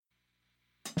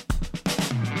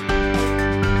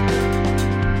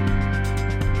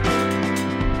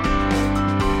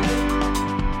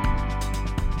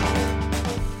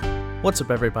What's up,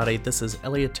 everybody? This is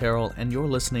Elliot Terrell, and you're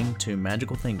listening to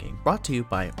Magical Thinking, brought to you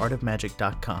by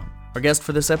artofmagic.com. Our guest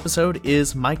for this episode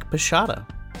is Mike Bashada.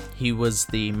 He was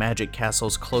the Magic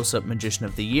Castle's Close-Up Magician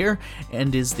of the Year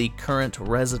and is the current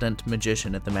resident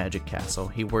magician at the Magic Castle.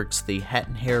 He works the Hat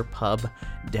and Hair pub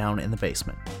down in the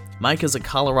basement. Mike is a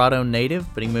Colorado native,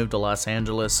 but he moved to Los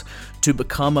Angeles to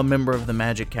become a member of the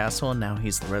Magic Castle, and now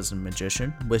he's the resident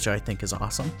magician, which I think is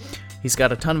awesome. He's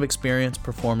got a ton of experience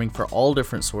performing for all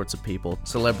different sorts of people,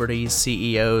 celebrities,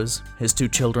 CEOs, his 2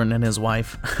 children, and his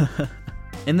wife.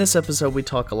 In this episode, we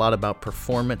talk a lot about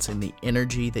performance and the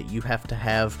energy that you have to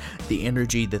have, the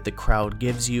energy that the crowd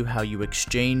gives you, how you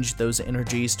exchange those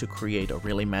energies to create a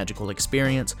really magical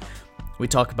experience. We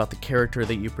talk about the character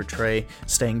that you portray,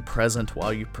 staying present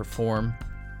while you perform,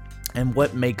 and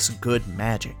what makes good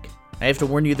magic. I have to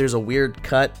warn you, there's a weird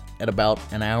cut at about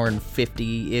an hour and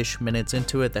 50-ish minutes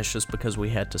into it. That's just because we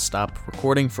had to stop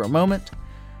recording for a moment,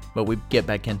 but we get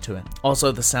back into it.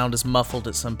 Also, the sound is muffled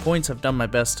at some points. I've done my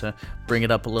best to bring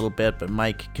it up a little bit, but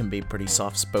Mike can be pretty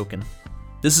soft-spoken.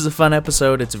 This is a fun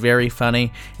episode, it's very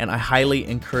funny, and I highly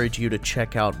encourage you to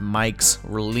check out Mike's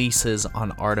releases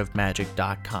on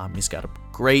artofmagic.com. He's got a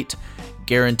great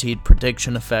guaranteed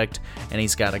prediction effect, and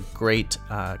he's got a great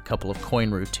couple of coin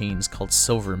routines called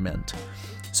Silver Mint.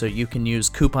 So you can use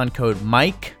coupon code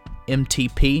Mike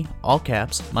MTP, all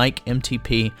caps, Mike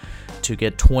MTP, to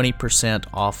get 20%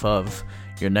 off of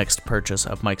your next purchase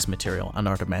of Mike's material on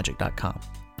artofmagic.com.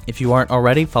 If you aren't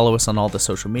already, follow us on all the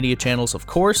social media channels, of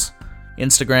course.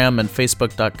 Instagram and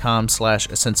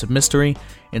Facebook.com/A Sense of Mystery,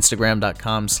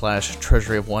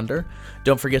 Instagram.com/Treasury of Wonder.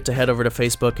 Don't forget to head over to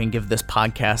Facebook and give this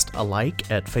podcast a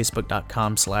like at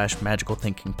Facebook.com/Magical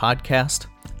Thinking Podcast.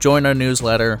 Join our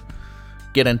newsletter.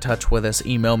 Get in touch with us.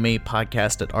 Email me,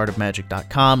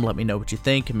 podcast@artofmagic.com. Let me know what you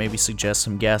think and maybe suggest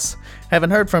some guests.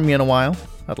 Haven't heard from you in a while.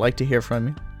 I'd like to hear from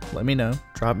you. Let me know.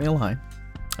 Drop me a line.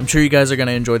 I'm sure you guys are going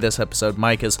to enjoy this episode.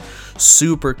 Mike is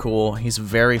super cool. He's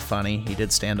very funny. He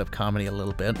did stand-up comedy a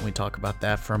little bit, and we talk about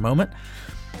that for a moment.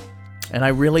 And I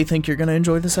really think you're going to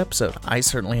enjoy this episode. I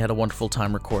certainly had a wonderful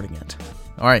time recording it.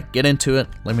 All right, get into it.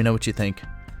 Let me know what you think.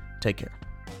 Take care.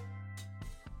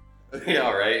 Yeah,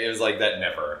 right. It was like that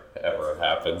never ever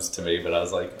happens to me, but I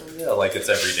was like, oh, yeah, like it's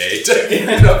every day to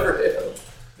get over it.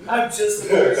 I'm just the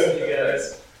person, you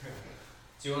guys.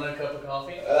 Do you want a cup of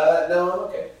coffee? No, I'm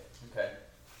okay. Okay.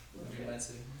 Would you mind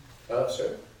sitting? Oh,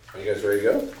 sure. Are you guys ready to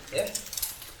go? Yeah.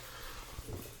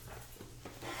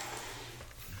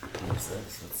 What's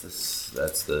this? What's this?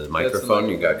 That's the microphone.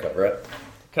 You got to cover up.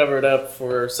 Cover it up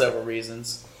for several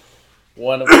reasons.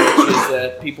 One of which is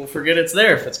that people forget it's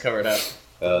there if it's covered up.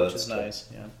 Which is nice,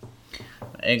 yeah.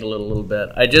 I angle it a little bit.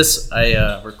 I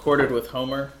recorded with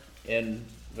Homer in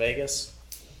Vegas,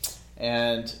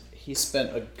 and he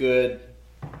spent a good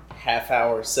half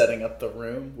hour setting up the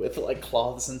room with like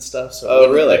cloths and stuff. So it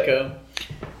wouldn't echo.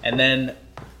 And then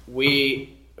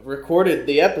we recorded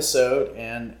the episode,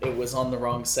 and it was on the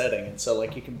wrong setting, and so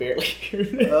like you can barely hear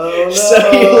it. Oh no!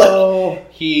 So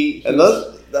he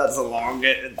that's a long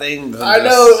thing. I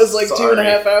know, it was like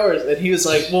 2.5 hours, and he was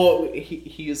like, "Well,"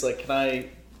 he was like,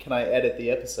 "Can I edit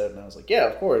the episode?" And I was like, "Yeah,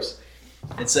 of course."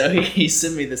 And so he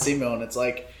sent me this email, and it's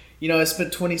like, I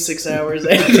spent 26 hours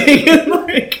editing, and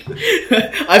like,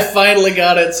 I finally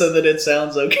got it so that it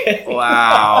sounds okay.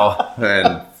 Wow,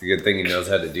 and it's a good thing he knows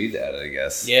how to do that, I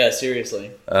guess. Yeah,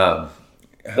 seriously.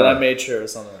 But I made sure it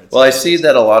was on the right side. Well, I see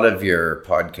that a lot of your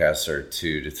podcasts are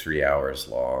 2 to 3 hours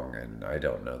long, and I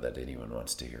don't know that anyone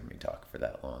wants to hear me talk for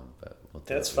that long. But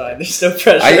that's fine. There's no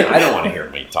pressure. I don't want to hear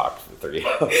me talk for 3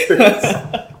 hours.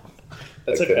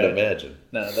 That's I couldn't imagine.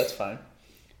 No, that's fine.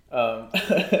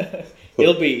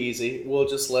 It'll be easy. We'll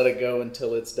just let it go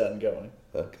until it's done going.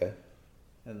 Okay.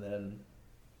 And then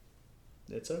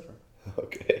it's over.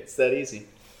 Okay. It's that easy.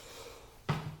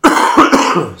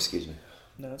 Excuse me.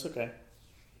 No, it's okay.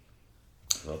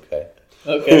 Okay.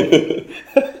 Okay.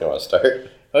 You want to start?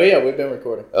 Oh yeah, we've been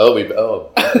recording. I always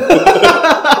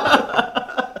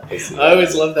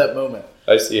love that moment.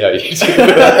 I see how you do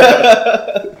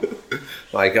that.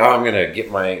 Like, I'm going to get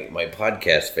my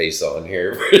podcast face on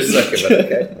here for a second, but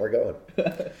okay, we're going.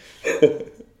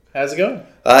 How's it going?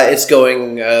 It's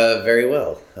going very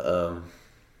well.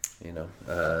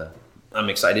 I'm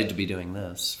excited to be doing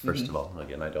this, first of all.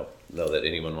 Again, I don't know that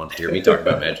anyone wants to hear me talk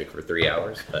about magic for 3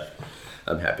 hours, but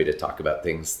I'm happy to talk about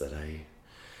things that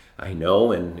I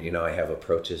know, and, I have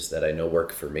approaches that I know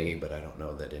work for me, but I don't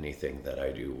know that anything that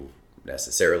I do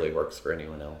necessarily works for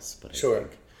anyone else. But I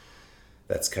think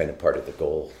that's kind of part of the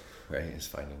goal, right? Is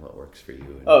finding what works for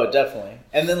you. Oh, definitely.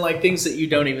 And then like things that you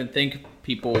don't even think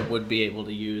people would be able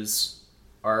to use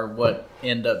are what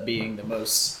end up being the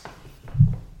most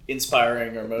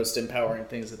inspiring or most empowering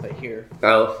things that they hear.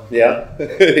 Oh, yeah.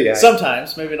 Yeah.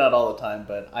 Sometimes, maybe not all the time,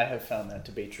 but I have found that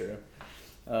to be true.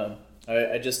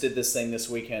 I just did this thing this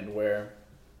weekend where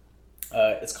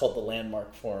it's called the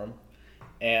Landmark Forum,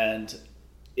 and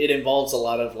it involves a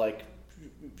lot of like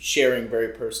sharing very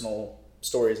personal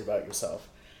stories about yourself.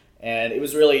 And it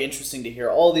was really interesting to hear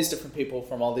all these different people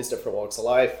from all these different walks of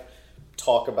life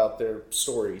talk about their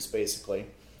stories, basically,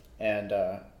 and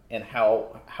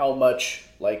how much,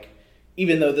 like,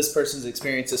 even though this person's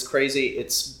experience is crazy,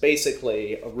 it's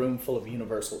basically a room full of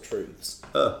universal truths.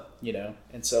 You know,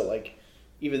 and so like,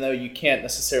 even though you can't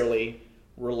necessarily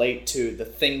relate to the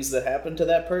things that happen to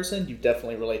that person, you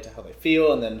definitely relate to how they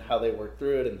feel and then how they work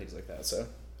through it and things like that. So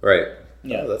right.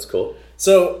 Yeah. Oh, that's cool.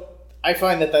 So I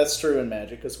find that that's true in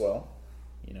magic as well,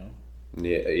 you know.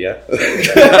 Yeah.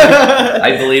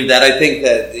 I believe that. I think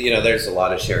that, you know, there's a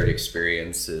lot of shared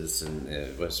experiences, and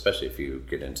especially if you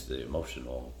get into the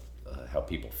emotional, how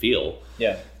people feel.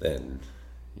 Yeah. Then,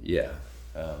 yeah.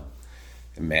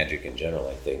 And magic in general,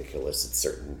 I think, elicits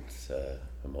certain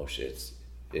emotions.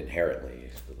 Inherently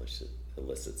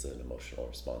elicits an emotional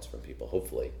response from people.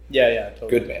 Hopefully. Yeah.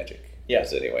 Totally. Good magic.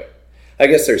 Yes. Anyway, I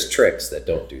guess there's tricks that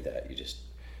don't do that.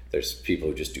 There's people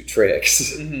who just do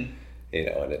tricks. Mm-hmm. You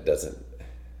know, and it doesn't.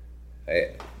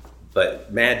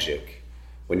 But magic,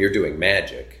 when you're doing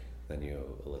magic, then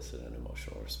you elicit an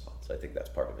emotional response. I think that's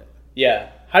part of it. Yeah.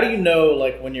 How do you know,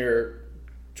 like, when you're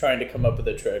trying to come up with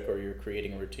a trick or you're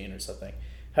creating a routine or something?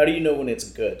 How do you know when it's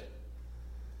good?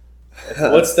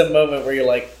 Like, what's the moment where you're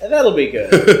like, that'll be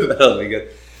good? That'll be good.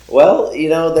 Well, you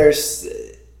know,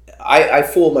 I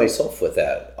fool myself with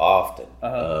that often.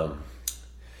 Uh-huh.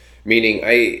 Meaning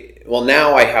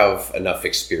now I have enough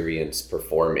experience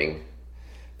performing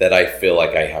that I feel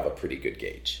like I have a pretty good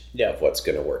gauge of what's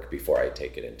going to work before I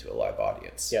take it into a live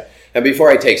audience. Yeah. And before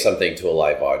I take something to a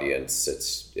live audience,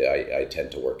 I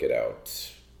tend to work it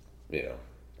out, you know,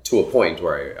 to a point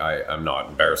where I'm not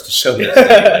embarrassed to show this to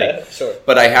anybody. Sure.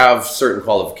 But I have certain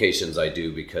qualifications I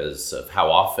do because of how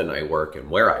often I work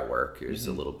and where I work is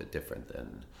a little bit different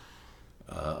than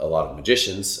a lot of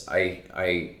magicians. For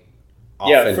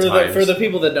the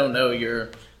people that don't know, you're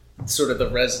sort of the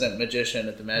resident magician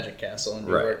at the Magic Castle, and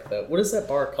you work what is that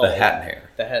bar called? The Hat and Hair.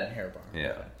 The Hat and Hair Bar.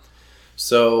 Yeah.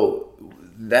 So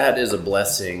that is a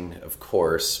blessing, of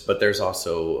course, but there's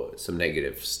also some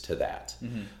negatives to that.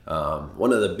 Mm-hmm.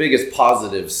 One of the biggest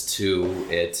positives to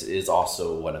it is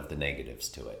also one of the negatives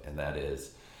to it, and that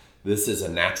is this is a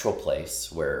natural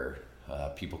place where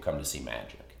people come to see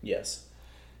magic. Yes.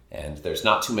 And there's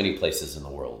not too many places in the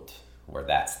world where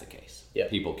that's the case. Yeah.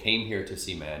 People came here to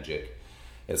see magic.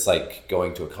 It's like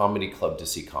going to a comedy club to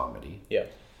see comedy. Yeah.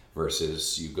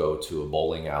 Versus you go to a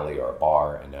bowling alley or a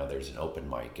bar and now there's an open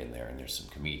mic in there and there's some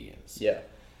comedians. Yeah.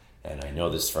 And I know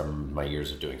this from my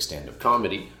years of doing stand-up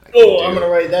comedy. I'm going to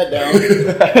write that down.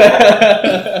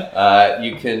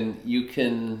 You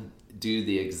can do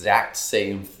the exact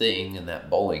same thing in that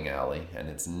bowling alley and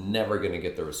it's never going to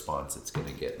get the response it's going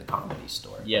to get in the Comedy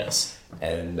Store. Yes.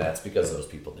 And that's because those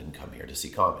people didn't come here to see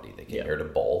comedy. They came here to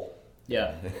bowl.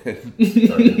 Yeah.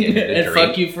 And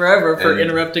fuck you forever for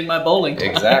interrupting my bowling club.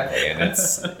 Exactly. And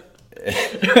it's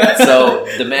so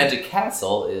the Magic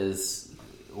Castle is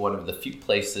one of the few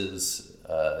places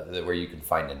where you can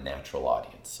find a natural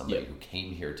audience, somebody who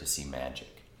came here to see magic.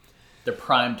 They're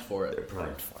primed for it.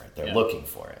 They're looking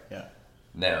for it. Yeah.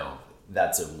 Now,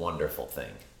 that's a wonderful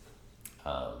thing.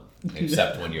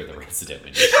 Except when you're the resident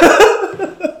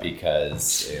magician.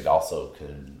 Because it also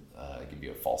can give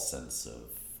you a false sense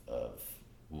of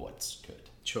what's good.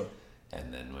 Sure.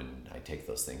 And then when I take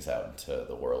those things out into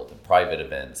the world in private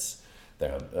events,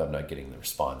 I'm not getting the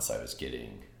response I was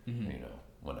getting, you know,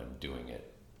 when I'm doing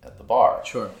it at the bar.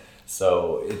 Sure.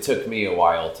 So it took me a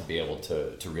while to be able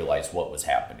to realize what was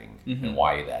happening and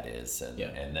why that is,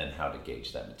 and then how to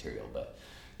gauge that material. But,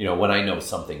 you know, when I know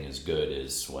something is good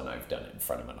is when I've done it in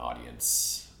front of an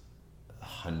audience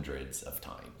hundreds of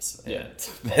times. And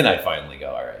then I finally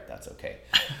go, all right, that's okay.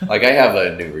 Like I have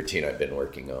a new routine I've been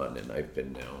working on, and I've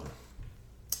been now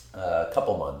a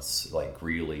couple months like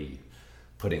really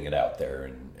putting it out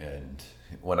there. And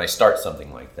when I start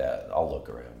something like that, I'll look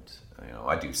around. You know,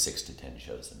 I do 6 to 10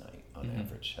 shows a night on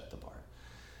average at the bar.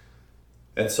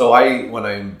 And so when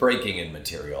I'm breaking in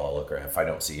material, I'll look around. If I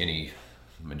don't see any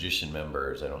magician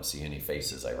members, I don't see any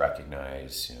faces I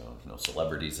recognize, you know, no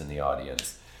celebrities in the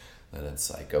audience, then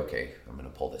it's like, okay, I'm going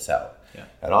to pull this out. Yeah.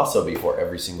 And also before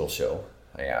every single show,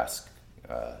 I ask,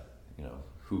 you know,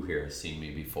 who here has seen me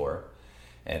before?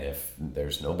 And if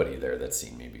there's nobody there that's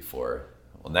seen me before,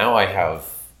 well, now I have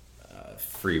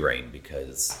free reign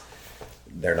because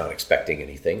they're not expecting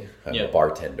anything. I'm a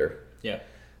bartender. Yeah.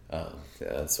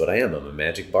 That's what I am. I'm a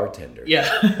magic bartender.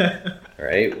 Yeah.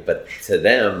 Right? But to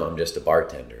them, I'm just a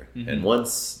bartender. And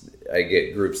once I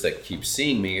get groups that keep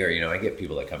seeing me, or, I get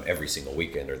people that come every single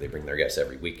weekend, or they bring their guests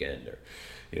every weekend, or,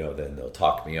 then they'll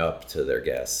talk me up to their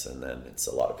guests, and then it's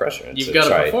a lot of pressure. And You've got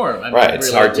to perform. Right.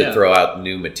 It's hard to throw out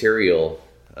new material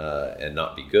and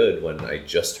not be good when I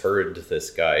just heard this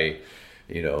guy,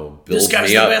 build this guy's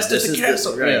me up. The best at the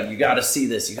castle. Right. Yeah. You got to see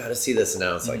this. You got to see this. And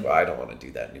now it's like, well, I don't want to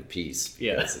do that new piece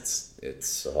because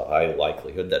it's a high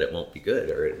likelihood that it won't be good,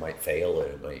 or it might fail, or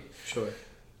it might. Sure.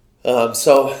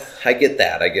 So I get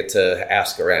that. I get to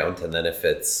ask around, and then if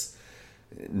it's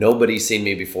nobody's seen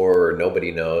me before or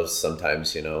nobody knows,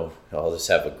 sometimes, I'll just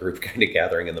have a group kind of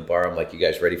gathering in the bar. I'm like, you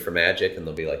guys ready for magic? And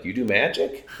they'll be like, you do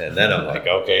magic? And then I'm like,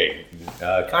 okay,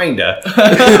 kinda.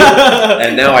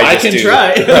 And now I can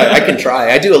try. I can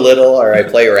try. I do a little, or I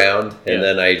play around, and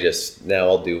then now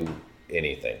I'll do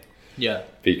anything. Yeah.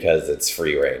 Because it's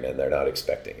free reign and they're not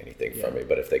expecting anything from me.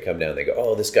 But if they come down and they go,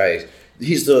 oh, this guy,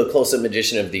 he's the close-up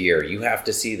magician of the year. You have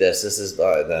to see this. This is,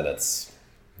 then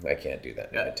I can't do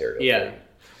that material. Yeah.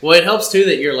 Well, it helps too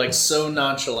that you're like so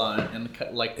nonchalant and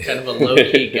like kind of a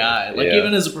low-key guy. Like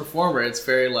even as a performer, it's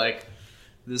very like,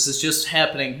 this is just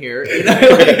happening here.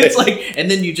 It's like, and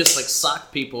then you just like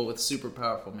sock people with super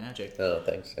powerful magic. Oh,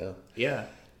 thanks. Yeah. Yeah.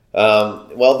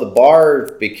 Well, the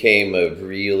bar became a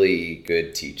really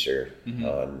good teacher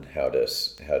on how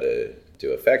to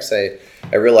do effects. I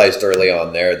realized early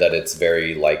on there that it's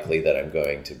very likely that I'm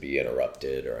going to be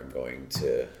interrupted, or I'm going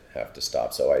to have to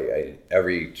stop. So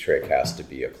every trick has to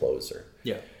be a closer.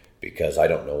 Yeah. Because I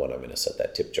don't know when I'm going to set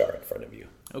that tip jar in front of you.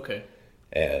 Okay.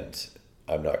 And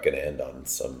I'm not going to end on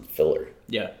some filler.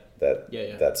 Yeah.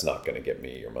 That's not going to get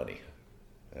me your money.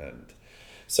 And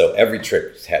so every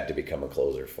trick had to become a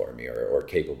closer for me, or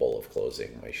capable of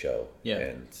closing my show. Yeah.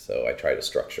 And so I try to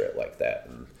structure it like that.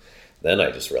 And then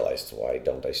I just realized, why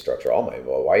don't I structure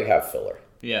why have filler?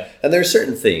 Yeah. And there's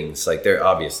certain things, like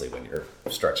obviously when you're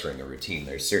structuring a routine,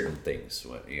 there's certain things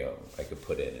I could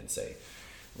put in and say,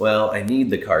 well, I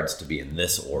need the cards to be in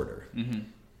this order. Mm-hmm.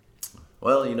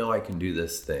 Well, I can do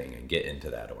this thing and get into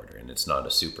that order, and it's not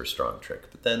a super strong trick.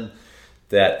 But then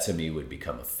that to me would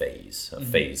become a phase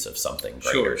of something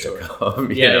greater to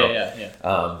come. Yeah.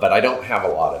 But I don't have a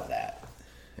lot of that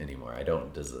anymore.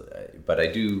 But I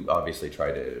do obviously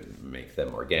try to make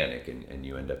them organic, and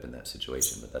you end up in that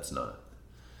situation. But that's not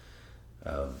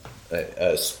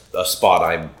a spot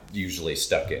I'm usually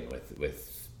stuck in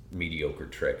with mediocre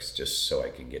tricks, just so I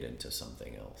can get into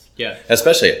something else. Yeah.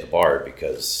 Especially at the bar,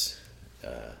 because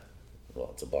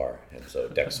it's a bar, and so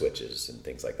deck switches and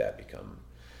things like that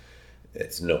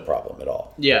it's no problem at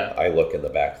all. Yeah. I look in the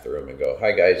back of the room and go,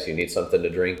 hi guys, you need something to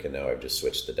drink? And now I've just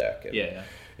switched the deck. And,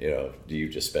 you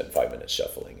just spent 5 minutes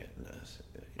shuffling it. And,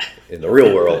 in the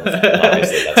real world,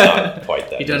 obviously that's not quite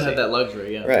that You don't easy. have that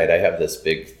luxury, yeah. Right, I have this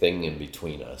big thing in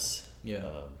between us.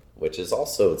 Yeah. Which is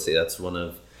also, that's one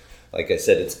of, like I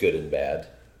said, it's good and bad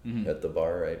at the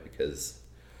bar, right? Because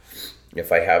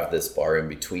if I have this bar in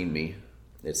between me,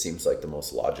 it seems like the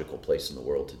most logical place in the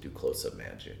world to do close-up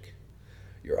magic.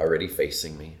 You're already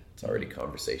facing me. It's already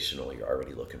conversational. You're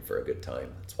already looking for a good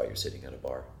time. That's why you're sitting at a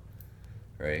bar,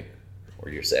 right? Or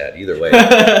you're sad. Either way.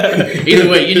 Either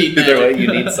way, you need magic. Either way,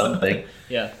 you need something.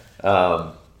 Yeah.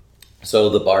 So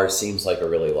the bar seems like a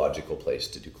really logical place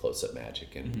to do close-up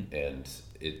magic, and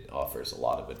it offers a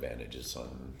lot of advantages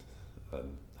on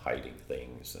hiding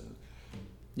things. And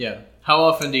yeah. How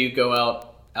often do you go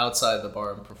outside the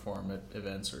bar and perform at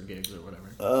events or gigs or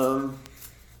whatever?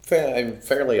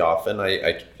 Fairly often.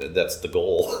 I that's the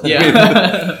goal.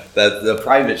 Yeah. That the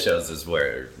private shows is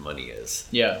where money is.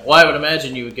 Yeah. Well, I would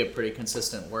imagine you would get pretty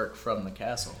consistent work from the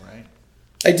castle, right?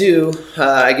 I do.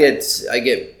 I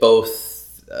get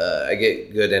both. I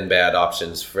get good and bad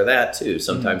options for that too.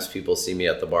 Sometimes people see me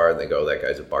at the bar and they go, "That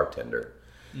guy's a bartender."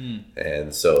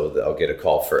 And so I'll get a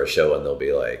call for a show and they'll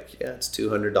be like, "Yeah, it's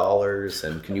 $200,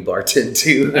 and can you bartend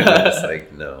too?" And I'm just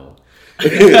like, "No."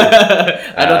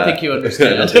 I don't think you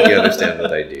understand. I don't think you understand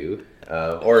what I do,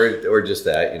 or just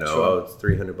that, Sure. Oh, it's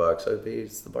 $300.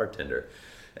 It's the bartender.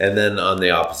 And then on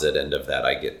the opposite end of that,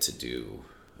 I get to do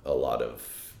a lot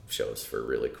of shows for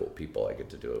really cool people.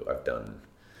 I've done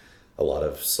a lot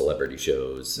of celebrity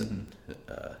shows, and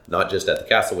not just at the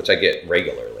castle, which I get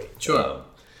regularly. Sure.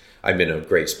 I'm in a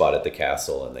great spot at the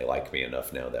castle, and they like me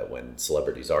enough now that when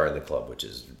celebrities are in the club, which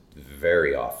is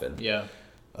very often,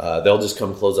 they'll just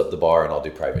come close up the bar, and I'll do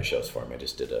private shows for them. I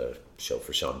just did a show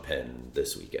for Sean Penn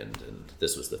this weekend, and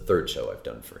this was the third show I've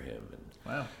done for him.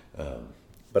 And, wow.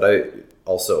 But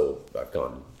I've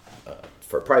gone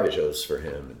for private shows for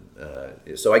him,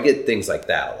 and so I get things like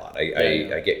that a lot.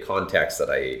 I get contacts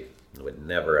that I I would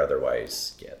never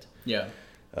otherwise get. Yeah.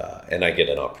 And I get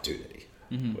an opportunity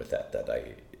with that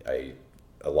I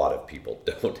a lot of people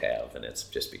don't have, and it's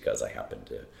just because I happen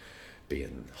to be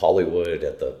in Hollywood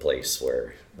at the place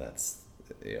where that's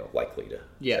likely to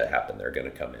happen. They're going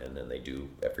to come in, and they do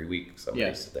every week.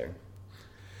 Somebody's there,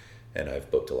 and I've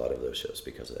booked a lot of those shows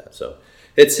because of that. So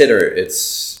it's hit or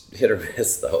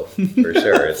miss though, for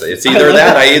sure. It's either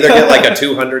that I either get like a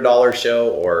 $200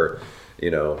 show or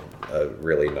a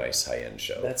really nice high-end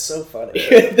show. That's so funny.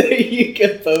 You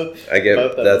get both. I get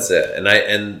both. That's it, and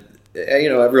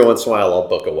every once in a while I'll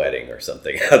book a wedding or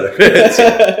something out of it.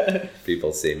 So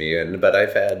people see me, but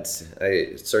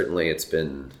certainly it's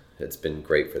been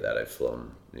great for that. I've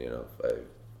flown, I've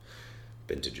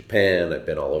been to Japan. I've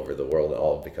been all over the world,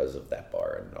 all because of that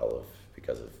bar and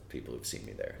because of people who've seen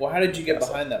me there. Well, how did you get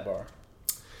behind that bar?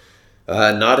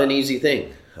 Not an easy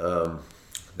thing.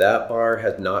 That bar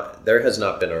there has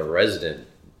not been a resident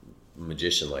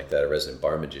magician like that, a resident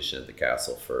bar magician at the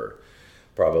castle for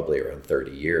probably around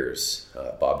 30 years.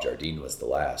 Bob Jardine was the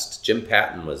last. Jim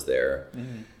Patton was there.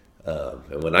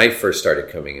 And when I first started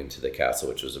coming into the castle,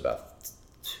 which was about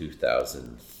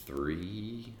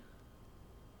 2003,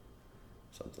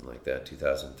 something like that,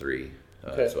 2003,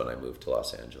 is when I moved to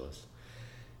Los Angeles.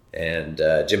 And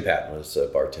Jim Patton was a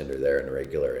bartender there and a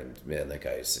regular, and man, that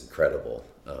guy is incredible.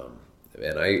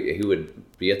 And he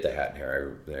would be at the Hat and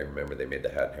Hare. I remember they made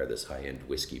the Hat and Hare this high-end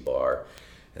whiskey bar,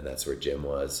 and that's where Jim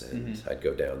was. And I'd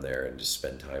go down there and just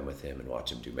spend time with him and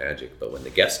watch him do magic. But when the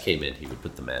guests came in, he would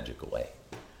put the magic away.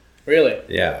 Really?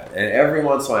 Yeah. And every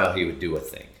once in a while, he would do a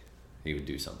thing. He would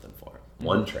do something for him.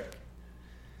 One trick.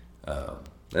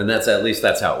 And that's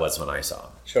how it was when I saw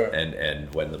him. Sure.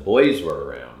 And when the boys were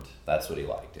around, that's what he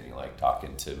liked. And he liked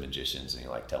talking to magicians, and he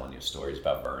liked telling you stories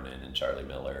about Vernon and Charlie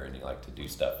Miller, and he liked to do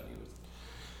stuff, and he was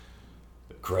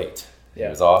great. Yeah. It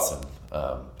was awesome.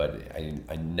 But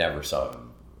I never saw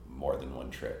him more than one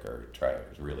trick or try to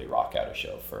really rock out a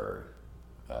show for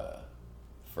a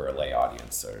lay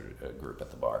audience or a group at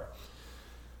the bar.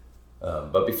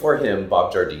 But before him,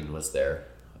 Bob Jardine was there,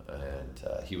 and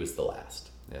he was the last.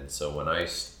 And so when I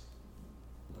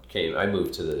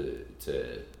moved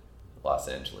to Los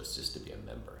Angeles just to be a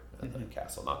member of the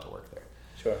castle, not to work there.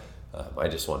 Sure. I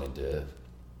just wanted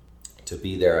to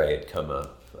be there. I had come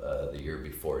up the year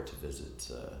before to visit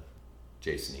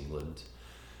Jason England,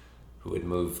 who had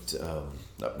moved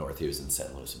up north. He was in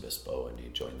San Luis Obispo, and he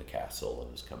joined the castle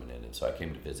and was coming in. And so I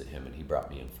came to visit him, and he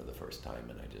brought me in for the first time.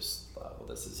 And I just thought, well,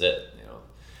 this is it.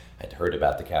 I'd heard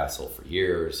about the castle for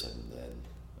years, and then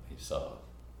I saw,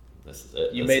 this is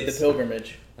it. You made the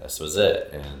pilgrimage. This was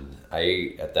it. And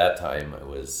at that time, I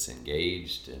was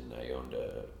engaged, and I owned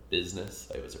a business.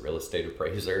 I was a real estate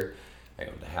appraiser. I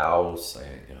owned a house.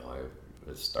 I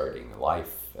was starting a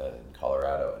life in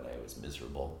Colorado, and I was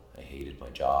miserable. I hated my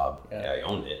job. Yeah. I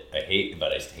owned it.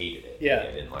 But I hated it. Yeah.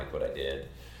 I didn't like what I did.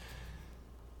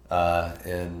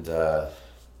 And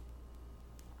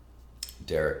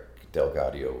Derek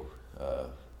Delgadio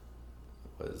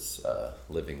was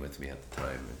living with me at the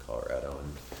time in Colorado,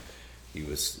 and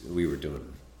we were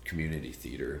doing community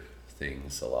theater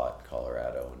things a lot in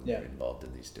Colorado, and we're involved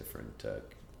in these different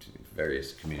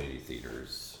various community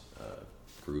theaters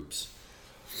groups.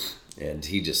 And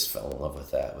he just fell in love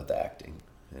with that, with acting,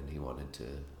 and he wanted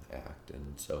to act.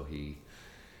 And so he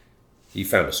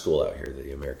found a school out here,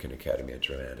 the American Academy of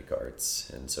Dramatic Arts,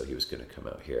 and so he was going to come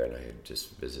out here. And I had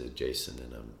just visited Jason,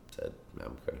 and said,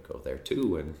 I'm going to go there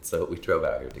too. And so we drove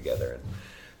out here together, and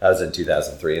that was in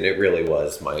 2003. And it really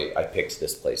was I picked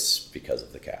this place because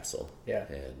of the castle. Yeah.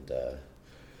 And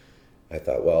I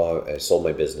thought, well, I sold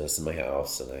my business and my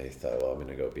house, and I thought, well, I'm going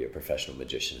to go be a professional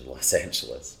magician in Los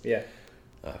Angeles. Yeah.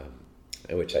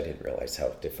 Which I didn't realize how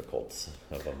difficult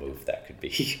of a move that could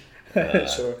be.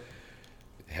 Sure.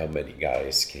 How many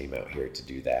guys came out here to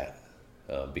do that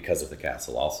because of the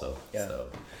castle also. Yeah. So,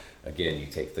 again, you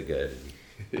take the good and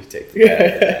you take the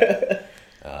bad.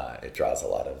 It draws a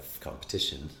lot of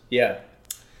competition. Yeah.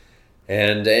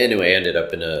 And anyway, I ended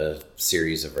up in a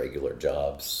series of regular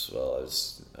jobs while I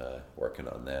was working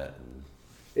on that. And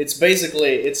it's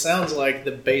basically, it sounds like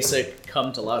the basic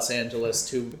come to Los Angeles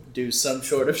to do some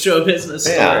sort of show business.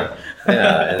 Yeah.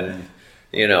 And,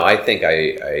 I think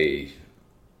I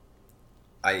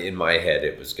in my head,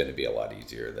 it was going to be a lot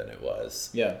easier than it was.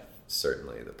 Yeah.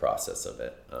 Certainly the process of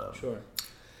it. Sure.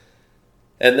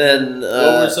 And then...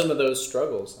 what were some of those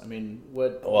struggles? I mean,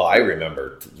 what... Well, I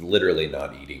remember literally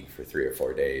not eating for 3 or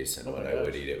 4 days. And when I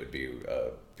would eat, it would be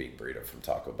bean burrito from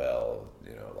Taco Bell.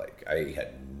 I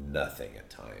had nothing at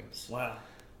times. Wow.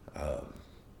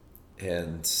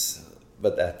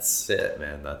 But that's it,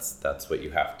 man. That's what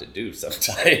you have to do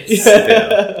sometimes.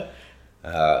 Yeah.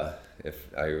 If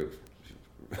I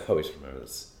always remember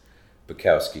this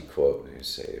Bukowski quote, and you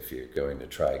say, "If you're going to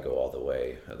try, go all the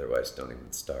way. Otherwise, don't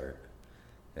even start."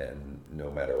 And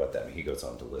no matter what that means, he goes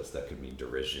on to list that could mean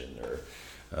derision or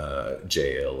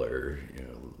jail or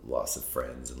loss of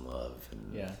friends and love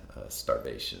and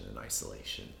starvation and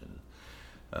isolation, and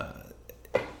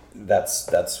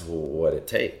that's what it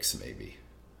takes maybe.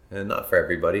 And not for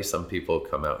everybody. Some people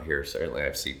come out here. Certainly,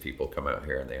 I've seen people come out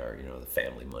here and they are, the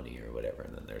family money or whatever,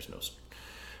 and then there's no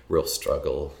real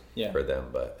struggle for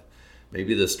them. But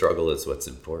maybe the struggle is what's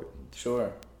important.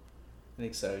 Sure, I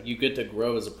think so. You get to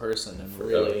grow as a person and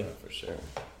really, for sure.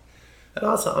 And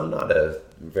also, I'm not a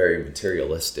very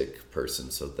materialistic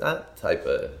person, so that type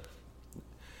of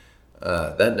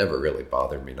that never really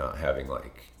bothered me. Not having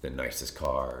like the nicest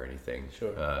car or anything.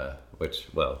 Sure. Which,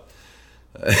 well.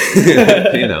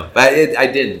 But I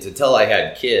didn't until I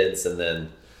had kids, and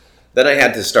then I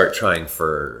had to start trying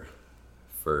for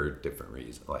different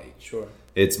reasons. Like, sure,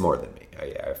 it's more than me.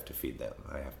 I have to feed them.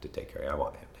 I have to take care. I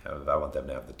want them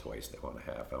to have the toys they want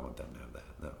to have. I want them to have that.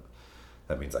 No,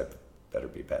 that means I better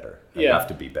be better. I have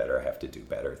to be better. I have to do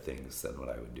better things than what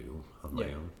I would do on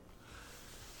my own.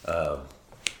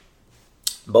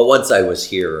 But once I was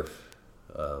here.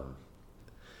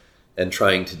 And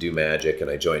trying to do magic, and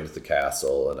I joined the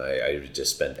castle, and I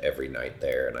just spent every night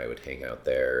there, and I would hang out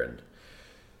there. And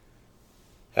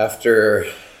after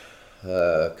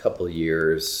a couple of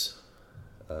years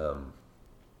of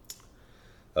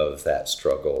that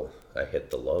struggle, I hit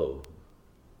the low,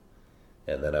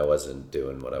 and then I wasn't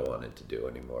doing what I wanted to do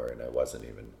anymore, and I wasn't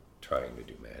even trying to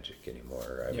do magic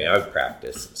anymore. I mean, I would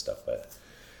practice and stuff,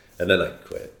 and then I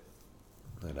quit.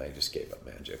 And I just gave up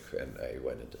magic, and I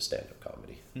went into stand-up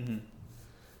comedy. Mm-hmm.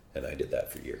 And I did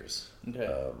that for years,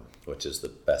 which is the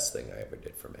best thing I ever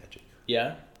did for magic.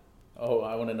 Yeah? Oh,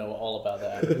 I want to know all about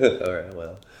that. All right,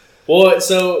 well. Well,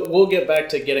 so we'll get back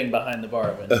to getting behind the bar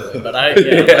eventually, but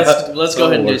let's go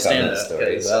ahead and do stand-up.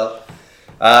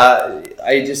 Well,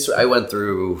 I went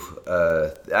through,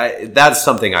 that's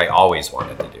something I always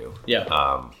wanted to do. Yeah.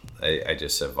 I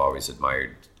just have always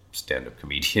admired stand-up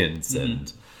comedians,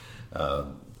 and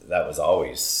that was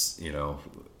always,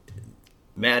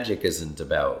 magic isn't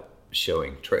about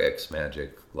showing tricks.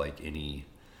 Magic, like any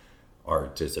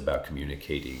art, is about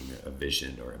communicating a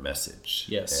vision or a message.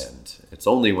 Yes. And it's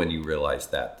only when you realize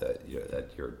that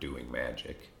you're doing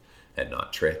magic and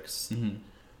not tricks. Mm-hmm.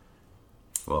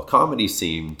 Well, comedy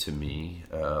seemed to me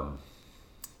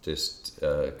just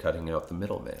cutting out the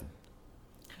middleman.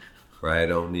 Right? I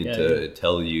don't need to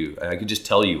tell you. I can just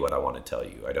tell you what I want to tell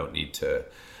you. I don't need to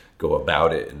go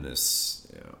about it in this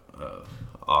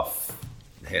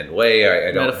offhand way.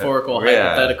 I don't metaphorical,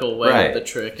 hypothetical way of the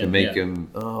trick. To make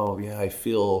him, I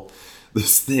feel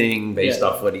this thing based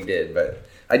off what he did. But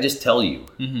I just tell you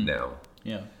now.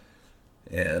 Yeah.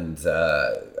 And,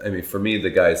 I mean, for me, the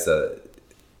guys that,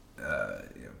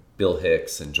 Bill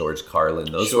Hicks and George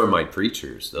Carlin, those were my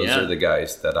preachers. Those are the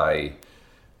guys that I'm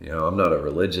not a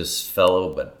religious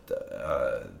fellow, but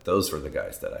those were the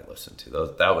guys that I listened to.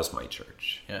 That was my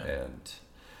church, and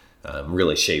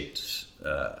really shaped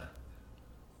a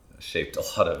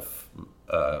lot of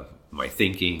my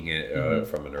thinking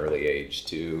from an early age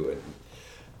too,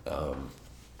 and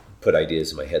put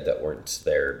ideas in my head that weren't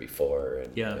there before.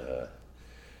 And,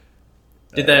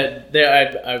 did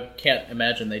that? I can't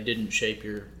imagine they didn't shape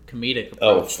your comedic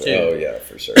approach too. Oh yeah,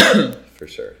 for sure, for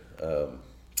sure.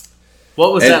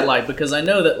 What was that like? Because I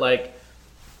know that, like,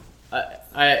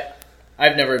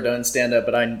 I've never done stand-up,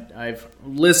 but I've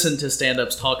listened to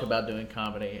stand-ups talk about doing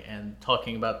comedy and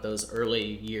talking about those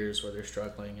early years where they're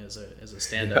struggling as a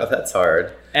stand-up. Yeah, that's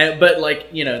hard. But, like,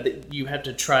 you have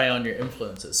to try on your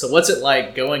influences. So what's it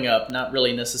like going up, not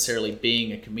really necessarily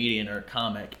being a comedian or a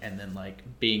comic, and then, like,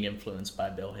 being influenced by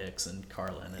Bill Hicks and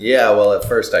Carlin? Well, at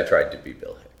first I tried to be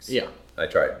Bill Hicks. Yeah. I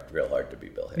tried real hard to be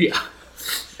Bill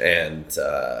Hicks. Yeah. And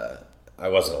I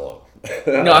wasn't alone.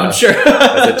 No, I'm sure.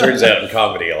 As it turns out in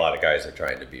comedy, a lot of guys are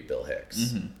trying to be Bill Hicks.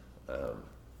 Mm-hmm.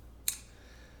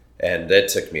 And it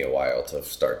took me a while to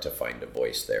start to find a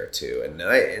voice there too. And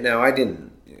I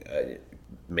didn't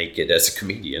make it as a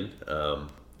comedian.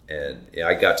 And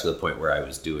I got to the point where I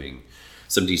was doing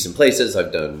some decent places.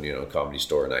 I've done, Comedy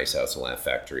Store and Ice House and Laugh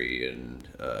Factory and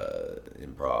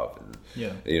improv.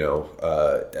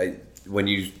 And, when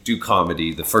you do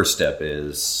comedy, the first step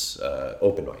is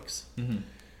open mics. Mm-hmm.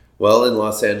 Well, in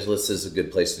Los Angeles is a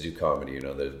good place to do comedy. You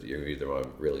either want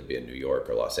to really be in New York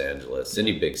or Los Angeles,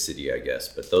 any big city, I guess.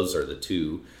 But those are the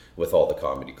two with all the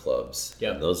comedy clubs.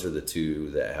 Yeah. And those are the two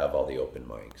that have all the open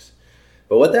mics.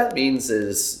 But what that means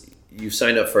is you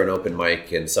sign up for an open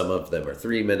mic, and some of them are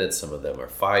 3 minutes, some of them are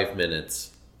 5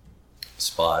 minutes.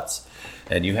 spots,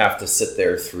 and you have to sit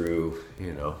there through,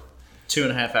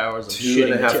 2.5 hours of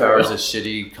 2.5 shitty hours of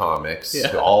shitty comics,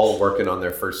 all working on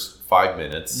their first 5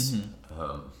 minutes,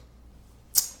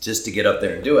 just to get up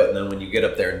there and do it. And then when you get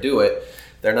up there and do it,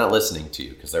 they're not listening to you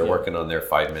because they're working on their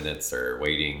 5 minutes or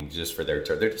waiting just for their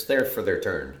turn. They're just there for their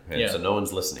turn, and so no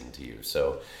one's listening to you.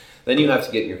 So then you have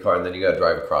to get in your car, and then you got to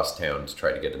drive across town to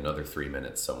try to get another 3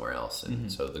 minutes somewhere else.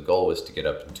 And so the goal was to get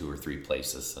up in 2 or 3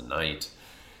 places a night.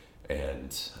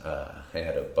 And I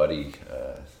had a buddy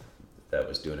that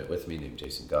was doing it with me named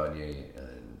Jason Gagne,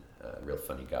 and a real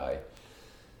funny guy.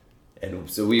 And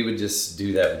so we would just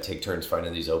do that and take turns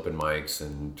finding these open mics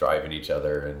and driving each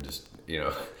other and just,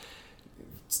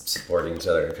 supporting each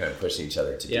other and kind of pushing each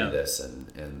other to do this.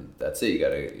 And that's it.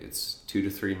 It's 2 to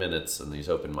 3 minutes on these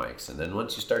open mics. And then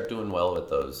once you start doing well with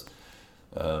those,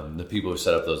 the people who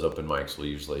set up those open mics will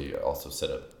usually also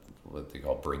set up what they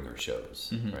call bringer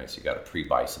shows, right? So you got to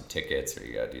pre-buy some tickets, or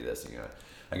you got to do this.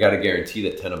 I got to guarantee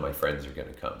that 10 of my friends are going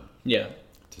to come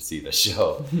to see the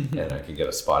show, and I can get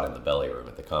a spot in the belly room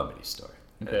at the Comedy Store.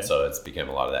 Okay. And so it's become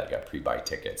a lot of that. You got pre-buy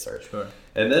tickets,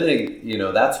 and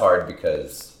then that's hard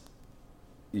because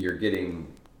you're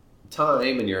getting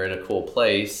time and you're in a cool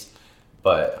place,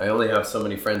 but I only have so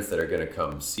many friends that are going to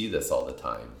come see this all the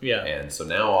time. Yeah, and so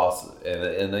now also,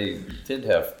 and I did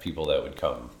have people that would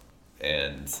come,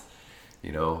 and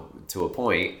to a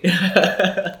point,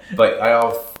 but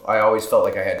I always felt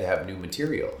like I had to have new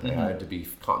material. I had to be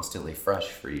constantly fresh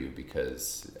for you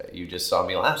because you just saw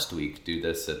me last week do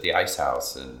this at the Ice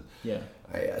House, and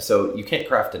so you can't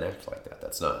craft an act like that.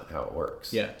 That's not how it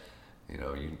works. Yeah,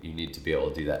 you need to be able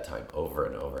to do that time over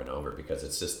and over and over, because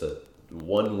it's just the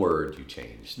one word you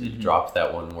change. You drop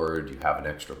that one word, you have an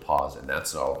extra pause, and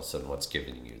that's all of a sudden what's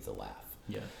giving you the laugh.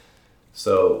 Yeah.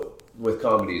 So with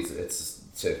comedies,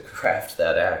 to craft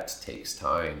that act takes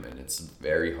time, and it's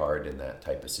very hard in that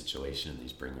type of situation,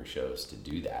 these bringer shows, to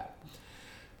do that.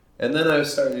 And then I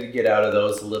was starting to get out of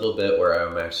those a little bit, where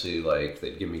I'm actually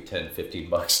they'd give me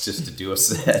 $10-15 just to do a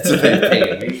set, so they'd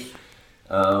pay me.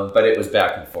 But it was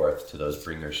back and forth to those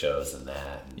bringer shows and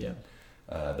that. And,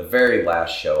 the very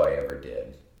last show I ever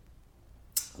did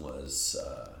was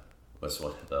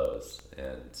one of those,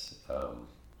 and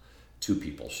 2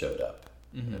 people showed up,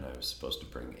 and I was supposed to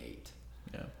bring 8.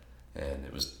 Yeah, and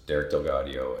it was Derek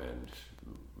Delgadio and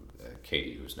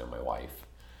Katie, who's now my wife.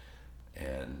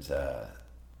 And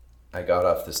I got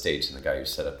off the stage, and the guy who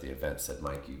set up the event said,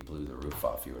 "Mike, you blew the roof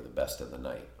off. You were the best of the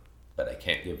night, but I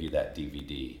can't give you that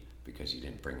DVD because you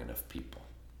didn't bring enough people."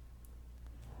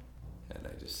 And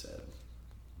I just said,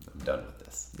 "I'm done with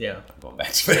this. Yeah, I'm going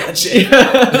back to magic."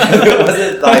 It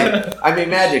wasn't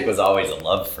magic was always a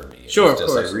love for me. Of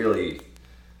course.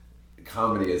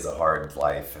 Comedy is a hard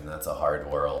life, and that's a hard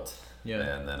world. Yeah.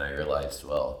 And then I realized,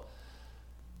 well,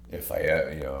 if I'm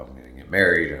going to get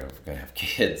married, or if I'm going to have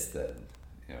kids, then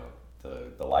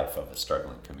the life of a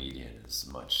struggling comedian is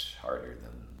much harder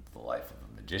than the life of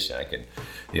a magician. I can,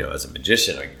 as a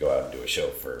magician, I could go out and do a show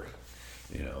for,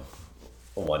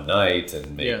 one night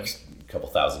and make a couple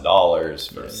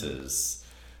 $1,000 versus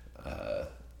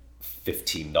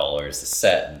 $15 a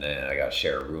set, and then I got to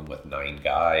share a room with 9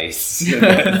 guys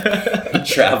and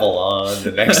travel on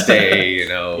the next day,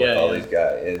 with all these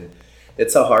guys. And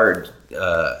it's a hard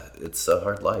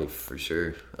life for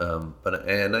sure. But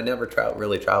I never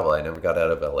really traveled. I never got out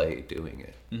of LA doing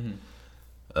it.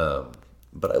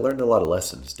 But I learned a lot of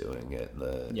lessons doing it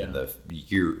in the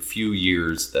few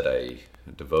years that I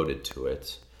devoted to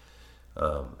it.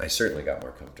 I certainly got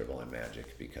more comfortable in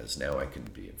magic because now I can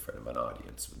be in front of an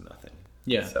audience with nothing.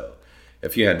 Yeah. So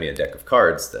if you hand me a deck of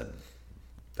cards, then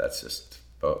that's just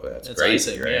that's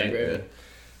crazy, icing, right? Yeah.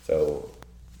 So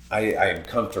I'm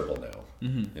comfortable now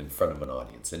in front of an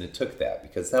audience, and it took that,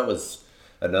 because that was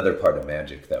another part of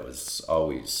magic that was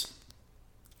always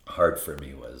hard for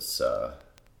me. Was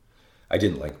I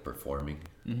didn't like performing.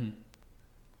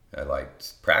 I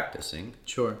liked practicing.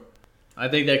 Sure. I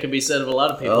think that could be said of a lot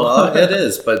of people. Well, it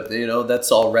is, but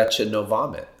that's all retch and no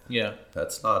vomit. Yeah,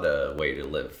 that's not a way to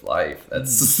live life.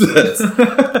 That's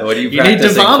what do you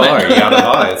practice in car? You gotta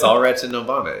vomit. It's all retch and no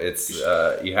vomit. It's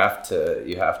you have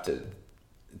to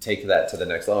take that to the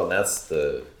next level, and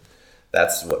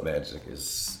that's what magic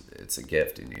is. It's a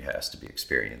gift, and it has to be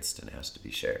experienced, and it has to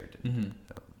be shared.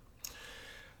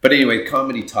 But anyway,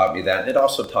 comedy taught me that. It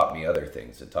also taught me other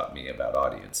things. It taught me about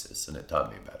audiences, and it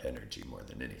taught me about energy more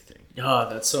than anything. Oh,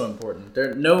 that's so important.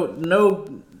 There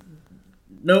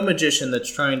no magician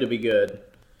that's trying to be good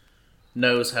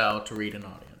knows how to read an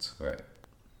audience. Right.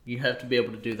 You have to be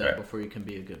able to do that before you can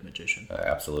be a good magician.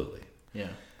 Absolutely. Yeah.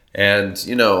 And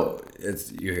you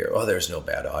hear, there's no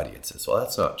bad audiences. Well,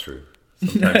 that's not true.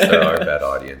 Sometimes there are bad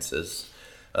audiences.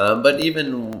 But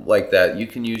even like that, you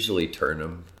can usually turn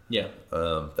them. Yeah.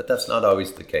 But that's not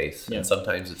always the case. Yeah. And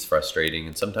sometimes it's frustrating.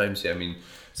 And sometimes,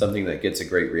 something that gets a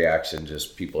great reaction,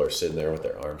 just people are sitting there with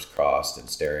their arms crossed and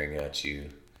staring at you.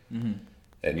 Mm-hmm.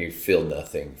 And you feel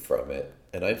nothing from it.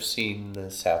 And I've seen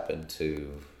this happen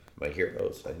to my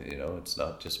heroes. It's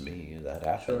not just me. That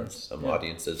happens. Sure. Some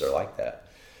audiences are like that.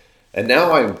 And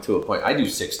now I'm to a point, I do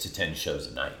 6 to 10 shows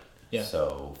a night. Yeah.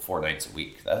 So 4 nights a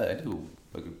week. I do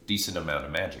a decent amount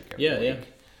of magic every week.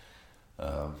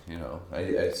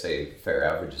 I say fair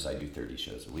average is I do 30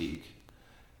 shows a week.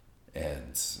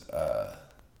 And, or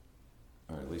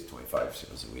at least 25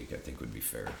 shows a week, I think would be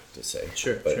fair to say.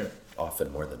 Sure, but sure.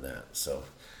 Often more than that. So,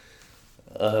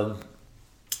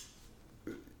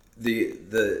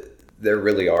 there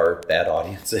really are bad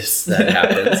audiences that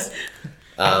happens.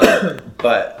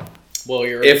 But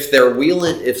if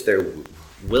they're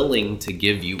willing to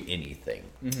give you anything,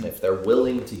 if they're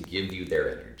willing to give you their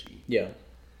energy,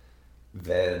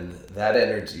 then that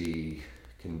energy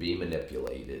can be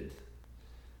manipulated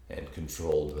and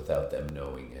controlled without them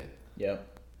knowing it. Yeah.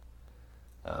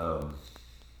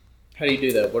 How do you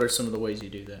do that? What are some of the ways you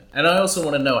do that? And I also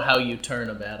want to know how you turn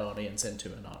a bad audience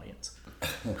into an audience.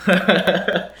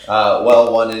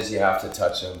 Well, one is you have to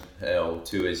touch them.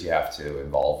 2 is you have to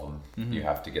involve them. Mm-hmm. You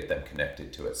have to get them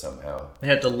connected to it somehow. They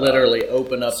have to literally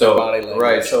open up their body language.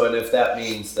 Right. So, and if that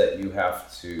means that you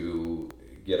have to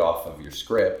get off of your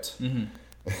script,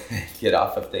 get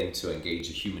off of things to engage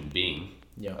a human being,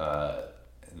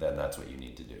 then that's what you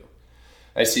need to do.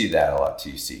 I see that a lot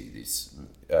too. You see these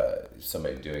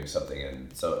somebody doing something,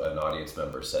 and so an audience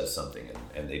member says something,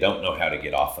 and they don't know how to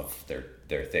get off of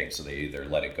their thing, so they either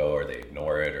let it go or they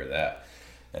ignore it or that,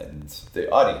 and the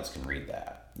audience can read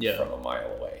that from a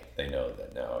mile away. They know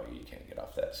that no, you can't get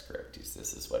off that script.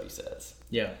 This is what he says.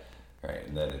 Yeah. Right,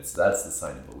 and then that's the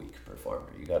sign of a weak performer.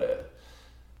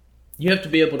 You have to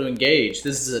be able to engage.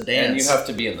 This is a dance. And you have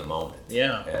to be in the moment.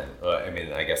 Yeah.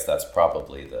 And I guess that's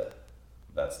probably the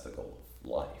goal of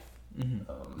life.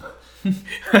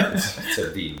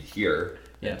 To be here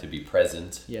and to be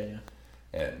present.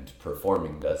 And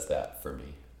performing does that for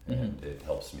me. And it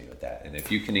helps me with that. And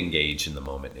if you can engage in the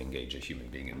moment, engage a human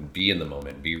being, and be in the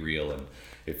moment, be real. And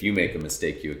if you make a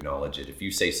mistake, you acknowledge it. If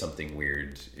you say something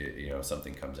weird,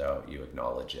 something comes out, you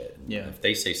acknowledge it. And if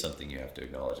they say something, you have to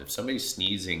acknowledge it. If somebody's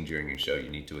sneezing during your show, you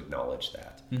need to acknowledge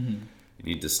that. You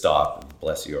need to stop and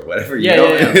bless you or whatever.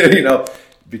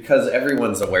 Because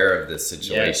everyone's aware of this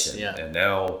situation. And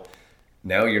now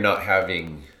you're not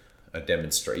having a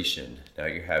demonstration. Now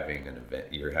you're having an event.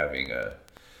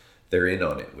 They're in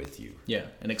on it with you. Yeah,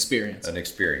 an experience.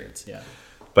 Yeah.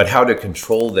 But how to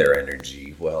control their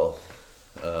energy? Well,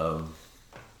 how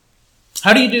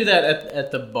do you do that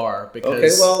at the bar?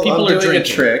 Because people I'm are doing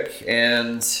drinking. A trick,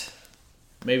 and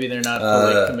maybe they're not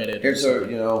fully committed. Here's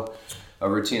a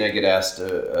routine I get asked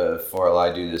for.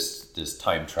 I do this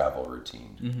time travel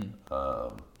routine,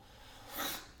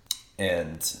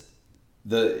 and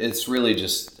it's really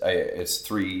just it's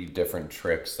 3 different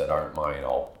tricks that aren't mine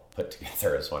all put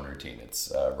together as one routine.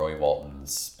 It's Roy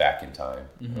Walton's Back in Time,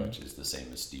 which is the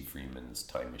same as Steve Freeman's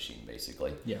Time Machine,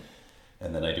 basically. Yeah.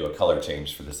 And then I do a color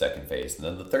change for the second phase, and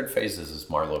then the third phase is this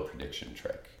Marlowe prediction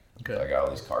trick. Okay. I got all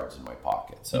these cards in my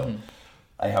pocket, so.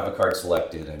 I have a card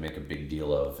selected. I make a big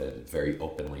deal of it, very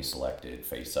openly selected,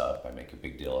 face up. I make a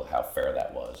big deal of how fair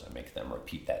that was. I make them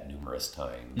repeat that numerous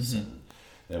times. And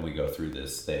then we go through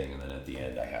this thing, and then at the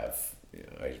end I have,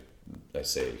 I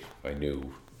say, I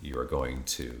knew you were going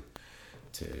to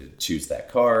choose that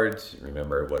card.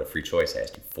 Remember what a free choice. I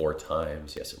asked you 4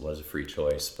 times. Yes, it was a free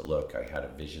choice, but look, I had a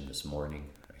vision this morning.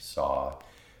 I saw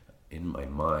in my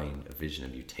mind a vision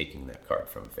of you taking that card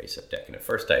from a face-up deck. And at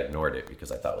first I ignored it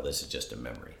because I thought, well, this is just a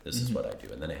memory. This is what I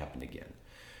do. And then it happened again.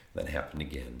 And then it happened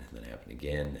again. And then it happened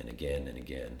again and again and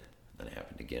again. And then it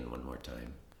happened again one more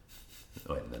time.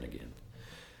 And then again.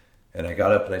 And I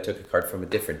got up and I took a card from a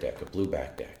different deck, a blue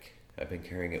back deck. I've been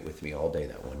carrying it with me all day,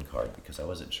 that one card, because I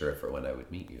wasn't sure if or when I would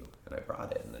meet you. And I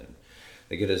brought it. And then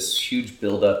they get this huge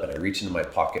buildup, and I reach into my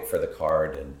pocket for the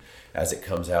card, and as it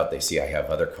comes out, they see I have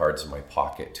other cards in my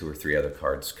pocket. 2 or 3 other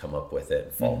cards come up with it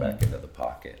and fall back into the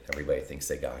pocket. Everybody thinks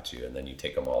they got you, and then you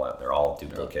take them all out, and they're all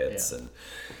duplicates. And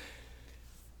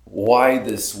why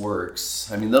this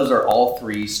works, those are all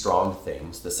 3 strong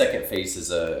things. The second phase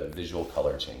is a visual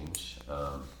color change,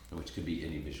 which could be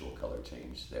any visual color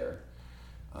change there.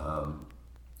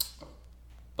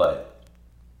 But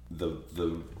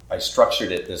I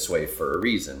structured it this way for a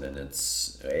reason, and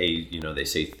it's they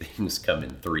say things come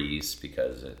in threes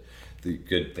because the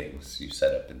good things you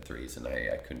set up in threes, and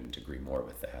I couldn't agree more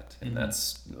with that. And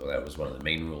that was one of the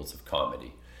main rules of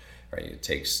comedy, right? It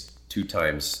takes 2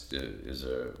 times is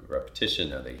a repetition.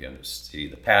 Now they can see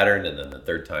the pattern, and then the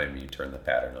third time you turn the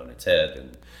pattern on its head,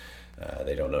 and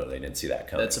they don't know, they didn't see that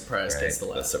coming. That surprise right? takes the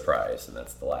laugh. The surprise, and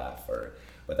that's the laugh,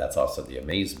 but that's also the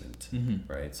amazement,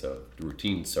 right? So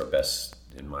routines are best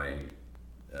in my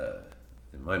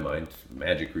mind.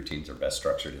 Magic routines are best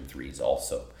structured in threes.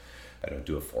 Also, I don't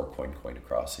do a 4-coin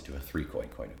across. I do a 3-coin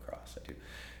across.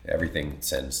 Everything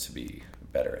tends to be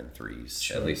better in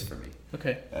threes, at least for me.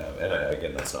 Okay. And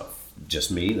again, that's not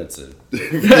just me. That's a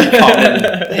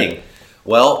common thing.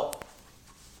 Well,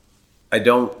 I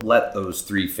don't let those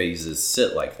 3 phases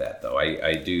sit like that, though.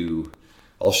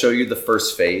 I'll show you the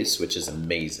first phase, which is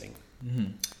amazing.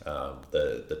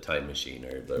 The time machine,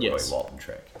 or the Roy Walton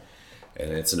trick.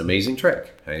 And it's an amazing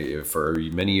trick. For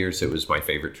many years, it was my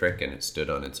favorite trick, and it stood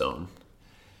on its own.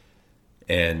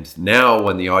 And now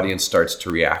when the audience starts to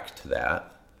react to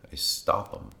that, I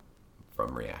stop them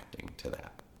from reacting to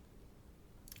that.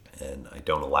 And I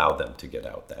don't allow them to get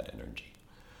out that energy.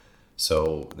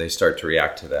 So they start to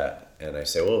react to that. And I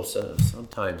say, well,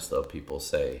 sometimes, though, people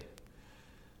say,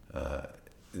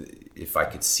 if I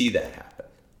could see that happen.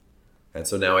 And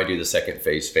so now I do the second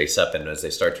phase, face up. And as they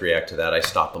start to react to that, I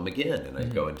stop them again. And I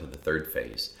go into the third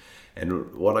phase.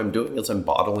 And what I'm doing is I'm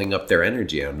bottling up their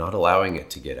energy. I'm not allowing it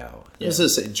to get out. Yeah.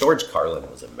 George Carlin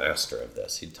was a master of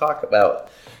this.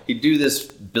 He'd do this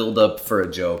build up for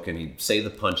a joke, and he'd say the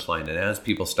punchline. And as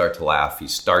people start to laugh, he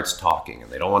starts talking,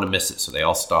 and they don't want to miss it. So they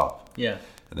all stop. Yeah.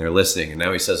 And they're listening. And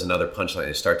now he says another punchline.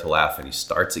 They start to laugh, and he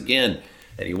starts again.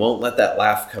 And he won't let that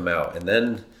laugh come out. And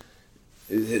then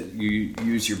you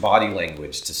use your body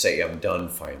language to say, I'm done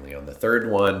finally. On the third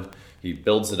one, he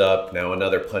builds it up. Now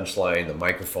another punchline, the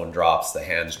microphone drops, the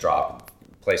hands drop,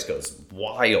 the place goes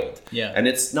wild. Yeah. And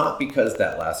it's not because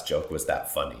that last joke was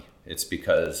that funny. It's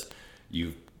because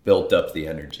you've built up the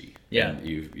energy. Yeah. And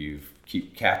you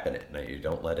keep capping it. Now you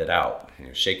don't let it out. And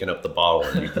you're shaking up the bottle,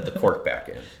 and you put the cork back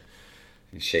in.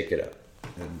 You shake it up.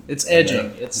 It's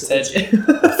edging. It's edging.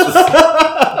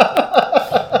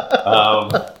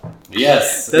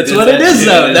 Yes. That's what it is,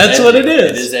 though. That's what it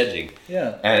is. It is edging.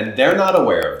 Yeah. And they're not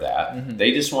aware of that.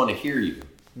 They just want to hear you.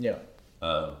 Yeah.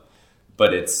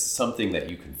 But it's something that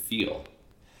you can feel.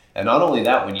 And not only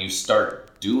that, when you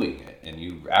start doing it and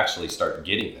you actually start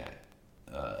getting that,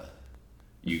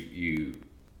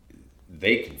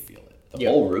 they can feel it. The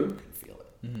whole room can feel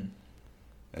it.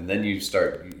 And then you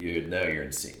start, now you're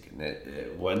in sync.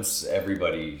 And once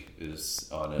everybody is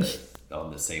on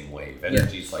the same wave,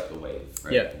 energy's like a wave,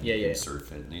 right? You can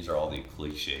surf it. And these are all the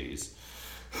cliches.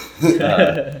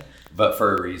 But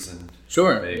for a reason.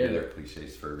 Sure. Maybe they're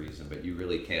cliches for a reason, but you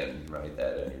really can ride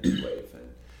that energy wave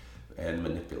and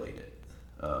manipulate it.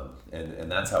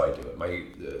 And that's how I do it.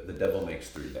 The Devil Makes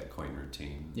 3, that coin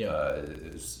routine,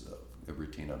 is a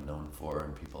routine I'm known for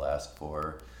and people ask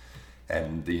for.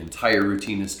 And the entire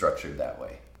routine is structured that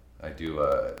way. I do,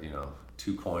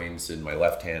 2 coins in my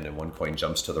left hand and 1 coin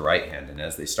jumps to the right hand. And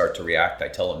as they start to react, I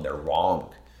tell them they're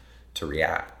wrong to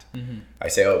react. I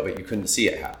say, oh, but you couldn't see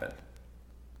it happen.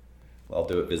 Well, I'll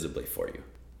do it visibly for you.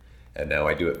 And now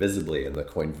I do it visibly, and the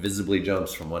coin visibly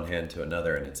jumps from one hand to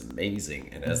another, and it's amazing.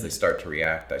 And as they start to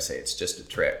react, I say, it's just a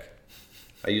trick.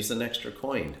 I use an extra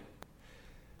coin.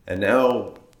 And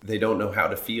now they don't know how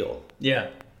to feel. Yeah.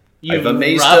 I've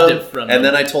amazed them, and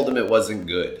then I told them it wasn't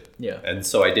good. Yeah. And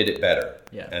so I did it better.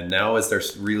 Yeah. And now as they're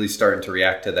really starting to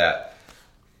react to that,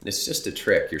 it's just a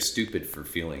trick. You're stupid for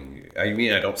feeling. I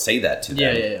mean, I don't say that to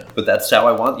them. Yeah. But that's how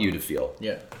I want you to feel.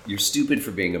 Yeah. You're stupid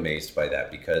for being amazed by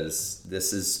that because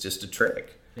this is just a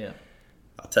trick. Yeah.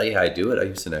 I'll tell you how I do it. I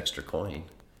use an extra coin.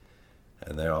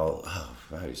 And they're all, oh,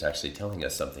 wow, he's actually telling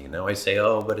us something. And now I say,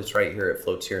 oh, but it's right here. It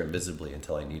floats here invisibly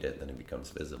until I need it. Then it becomes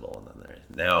visible. And then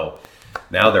now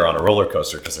they're on a roller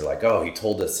coaster because they're like, oh, he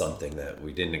told us something that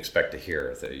we didn't expect to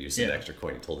hear. They used an extra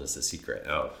coin. He told us a secret.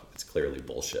 Oh, it's clearly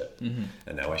bullshit.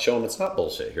 And now I show them it's not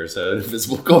bullshit. Here's an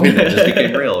invisible coin that just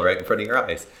became real right in front of your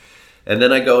eyes. And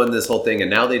then I go in this whole thing, and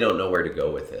now they don't know where to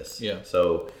go with this. Yeah.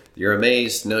 So you're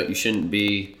amazed. No, you shouldn't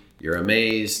be. You're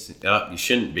amazed. No, you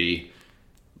shouldn't be.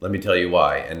 Let me tell you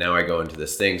why. And now I go into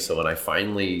this thing. So when I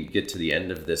finally get to the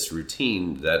end of this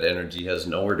routine, that energy has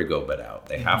nowhere to go but out.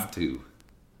 They have to.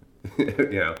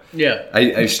 Yeah.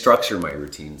 I structure my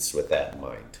routines with that in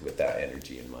mind, with that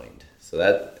energy in mind. So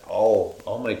that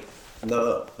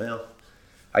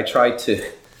I try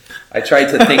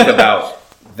to think about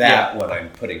that when I'm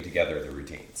putting together the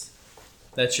routines.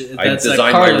 That's I that's design a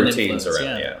my Carlin routines influence,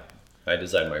 around. Yeah, I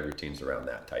design my routines around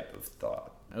that type of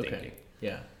thought. Okay. Thinking.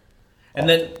 Yeah. And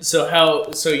then, so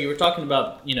you were talking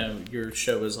about, your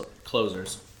show is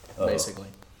closers, basically.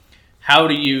 How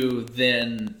do you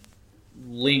then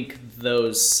link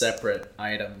those separate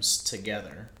items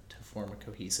together to form a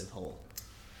cohesive whole?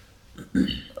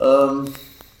 I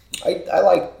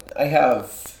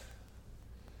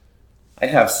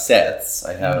have sets.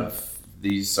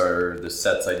 These are the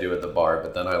sets I do at the bar,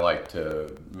 but then I like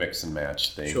to mix and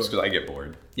match things because I get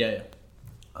bored. Yeah.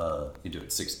 You do it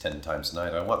 6-10 times a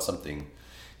night. I want something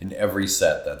in every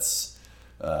set that's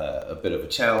a bit of a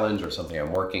challenge or something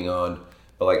I'm working on.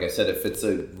 But like I said, if it's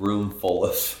a room full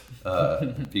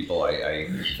of people, I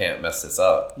can't mess this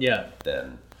up. Yeah.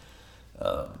 Then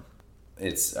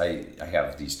I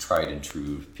have these tried and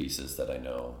true pieces that I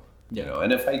know. Yeah.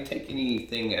 And if I take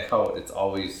anything out, it's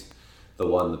always the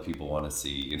one that people want to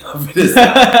see. If it is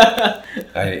not,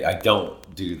 I don't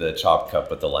do the chopped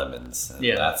cup with the lemons. And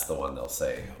that's the one they'll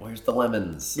say, "Where's the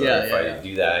lemons?" Or if I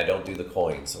do that, I don't do the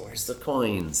coins. So where's the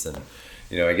coins? And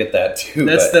I get that too.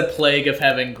 That's the plague of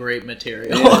having great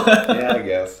material. Yeah, I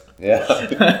guess.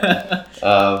 Yeah.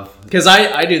 Because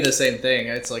I do the same thing.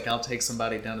 It's like I'll take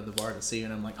somebody down to the bar to see you,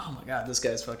 and I'm like, oh my god, this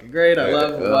guy's fucking great. I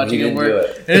love watching him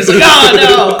work. And it's like, oh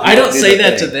no, I don't say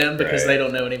that to them because they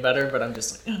don't know any better. But I'm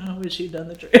just like, oh, I wish you'd done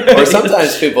the trick. Or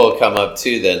sometimes people come up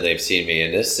too, then they've seen me,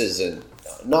 and this isn't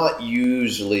not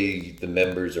usually the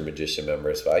members or magician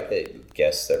members, but I get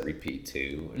guests that repeat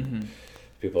too. And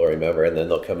people remember, and then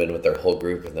they'll come in with their whole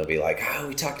group, and they'll be like, "Oh,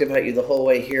 we talked about you the whole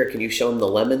way here. Can you show them the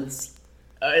lemons?"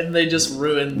 And they just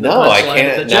ruin. No, I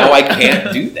can't. Now I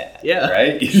can't do that. Yeah,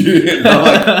 right.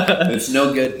 It's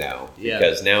no good now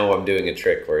because now I'm doing a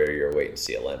trick where you're waiting to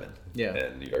see a lemon. Yeah,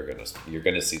 and you're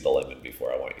gonna see the lemon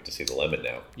before I want you to see the lemon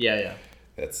now. Yeah.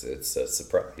 It's a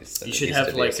surprise. You should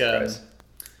have like a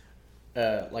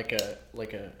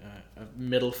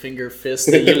middle finger fist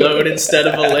that you load instead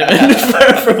of a lemon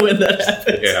for when that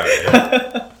happens.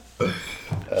 Yeah.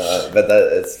 But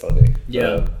it's funny.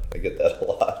 Yeah. I get that a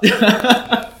lot.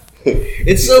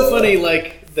 It's so funny,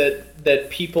 like that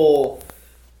people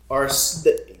are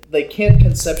they can't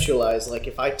conceptualize. Like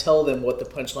if I tell them what the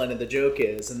punchline of the joke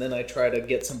is, and then I try to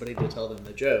get somebody to tell them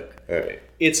the joke, right.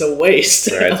 It's a waste.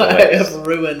 Right, I have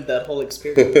ruined that whole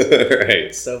experience. Right.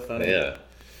 It's so funny. Yeah.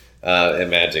 And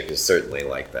magic is certainly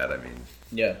like that. I mean,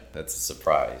 yeah, that's a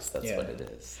surprise. That's what it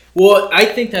is. Well, I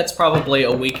think that's probably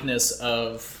a weakness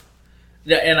of.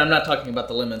 And I'm not talking about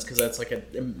the lemons because that's like an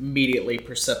immediately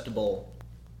perceptible,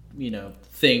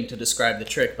 thing to describe the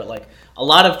trick. But like a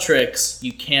lot of tricks,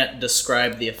 you can't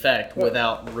describe the effect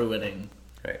without ruining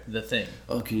the thing.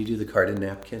 Oh, can you do the card and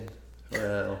napkin?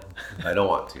 Well, I don't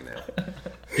want to now.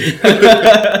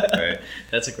 Right?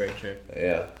 That's a great trick.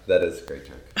 Yeah, that is a great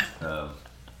trick.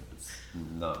 It's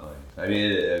not mine. I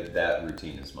mean, that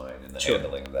routine is mine, and the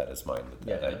handling of that is mine.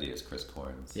 That idea is Chris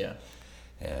Korn's. Yeah.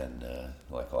 And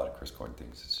like a lot of Chris Korn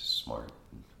things, it's just smart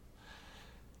and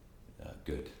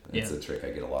good. It's a trick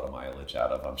I get a lot of mileage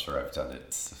out of. I'm sure I've done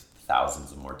it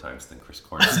thousands of more times than Chris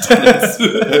Korn has done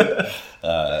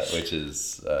it. Which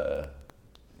is,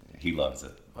 he loves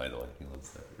it, by the way. He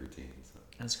loves that routine. So.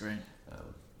 That's great.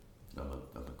 I'm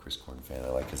a Chris Korn fan. I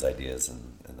like his ideas,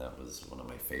 and that was one of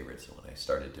my favorites. And when I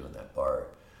started doing that bar,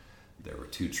 there were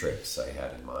 2 tricks I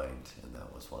had in mind, and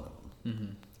that was one of them.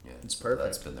 Mm-hmm. Yeah, it's perfect.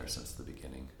 That's been there since the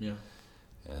beginning. Yeah.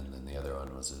 And then the other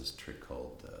one was this trick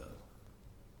called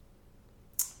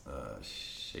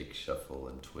Shake, Shuffle,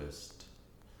 and Twist.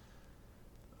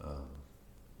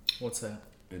 What's that?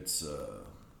 It's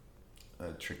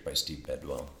a trick by Steve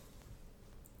Bedwell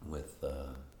with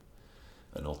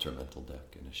an ultramental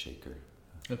deck and a shaker.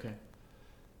 Okay.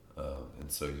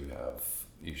 And so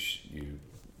you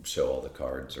show all the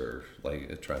cards, or like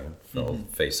a triumph,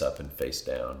 face up and face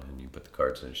down, and you put the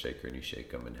cards in a shaker and you shake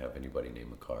them and have anybody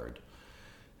name a card.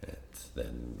 And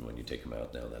then when you take them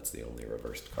out, now that's the only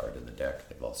reversed card in the deck.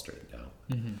 They've all straightened out.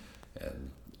 Mm-hmm.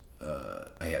 And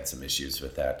I had some issues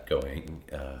with that going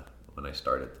when I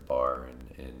started the bar,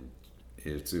 and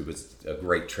it was a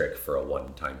great trick for a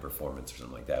one-time performance or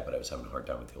something like that, but I was having a hard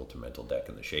time with the ultramental deck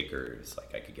and the shaker. It's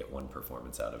like I could get one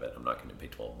performance out of it. I'm not going to pay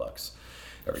 $12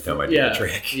 every time I do a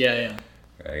trick. Yeah.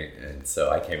 Right? And so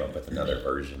I came up with another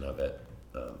version of it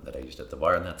that I used at the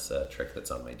bar, and that's a trick that's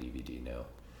on my DVD now.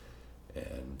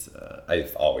 And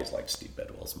I've always liked Steve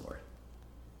Bedwell's more.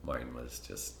 Mine was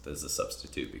just as a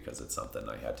substitute because it's something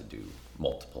I had to do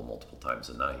multiple times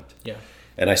a night. Yeah.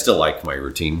 And I still like my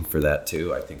routine for that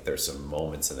too. I think there's some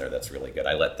moments in there that's really good.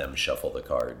 I let them shuffle the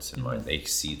cards in mine. They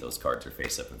see those cards are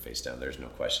face up and face down. There's no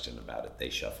question about it.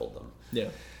 They shuffled them. Yeah.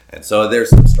 And so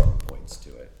there's some strong points to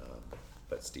it.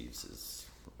 but Steve's is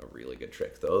a really good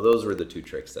trick. Though those were the two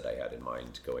tricks that I had in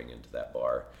mind going into that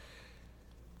bar.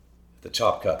 The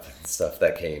chop cup and stuff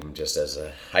that came just as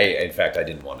in fact, I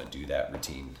didn't want to do that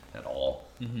routine at all.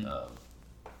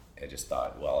 I just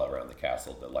thought, well, around the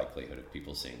castle, the likelihood of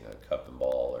people seeing a cup and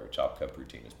ball or a chop cup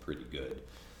routine is pretty good.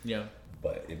 Yeah.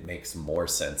 But it makes more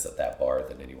sense at that bar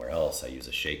than anywhere else. I use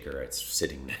a shaker. It's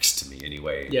sitting next to me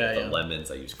anyway. The lemons,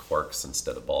 I use corks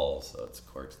instead of balls, so it's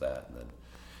corks that. And then,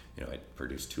 I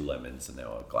produce 2 lemons and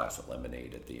now a glass of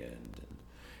lemonade at the end. And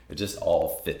it just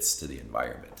all fits to the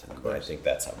environment. And I think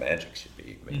that's how magic should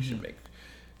be. You should make,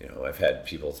 I've had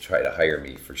people try to hire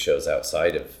me for shows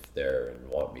outside of there and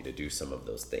want me to do some of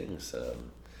those things.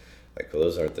 Well,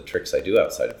 those aren't the tricks I do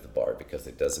outside of the bar because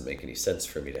it doesn't make any sense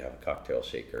for me to have a cocktail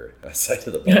shaker outside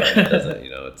of the bar. It doesn't,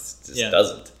 it just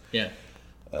doesn't. Yeah.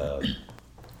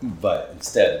 But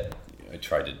instead, I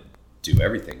try to do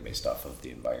everything based off of the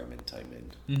environment I'm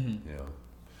in.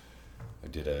 I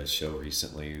did a show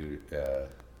recently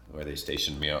where they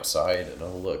stationed me outside, and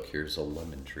oh look, here's a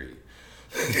lemon tree.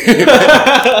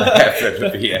 Happened to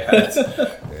be at.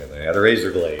 And I had a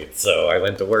razor blade, so I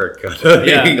went to work on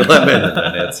eating lemon,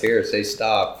 and it's here. Say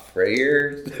stop right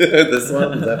here. This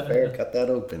one, is that fair? Cut that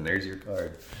open. There's your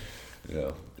card.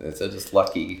 It's just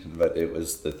lucky, but it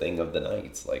was the thing of the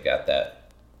night. Like at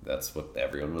that, that's what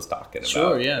everyone was talking about.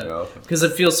 Sure, yeah. Because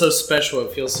it feels so special.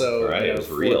 It feels so right. It was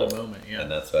real. The moment, yeah. And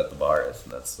that's what the bar is,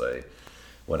 and that's why.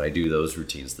 When I do those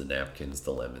routines, the napkins,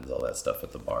 the lemons, all that stuff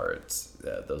at the bar,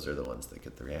 those are the ones that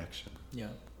get the reaction. Yeah.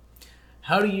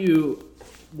 How do you,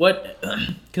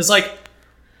 because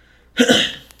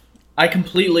I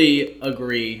completely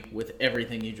agree with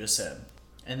everything you just said.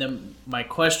 And then my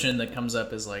question that comes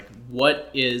up is what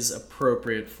is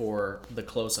appropriate for the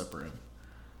close-up room?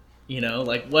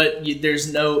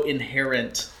 There's no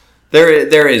inherent...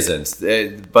 There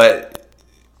isn't, but...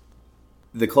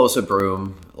 The close-up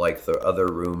room, like the other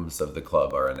rooms of the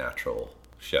club, are a natural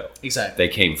show. Exactly.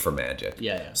 They came from magic.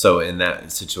 Yeah. So in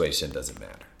that situation, it doesn't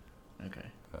matter. Okay.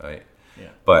 Right? Yeah.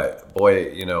 But,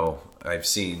 boy, I've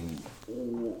seen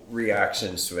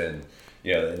reactions when,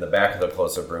 in the back of the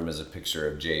close-up room is a picture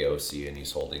of J.O.C. and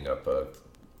he's holding up a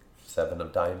 7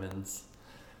 of diamonds,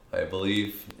 I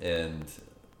believe. And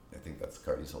I think that's the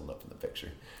card he's holding up in the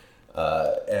picture.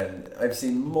 And I've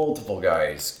seen multiple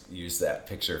guys use that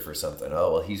picture for something.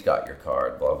 Oh, well, he's got your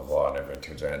card, blah, blah, blah, and everyone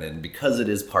turns around. And because it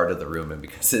is part of the room and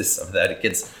because it's some of that, it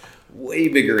gets way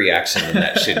bigger reaction than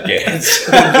that shit gets.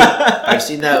 I've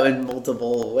seen that in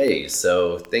multiple ways.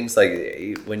 So things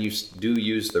like when you do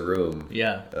use the room,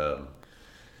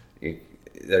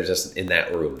 there's just, in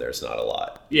that room, there's not a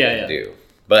lot you can do.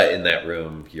 But in that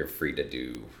room, you're free to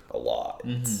do a lot.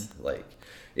 It's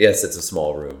yes, it's a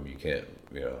small room. You can't,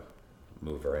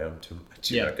 move around too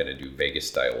much. You're not going to do Vegas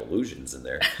style illusions in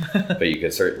there, but you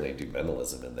can certainly do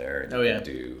mentalism in there. And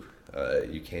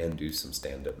you can do some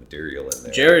stand up material in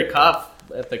there. Jared Koff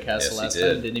at the castle last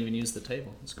time didn't even use the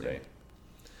table. That's great.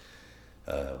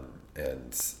 Right.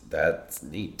 And that's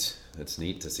neat. It's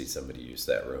neat to see somebody use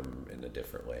that room in a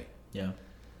different way. Yeah.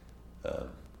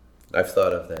 I've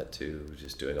thought of that too,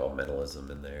 just doing all mentalism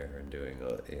in there and doing,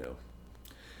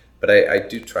 But I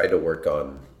do try to work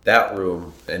on that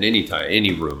room and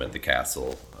any room at the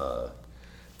castle.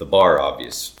 The bar,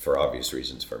 for obvious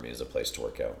reasons for me, is a place to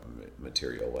work out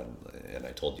material, and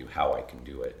I told you how I can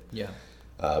do it. Yeah.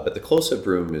 But the close-up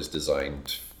room is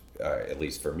designed, at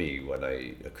least for me, when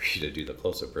I agree to do the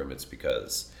close-up room, it's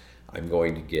because I'm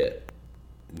going to get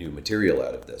new material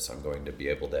out of this. I'm going to be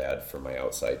able to add for my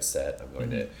outside set. I'm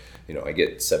going to, I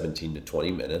get 17 to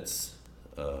 20 minutes.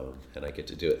 And I get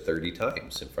to do it 30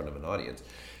 times in front of an audience.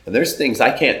 And there's things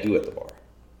I can't do at the bar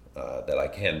that I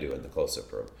can do in the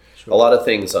close-up room. Sure. A lot of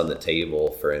things on the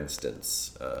table, for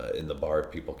instance, in the bar,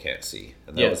 people can't see.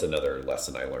 And that was another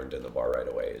lesson I learned in the bar right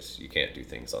away, is you can't do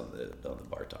things on the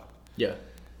bar top. Yeah.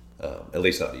 At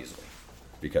least not easily.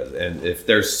 And if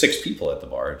there's 6 people at the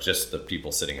bar, just the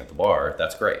people sitting at the bar,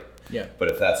 that's great. Yeah. But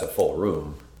if that's a full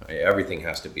room, everything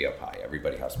has to be up high.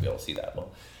 Everybody has to be able to see that.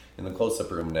 Well, in the close-up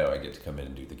room now, I get to come in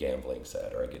and do the gambling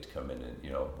set, or I get to come in and,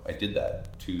 I did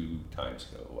that 2 times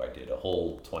ago. I did a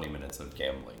whole 20 minutes of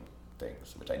gambling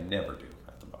things, which I never do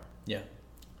at the bar. Yeah.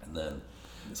 And then,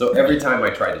 so every time I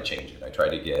try to change it, I try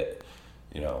to get,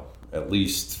 at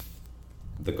least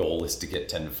the goal is to get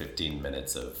 10 to 15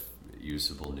 minutes of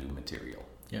usable new material.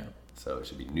 Yeah. So it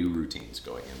should be new routines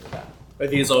going into that. Are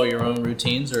these all your own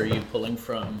routines, or are you pulling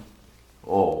from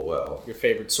your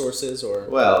favorite sources? Or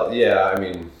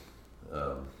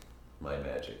my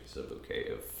magic is a bouquet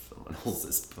of someone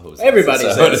else's poses.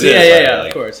 Everybody's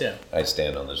of course, yeah. I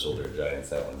stand on the shoulder of giants,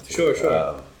 that one too.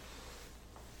 Sure.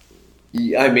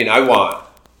 I mean,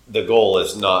 the goal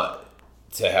is not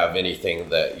to have anything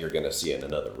that you're going to see in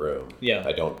another room. Yeah.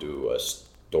 I don't do a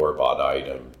store-bought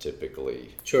item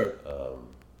typically. Sure.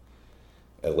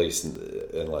 At least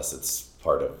unless it's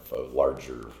part of a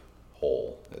larger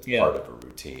whole. It's Yeah. part of a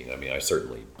routine. I mean, I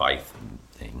certainly buy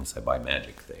things. I buy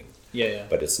magic things. Yeah.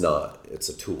 But it's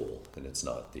a tool, and it's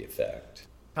not the effect.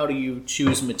 How do you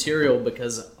choose material?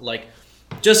 Because, like,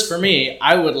 just for me,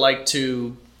 I would like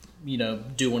to,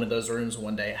 do one of those rooms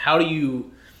one day. How do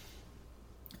you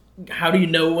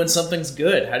know when something's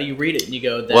good? How do you read it and you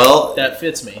go, that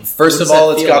fits me? First of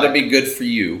all, it's got to be good for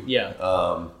you.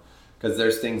 Yeah. Because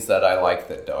there's things that I like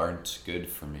that aren't good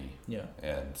for me. Yeah.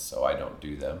 And so I don't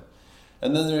do them.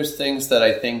 And then there's things that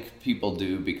I think people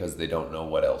do because they don't know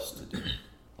what else to do.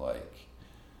 Like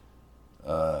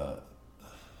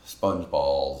sponge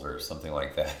balls or something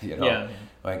like that, Yeah.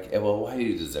 Like, well, why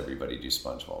does everybody do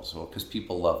sponge balls? Well, because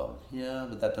people love them. Yeah,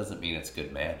 but that doesn't mean it's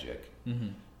good magic. Mm-hmm.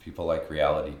 People like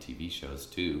reality TV shows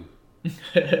too.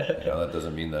 That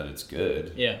doesn't mean that it's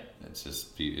good. Yeah. It's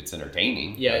just, it's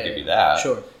entertaining. Yeah, I'll give you that.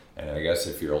 Sure. And I guess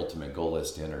if your ultimate goal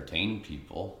is to entertain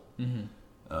people,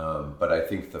 but I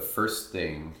think the first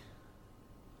thing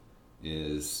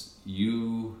is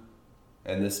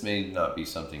and this may not be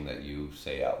something that you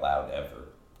say out loud ever,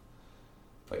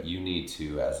 but you need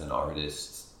to, as an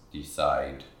artist,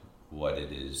 decide what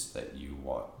it is that you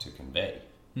want to convey.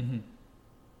 Mm-hmm.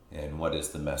 And what is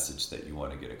the message that you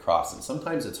want to get across. And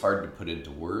sometimes it's hard to put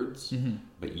into words,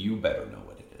 but you better know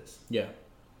what it is. Yeah.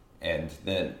 And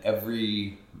then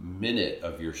every minute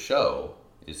of your show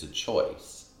is a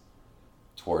choice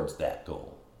towards that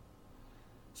goal.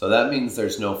 So that means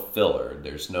there's no filler.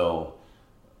 There's no,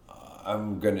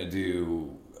 I'm going to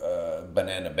do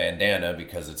banana bandana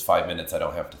because it's 5 minutes I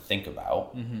don't have to think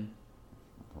about. Mm-hmm.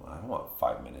 Well, I don't want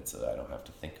 5 minutes that I don't have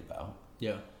to think about.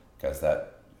 Yeah. Because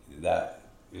that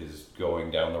is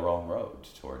going down the wrong road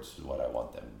towards what I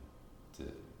want them to.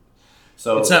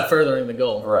 So it's not furthering the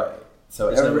goal. Right. So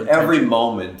every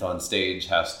moment on stage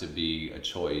has to be a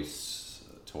choice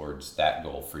towards that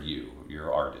goal for you,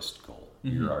 your artist goal,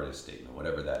 your artist statement,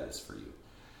 whatever that is for you.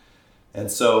 And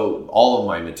so all of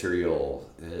my material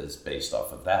is based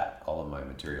off of that. All of my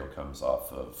material comes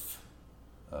off of,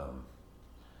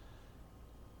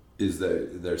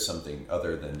 there's something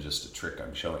other than just a trick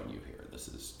I'm showing you here. This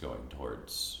is going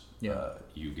towards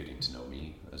you getting to know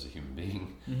me as a human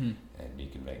being and me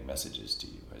conveying messages to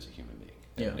you as a human being.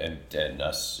 And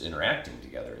us interacting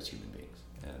together as human beings.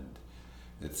 And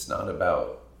it's not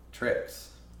about tricks.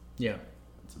 Yeah.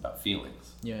 It's about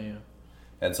feelings. Yeah.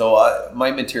 And so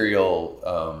my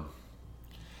material,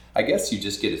 I guess you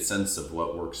just get a sense of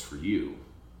what works for you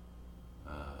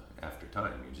after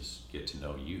time. You just get to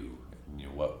know you, and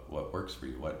what works for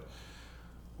you,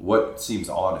 what seems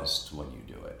honest when you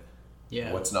do it.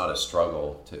 Yeah. What's not a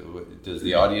struggle does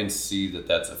the audience see that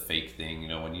that's a fake thing?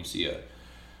 When you see a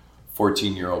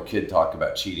 14-year-old kid talk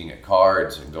about cheating at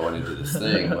cards and going into this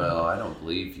thing, well, I don't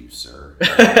believe you, sir.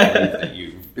 I don't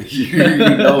believe that you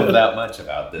know that much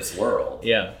about this world.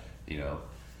 Yeah. It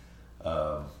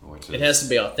has to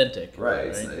be authentic. Right.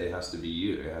 It has to be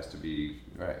you. It has to be,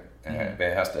 right. Mm-hmm.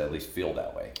 It has to at least feel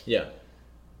that way. Yeah.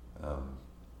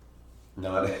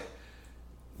 Not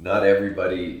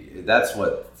everybody, that's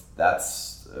the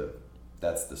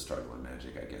struggle in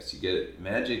magic, I guess. You get it.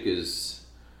 Magic is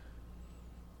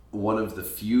one of the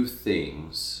few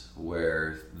things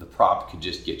where the prop could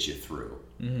just get you through.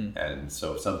 Mm-hmm. And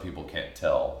so some people can't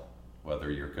tell whether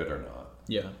you're good or not.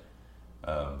 Yeah.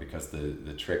 Because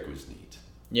the trick was neat.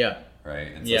 Yeah.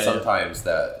 Right? And so sometimes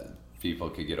that people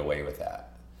could get away with that.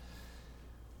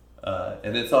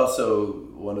 And it's also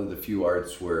one of the few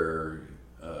arts where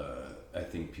I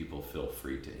think people feel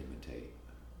free to imitate.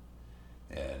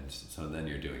 And so then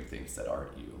you're doing things that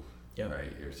aren't you. Yeah.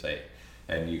 Right? You're saying,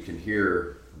 and you can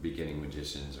hear beginning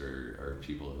magicians or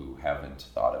people who haven't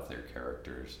thought of their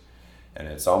characters, and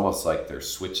it's almost like they're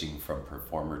switching from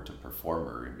performer to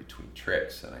performer in between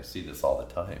tricks. And I see this all the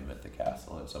time at the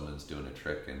castle, and someone's doing a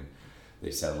trick and they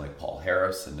sound like Paul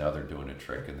Harris, and now they're doing a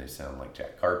trick and they sound like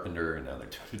Jack Carpenter, and now they're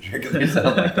doing a trick and they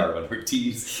sound like Darwin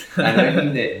Ortiz. And I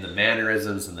mean it in the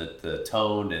mannerisms and the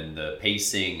tone and the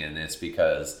pacing, and it's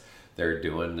because they're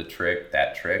doing that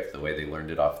trick the way they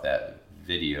learned it off that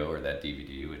video or that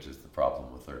DVD, which is the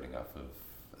problem with learning off of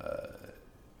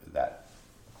that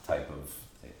type of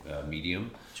medium.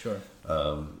 Sure.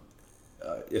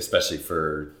 Especially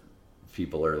for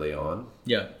people early on.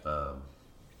 Yeah.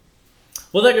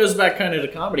 Well, that goes back kind of to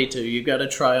comedy too. You've got to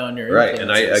try on your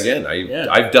influences. And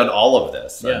I've done all of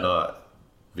this. Yeah. I'm not.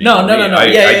 No. I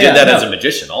did that as a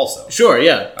magician also. Sure.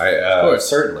 Yeah. Of course.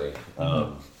 Certainly.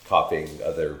 copying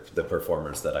the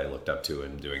performers that I looked up to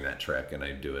and doing that trick, and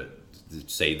I do it,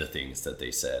 say the things that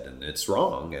they said, and it's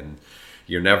wrong, and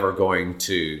you're never going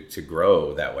to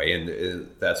grow that way. And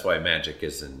that's why magic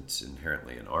isn't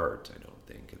inherently an art. I don't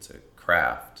think it's a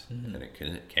craft, and it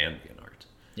can be an art.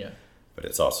 Yeah. But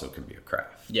it's also can be a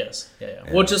craft. Yes. Yeah.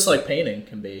 Well, just like painting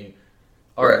can be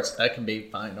art, that can be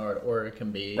fine art, or it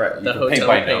can be the hotel paint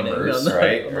by painting numbers, on the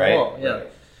wall. Yeah. Right.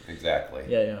 Exactly.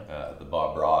 Yeah. The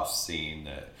Bob Ross scene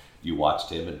that you watched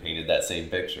him and painted that same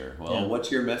picture. Well, what's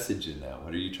your message in that?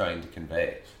 What are you trying to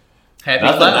convey? Happy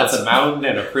Nothing. clouds. That's a mountain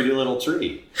and a pretty little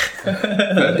tree.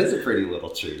 That is a pretty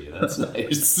little tree. That's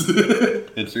nice.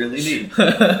 It's really neat,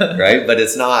 right? But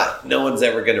it's not. No one's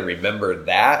ever going to remember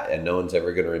that, and no one's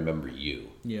ever going to remember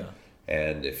you. Yeah.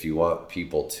 And if you want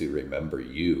people to remember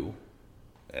you,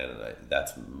 and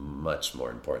that's much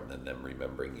more important than them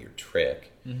remembering your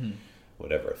trick,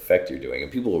 whatever effect you're doing,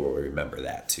 and people will remember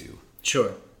that too.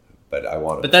 Sure. But I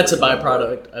want. But that's a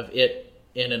byproduct of it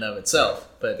in and of itself.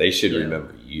 But they should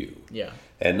remember you. Yeah.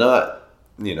 And not,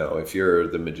 if you're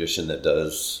the magician that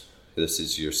does, this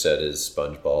is your set is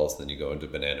SpongeBalls, then you go into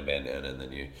Banana Bandana, and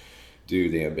then you do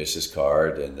the ambitious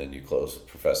card, and then you close with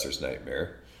Professor's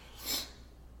Nightmare.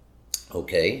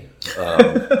 Okay.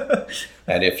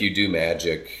 And if you do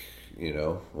magic,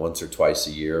 once or twice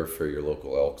a year for your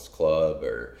local Elks Club,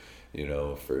 or,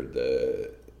 for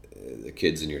the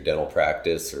kids in your dental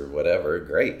practice or whatever,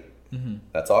 great.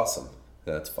 That's awesome.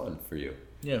 That's fun for you.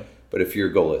 Yeah. But if your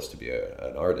goal is to be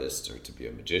an artist or to be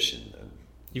a magician, then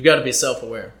you've got to be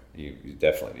self-aware. You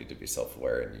definitely need to be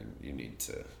self-aware, and you need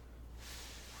to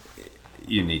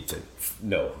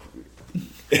know.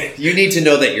 You need to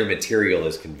know that your material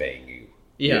is conveying you.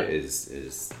 Yeah.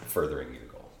 Is furthering your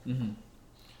goal.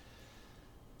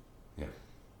 Yeah.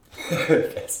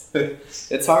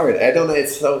 It's hard. I don't know.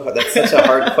 That's such a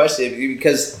hard question,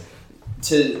 because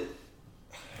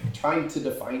trying to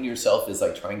define yourself is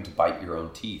like trying to bite your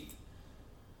own teeth.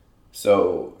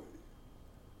 So,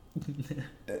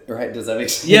 right? Does that make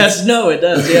sense? Yes. No, it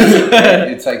does. Yeah.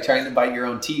 It's like trying to bite your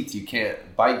own teeth. You can't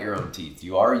bite your own teeth.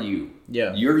 You are you.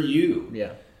 Yeah. You're you.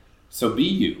 Yeah. So be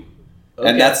you. Okay.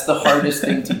 And that's the hardest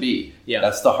thing to be. Yeah.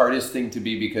 That's the hardest thing to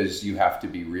be, because you have to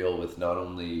be real with not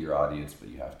only your audience, but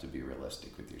you have to be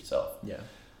realistic with yourself. Yeah.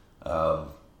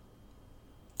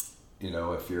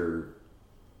 If you're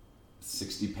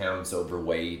 60 pounds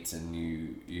overweight and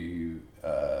you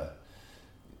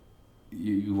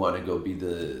want to go be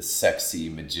the sexy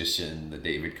magician, the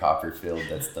David Copperfield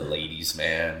that's the ladies'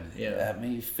 man, that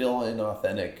may feel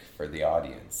inauthentic for the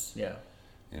audience. Yeah.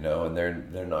 And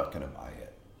they're not going to buy it.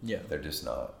 Yeah. They're just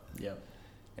not. Yeah.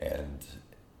 And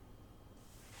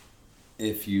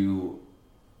if you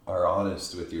are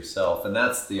honest with yourself, and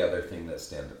that's the other thing that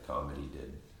stand-up comedy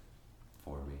did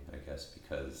for me, I guess,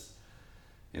 because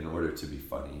in order to be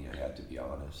funny, I had to be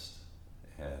honest.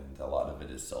 And a lot of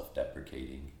it is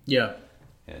self-deprecating. Yeah.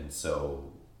 And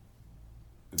so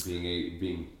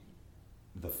being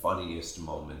the funniest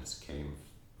moments came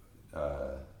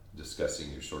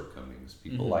discussing your shortcomings.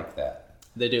 People like that.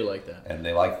 They do like that. And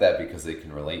they like that because they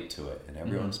can relate to it. And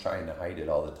everyone's trying to hide it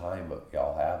all the time, but we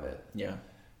all have it. Yeah.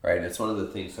 Right? And it's one of the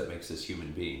things that makes us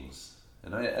human beings.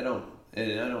 And I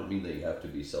don't mean that you have to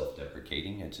be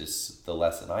self-deprecating. It's just the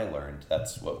lesson I learned.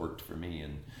 That's what worked for me.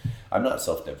 And I'm not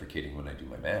self-deprecating when I do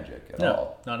my magic at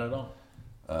all. No, not at all.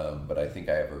 But I think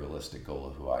I have a realistic goal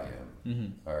of who I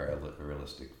am. Or a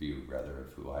realistic view, rather,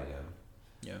 of who I am.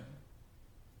 Yeah.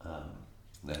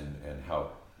 And how,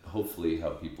 hopefully,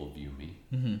 how people view me.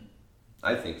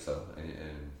 I think so.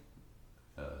 And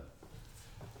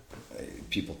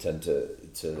people tend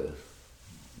to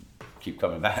keep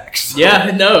coming back. So.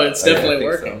 Yeah, no, it's definitely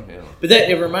working. So, yeah. But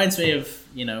it reminds me of,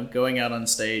 going out on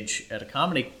stage at a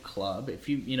comedy club. If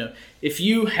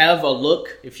you have a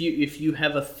look, if you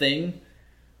have a thing,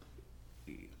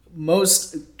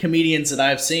 most comedians that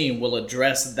I've seen will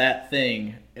address that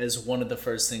thing as one of the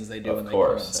first things they do when they come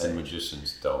on stage. And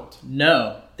magicians don't.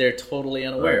 No, they're totally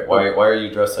unaware. Right. Why are you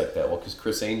dressed like that? Well, because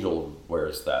Chris Angel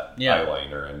wears that Yeah.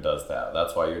 eyeliner and does that.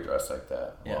 That's why you're dressed like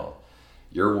that. Yeah. Well,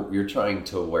 you're trying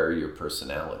to wear your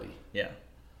personality, Yeah.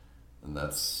 and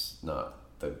that's not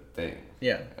the thing.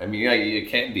 Yeah. I mean, it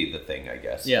can be the thing, I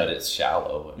guess. Yeah. But it's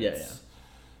shallow. And Yeah.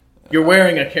 You're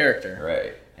wearing a character.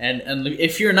 Right. And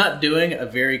if you're not doing a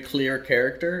very clear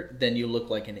character, then you look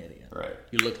like an idiot. Right.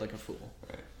 You look like a fool.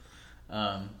 Right.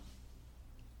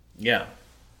 Yeah.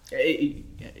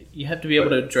 You have to be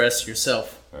able to dress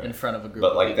yourself in front of a group.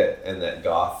 But of like people. that, and that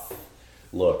goth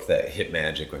look that hit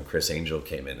magic when Chris Angel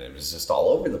came in, it was just all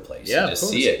over the place. Yeah, you just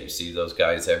see it. You see those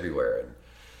guys everywhere.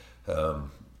 And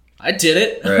I did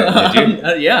it. Right,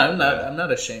 did you? Yeah, I'm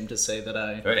not ashamed to say that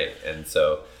I... Right, and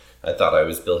so I thought I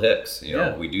was Bill Hicks. You know,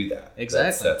 Yeah. we do that.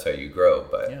 Exactly. That's how you grow,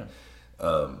 but...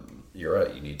 Yeah. You're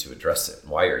right. You need to address it.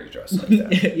 Why are you dressed like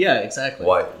that? Yeah, exactly.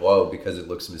 Why? Well, because it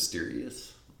looks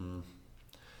mysterious.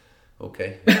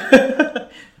 Okay.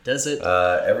 Does it?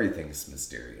 Everything's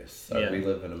mysterious. Yeah. We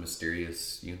live in a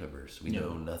mysterious universe. We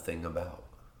know nothing about.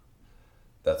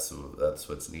 That's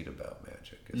what's neat about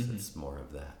magic. Is it's more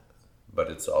of that, but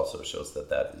it also shows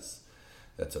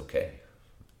that's okay.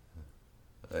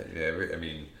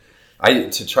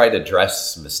 To try to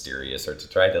dress mysterious or to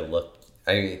try to look.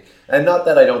 And not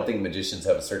that I don't think magicians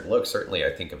have a certain look. Certainly,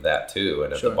 I think of that too.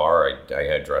 And at the bar, I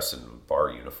had dressed in bar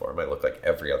uniform. I look like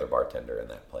every other bartender in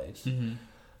that place,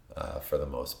 for the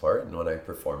most part. And when I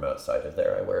perform outside of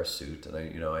there, I wear a suit, and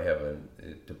I have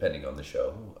depending on the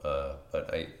show,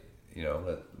 but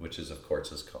which is of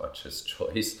course a conscious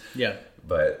choice. Yeah.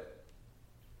 But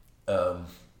I'm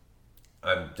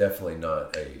definitely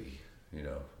not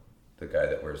the guy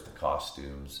that wears the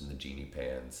costumes and the genie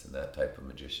pants and that type of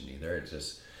magician either. It's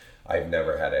just, I've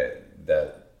never had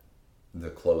the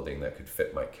clothing that could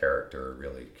fit my character or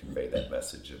really convey that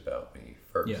message about me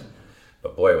first. Yeah.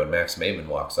 But boy, when Max Maimon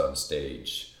walks on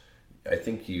stage, I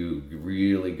think you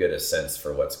really get a sense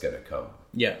for what's going to come.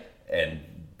 Yeah. And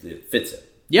it fits him.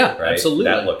 Yeah, right? Absolutely.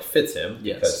 That look fits him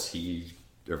because he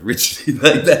originally,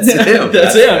 that's him.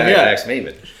 That's him, yeah. Max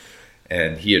Maimon.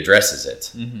 And he addresses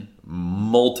it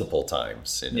multiple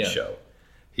times in the show.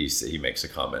 He makes a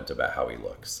comment about how he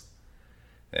looks.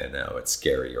 And now it's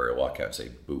scary, or he'll walk out and say,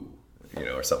 boo,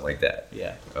 or something like that.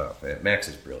 Yeah. Oh, man, Max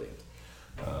is brilliant.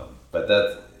 But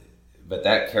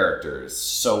that character is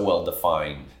so well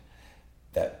defined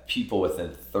that people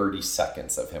within 30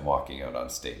 seconds of him walking out on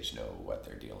stage know what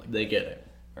they're dealing with. They get it.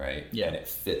 Right? Yeah. And it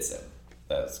fits him.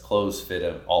 His clothes fit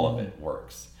him. All of it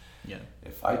works. Yeah.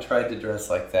 If I tried to dress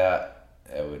like that,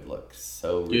 it would look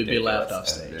so ridiculous. You'd be laughed off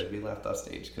stage. It'd be laughed off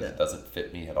stage because it doesn't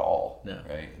fit me at all. No.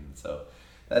 Right? And so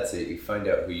that's it. You find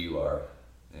out who you are.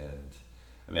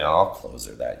 And all clothes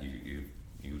are that. You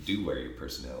do wear your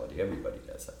personality. Everybody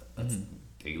does that. That's a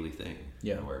daily thing.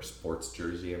 Yeah. I wear a sports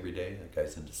jersey every day. That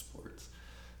guy's into sports.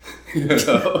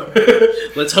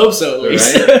 Let's hope so, at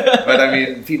least. Right?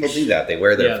 But people do that. They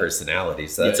wear their personality.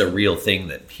 So that's a real thing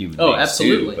that human beings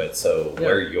absolutely. do. But so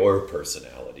wear your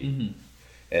personality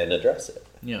and address it.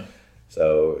 Yeah.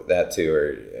 So that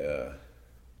too,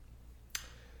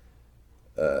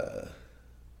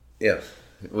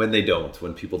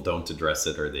 when people don't address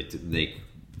it, or they make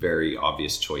very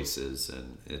obvious choices,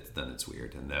 and then it's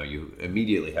weird. And now you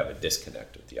immediately have a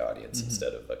disconnect with the audience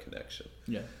instead of a connection.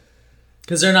 Yeah.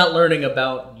 Because they're not learning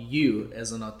about you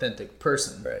as an authentic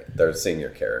person. Right. They're seeing your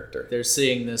character. They're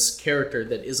seeing this character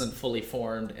that isn't fully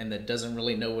formed and that doesn't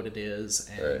really know what it is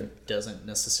and doesn't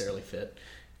necessarily fit.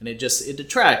 And it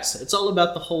detracts. It's all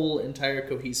about the whole entire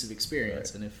cohesive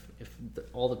experience. Right. And if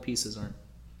all the pieces aren't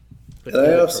put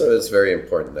together. And also, it's very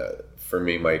important that for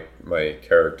me, my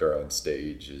character on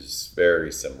stage is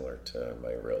very similar to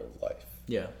my real life.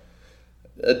 Yeah.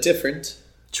 Different.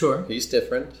 Sure. He's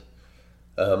different.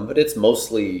 But it's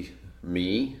mostly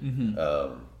me.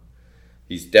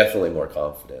 He's definitely more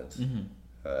confident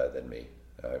than me.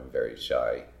 I'm very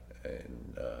shy,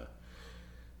 and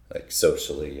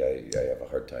socially, I have a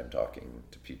hard time talking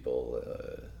to people.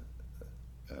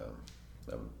 I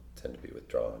tend to be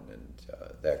withdrawn, and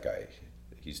that guy,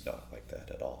 he's not like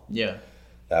that at all. Yeah,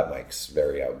 that Mike's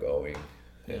very outgoing,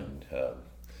 and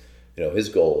his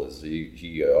goal is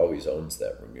he always owns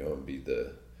that room. And be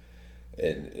the.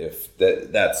 And if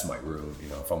that's my room,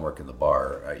 if I'm working the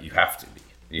bar, you have to be.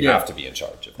 You have to be in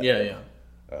charge of that. Yeah,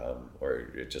 yeah. Or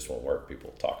it just won't work.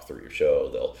 People talk through your show.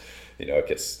 They'll, it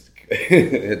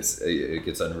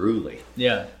gets unruly.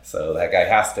 Yeah. So that guy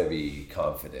has to be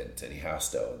confident, and he has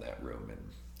to own that room.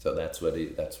 And so that's what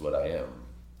I am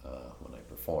when I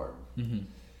perform.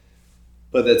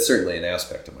 But that's certainly an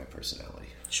aspect of my personality.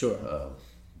 Sure.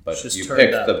 But you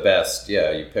pick the best.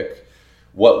 Yeah, you pick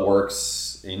what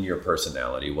works in your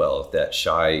personality. Well, if that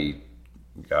shy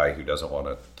guy who doesn't want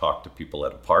to talk to people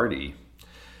at a party,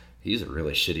 he's a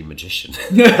really shitty magician.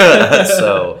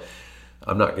 So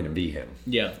I'm not going to be him.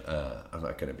 Yeah. I'm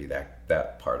not going to be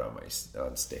that part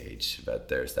on stage. But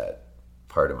there's that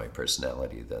part of my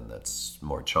personality then that's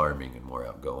more charming and more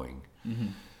outgoing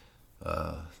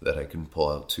that I can pull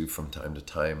out to from time to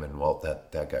time. And Walt,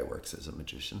 that guy works as a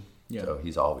magician. Yeah. So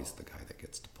he's always the guy that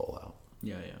gets to pull out.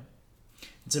 Yeah, yeah.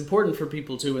 It's important for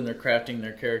people too when they're crafting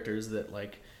their characters that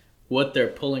what they're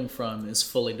pulling from is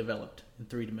fully developed and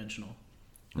 3-dimensional,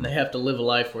 and they have to live a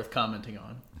life worth commenting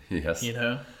on. Yes.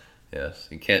 Yes,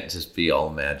 you can't just be all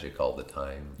magic all the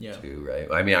time, too, right?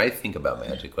 I mean, I think about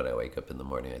magic when I wake up in the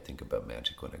morning. I think about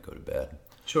magic when I go to bed.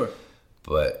 Sure.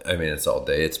 But, I mean, it's all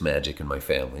day. It's magic in my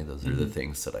family. Those are the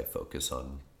things that I focus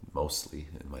on mostly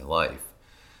in my life.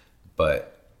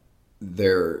 But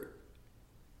there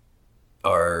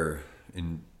are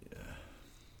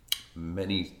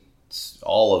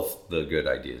all of the good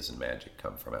ideas in magic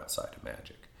come from outside of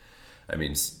magic. I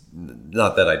mean,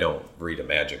 not that I don't read a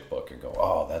magic book and go,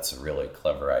 oh, that's a really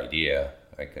clever idea.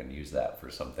 I can use that for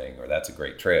something, or that's a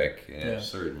great trick.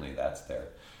 Certainly that's there.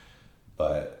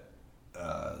 But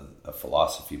a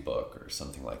philosophy book or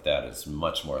something like that is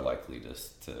much more likely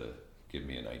to give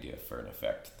me an idea for an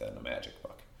effect than a magic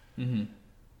book.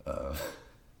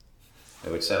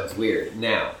 Which sounds weird.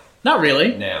 Now. Not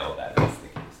really. Now that is the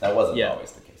case. That wasn't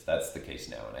always the case. That's the case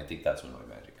now. And I think that's when my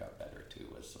magic got better too,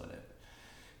 was when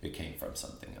it came from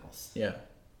something else. Yeah.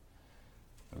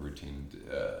 A routine.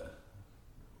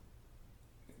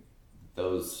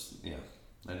 Those,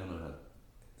 I don't know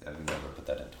I've never put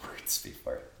that into words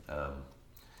before. All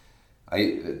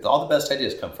the best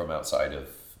ideas come from outside of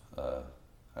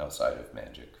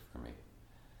magic for me.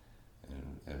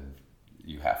 And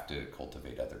you have to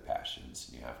cultivate other passions,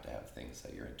 and you have to have things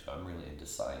that you're into. I'm really into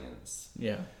science.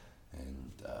 Yeah.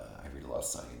 And I read a lot of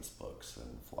science books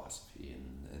and philosophy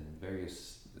and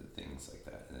various things like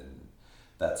that. And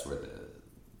that's where it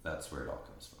all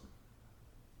comes from.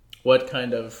 What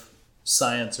kind of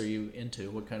science are you into?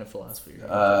 What kind of philosophy are you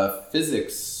into?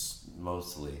 Physics,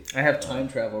 mostly. I have time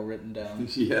travel written down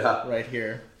right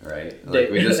here. Right.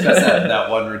 Like we discussed that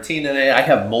one routine, and I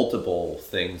have multiple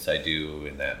things I do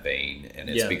in that vein, and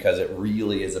it's because it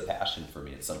really is a passion for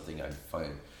me. It's something I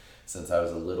find since I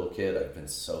was a little kid. I've been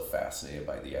so fascinated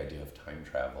by the idea of time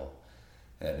travel,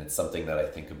 and it's something that I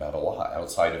think about a lot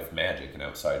outside of magic and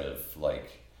outside of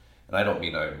and I don't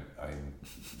mean I'm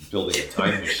building a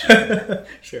time machine.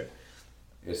 Sure.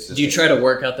 It's just do you try to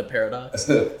work out the paradox?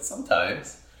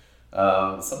 Sometimes.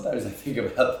 Sometimes I think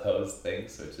about those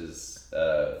things, which is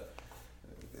that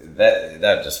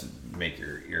just make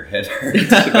your head hurt.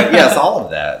 But yes, all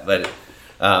of that. But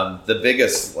the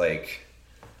biggest,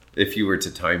 if you were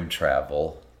to time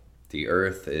travel, the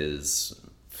Earth is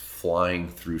flying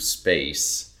through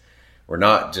space. We're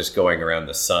not just going around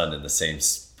the sun in the same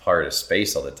part of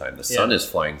space all the time. The sun is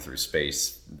flying through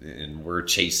space, and we're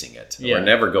chasing it. Yeah. We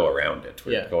never go around it.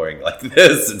 We're going like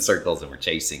this in circles, and we're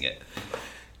chasing it.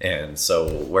 And so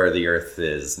where the Earth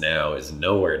is now is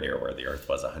nowhere near where the Earth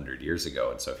was 100 years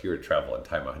ago. And so if you were to travel in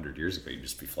time 100 years ago, you'd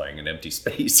just be flying in empty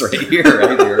space right here,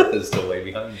 right? The Earth is still way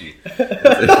behind you.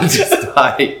 It's just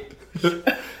high.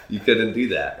 You couldn't do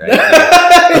that, right?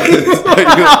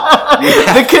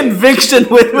 The conviction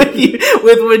with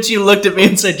which you looked at me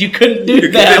and said you couldn't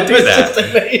do that. Just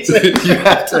amazing.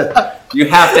 you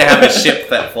have to have a ship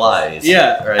that flies.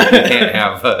 Yeah. Right?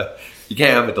 You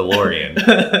can't have a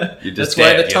DeLorean. You just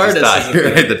That's why the TARDIS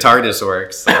is the TARDIS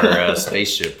works, or a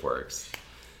spaceship works.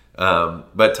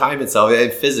 But time itself,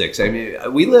 physics. I mean,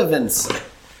 we live in.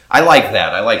 I like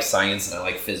that. I like science, and I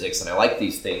like physics, and I like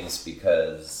these things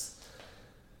because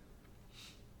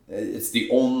it's the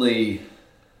only.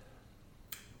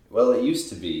 Well, it used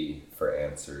to be for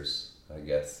answers, I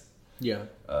guess. Yeah.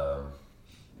 I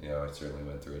certainly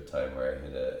went through a time where I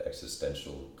had an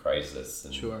existential crisis.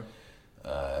 And, sure.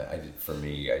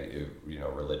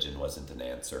 Religion wasn't an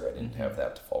answer. I didn't have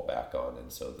that to fall back on,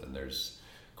 and so then there's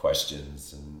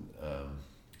questions and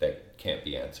that can't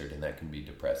be answered, and that can be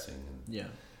depressing. And,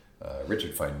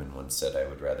 Richard Feynman once said, "I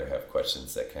would rather have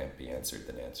questions that can't be answered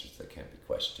than answers that can't be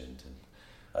questioned," and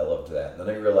I loved that. And then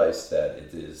I realized that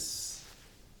it is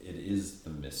the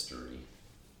mystery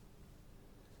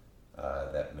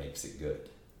that makes it good.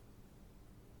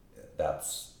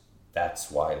 That's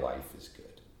why life is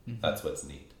good. That's what's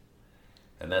neat.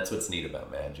 And that's what's neat about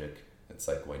magic. It's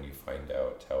like when you find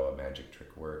out how a magic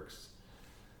trick works,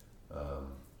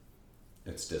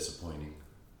 it's disappointing.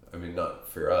 I mean, not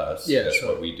for us, that's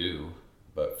what we do,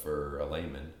 but for a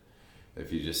layman,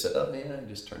 if you just said, oh man, I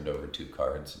just turned over 2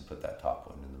 cards and put that top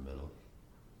one in the middle.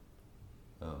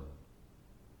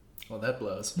 Well, that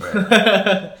blows.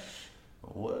 Right.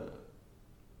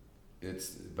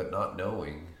 But not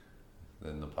knowing,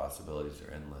 then the possibilities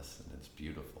are endless, and it's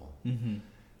beautiful. And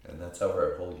that's how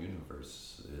our whole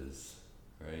universe is,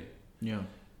 right? Yeah.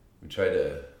 We try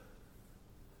to...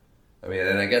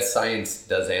 and I guess science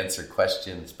does answer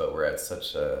questions, but we're at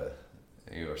such a...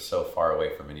 You're so far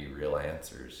away from any real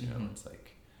answers, you know? It's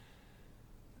like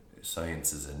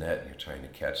science is a net, and you're trying to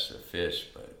catch a fish,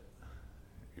 but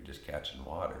you're just catching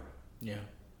water. Yeah.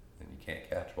 And you can't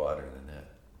catch water in a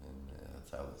net, and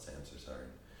that's how those answers are.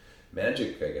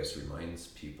 magic, I guess, reminds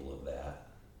people of that,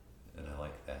 and I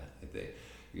like that.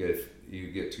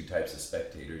 You get two types of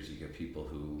spectators. You get people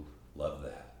who love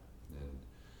that and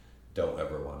don't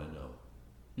ever want to know,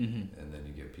 and then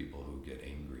you get people who get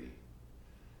angry,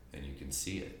 and you can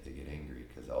see it. They get angry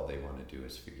because all they want to do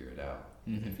is figure it out.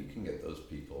 If you can get those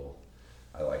people,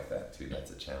 I like that too.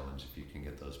 That's a challenge. If you can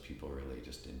get those people really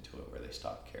just into it, where they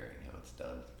stop caring how it's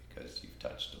done because you've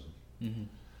touched them. You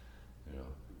know,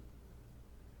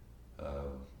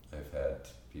 I've had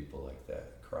people like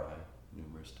that cry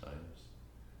numerous times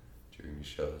during the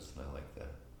shows, and I like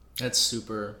that. That's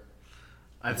super.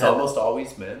 It's almost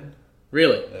always men.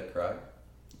 Really? That cry.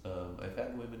 I've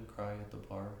had women cry at the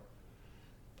bar,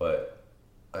 but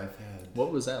I've had.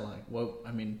 What was that like?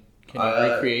 Can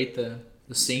you recreate the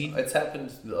scene? It's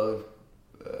happened.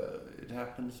 It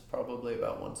happens probably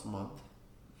about once a month.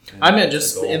 I meant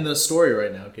just in the story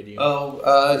right now. Could you?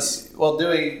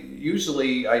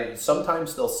 Usually,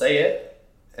 sometimes they'll say it,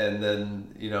 and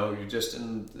then you're just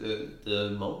in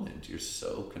the moment. You're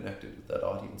so connected with that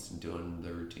audience and doing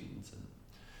the routines.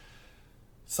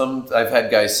 And I've had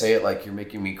guys say it like, "You're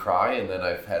making me cry," and then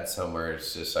I've had some where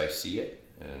it's just I see it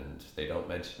and they don't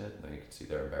mention it, and you can see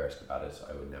they're embarrassed about it. So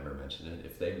I would never mention it.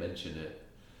 If they mention it,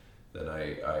 then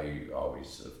I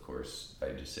always, of course, I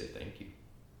just say thank you.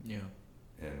 Yeah.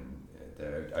 And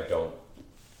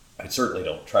I certainly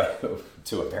don't try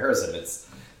to embarrass them.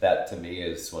 That to me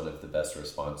is one of the best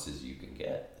responses you can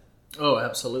get. Oh,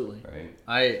 absolutely.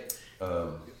 Right.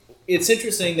 It's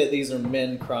interesting that these are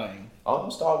men crying.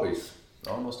 Almost always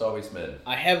men.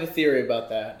 I have a theory about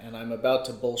that, and I'm about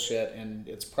to bullshit, and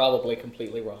it's probably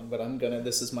completely wrong, but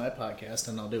this is my podcast,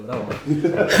 and I'll do what I want.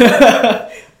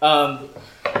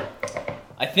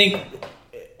 I think,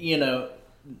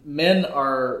 men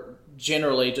are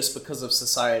generally, just because of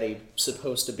society,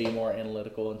 supposed to be more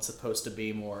analytical and supposed to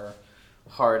be more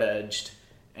hard-edged.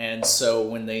 And so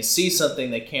when they see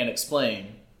something they can't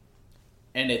explain,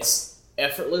 and it's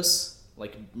effortless,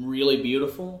 like really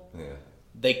beautiful,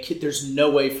 there's no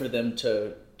way for them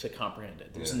to comprehend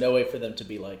it. There's no way for them to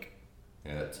be like...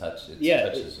 it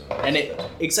touches them. And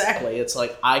exactly. It's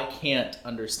like, I can't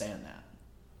understand that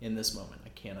in this moment. I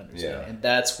can't understand it. And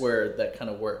that's where that kind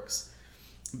of works.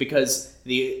 Because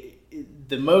the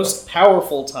most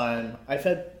powerful time, I've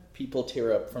had people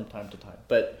tear up from time to time,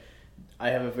 but I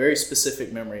have a very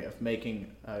specific memory of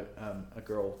making a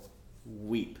girl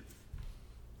weep.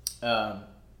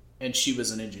 And she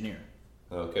was an engineer.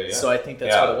 Okay, yeah. So I think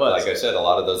that's what it was. Like I said, a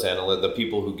lot of those the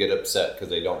people who get upset because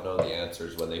they don't know the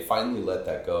answers, when they finally let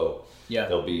that go,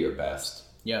 they'll be your best.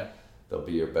 Yeah. They'll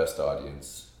be your best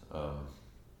audience.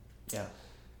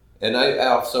 And I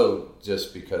also,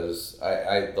 just because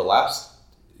the last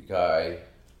guy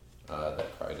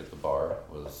that cried at the bar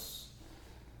was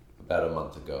about a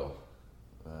month ago,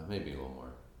 maybe a little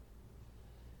more.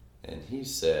 And he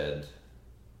said,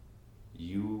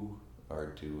 "You are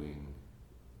doing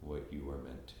what you were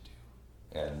meant to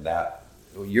do." And that,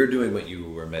 you're doing what you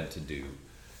were meant to do,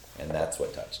 and that's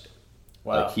what touched him.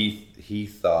 Wow. Like he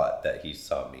thought that he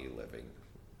saw me living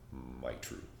my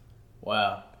truth.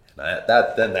 Wow. And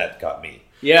that got me.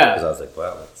 Yeah. Because I was like,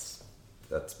 wow,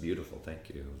 that's beautiful. Thank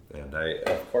you. And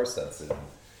of course that's it.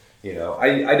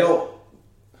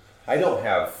 I don't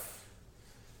have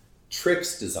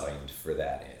tricks designed for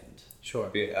that end.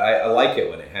 Sure. I like it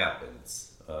when it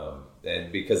happens.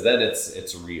 And because then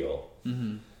it's real.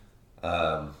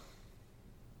 Mm-hmm.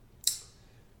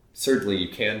 Certainly you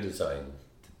can design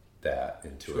that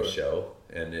into a show,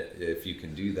 and if you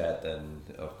can do that, then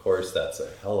of course that's a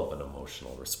hell of an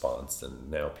emotional response, and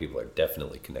now people are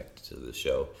definitely connected to the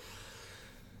show.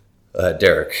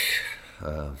 Derek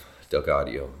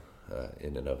Delgadio,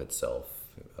 in and of itself,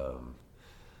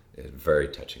 very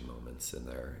touching moments in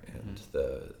there, and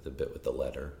the bit with the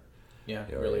letter. Yeah,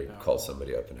 really. Calls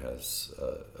somebody up and has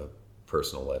a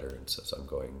personal letter and says,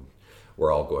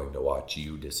 we're all going to watch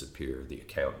you disappear, the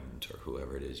accountant or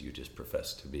whoever it is you just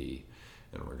profess to be,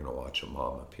 and we're going to watch a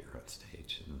mom appear on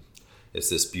stage. And it's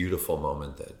this beautiful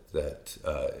moment that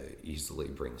easily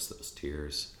brings those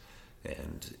tears.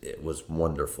 And it was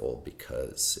wonderful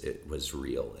because it was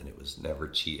real and it was never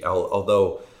cheap.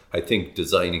 Although I think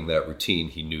designing that routine,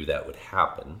 he knew that would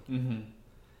happen. Mm-hmm.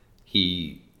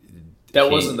 That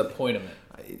wasn't the point of it.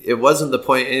 It wasn't the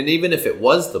point. And even if it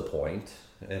was the point,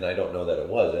 and I don't know that it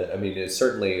was, I mean, it's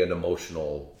certainly an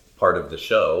emotional part of the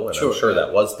show, and I'm sure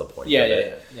that was the point of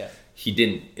it. Yeah. He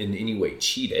didn't in any way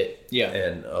cheat it. Yeah.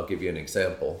 And I'll give you an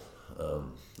example of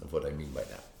what I mean by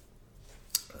that.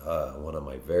 One of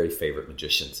my very favorite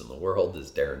magicians in the world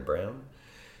is Darren Brown.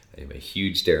 I'm a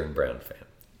huge Darren Brown fan.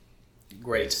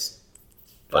 Great.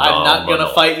 I'm not going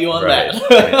to fight you on that.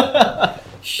 Right.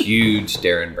 Huge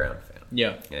Darren Brown fan.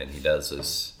 Yeah. And he does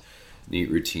this neat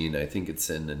routine. I think it's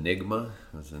in Enigma.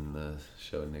 It was in the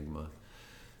show Enigma,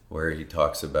 where he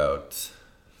talks about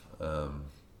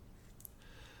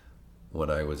when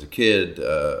I was a kid,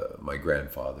 my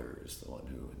grandfather is the one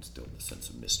who instilled a sense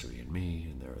of mystery in me.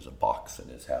 And there was a box in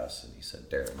his house, and he said,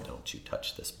 "Darren, don't you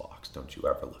touch this box. Don't you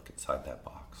ever look inside that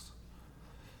box."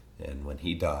 And when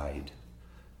he died,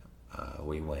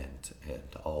 we went,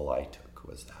 and all I took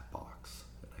was that box.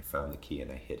 And I found the key,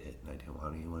 and I hid it, and I didn't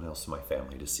want anyone else in my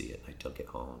family to see it, and I took it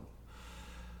home.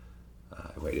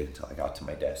 I waited until I got to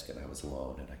my desk, and I was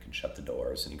alone, and I could shut the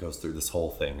doors. And he goes through this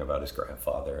whole thing about his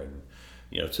grandfather, and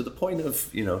to the point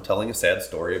of, telling a sad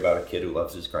story about a kid who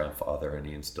loves his grandfather, and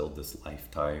he instilled this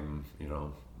lifetime,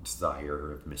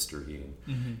 desire of mystery.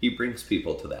 And he brings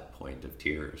people to that point of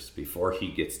tears before he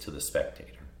gets to the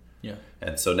spectator. Yeah.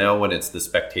 And so now when it's the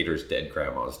spectator's dead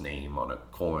grandma's name on a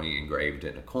coin, engraved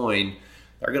in a coin,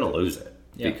 they're going to lose it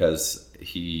because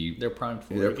they're primed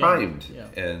for it. They're primed. Yeah.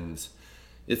 And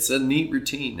it's a neat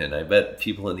routine, and I bet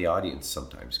people in the audience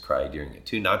sometimes cry during it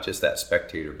too. Not just that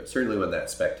spectator, but certainly when that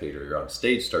spectator on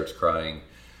stage starts crying,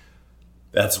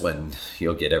 that's when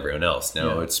you'll get everyone else.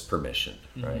 Now it's permission,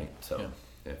 right? So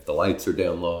if the lights are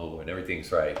down low and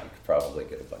everything's right, you could probably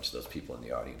get a bunch of those people in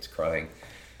the audience crying.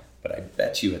 But I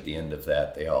bet you at the end of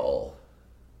that, they all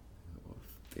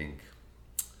think,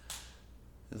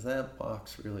 does that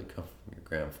box really come from your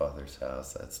grandfather's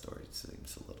house? That story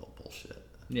seems a little bullshit.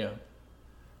 Yeah.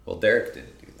 Well, Derek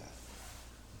didn't do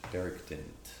that. Derek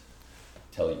didn't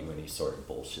tell you any sort of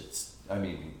bullshit. I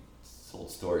mean, he told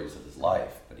stories of his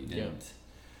life, but he didn't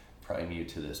prime you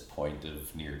to this point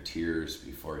of near tears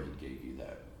before he gave you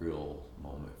that real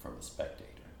moment from a spectator.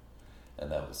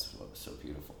 And that was what was so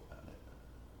beautiful about it.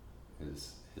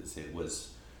 It was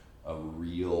a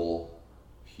real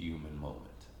human moment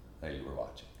that you were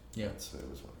watching. Yeah, so it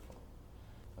was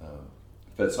wonderful.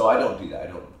 But so I don't do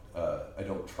that. I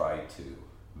don't try to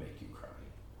make you cry.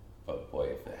 But boy,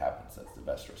 if it happens, that's the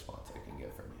best response I can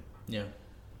get from you. Yeah,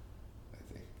 I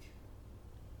think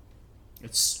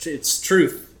it's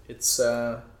truth. It's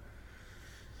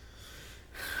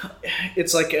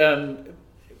like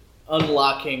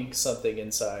unlocking something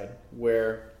inside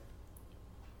where.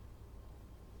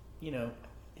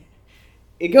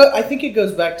 I think it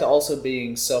goes back to also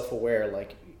being self-aware.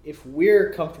 Like, if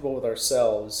we're comfortable with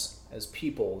ourselves as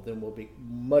people, then we'll be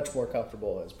much more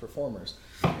comfortable as performers.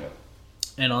 Yeah.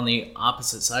 And on the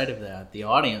opposite side of that, the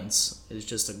audience is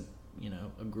just a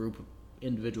group of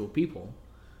individual people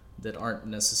that aren't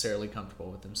necessarily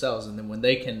comfortable with themselves. And then when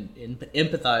they can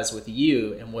empathize with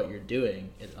you and what you're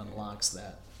doing, it unlocks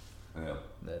that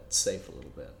safe a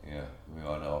little bit. Yeah, we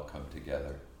want to all come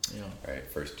together. Yeah. Right.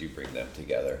 First, you bring them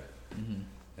together, and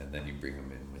then you bring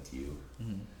them in with you,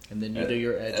 and then you do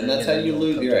your edging. And that's how you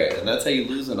lose. Right, and that's how you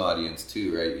lose an audience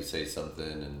too. Right. You say something,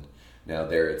 and now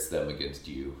there it's them against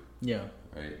you. Yeah.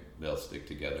 Right. They'll stick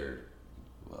together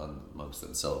amongst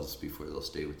themselves before they'll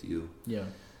stay with you. Yeah.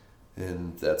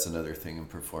 And that's another thing in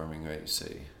performing. Right. You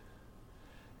say,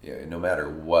 no matter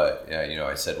what. Yeah.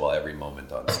 I said, well, every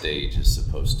moment on stage is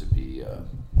supposed to be a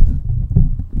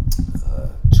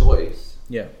choice.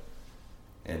 Yeah.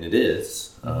 And it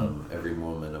is. Every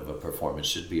moment of a performance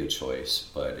should be a choice,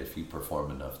 but if you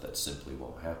perform enough, that simply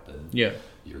won't happen. Yeah.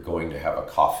 You're going to have a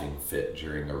coughing fit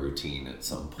during a routine at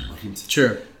some point.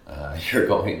 Sure. You're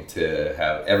going to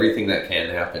have everything that can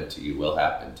happen to you will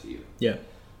happen to you. Yeah.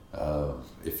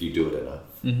 If you do it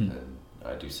enough. And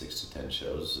I do 6 to 10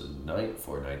 shows a night,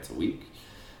 4 nights a week.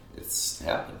 It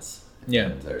happens. Yeah.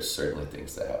 And there's certainly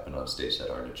things that happen on stage that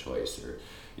aren't a choice, or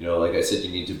like I said,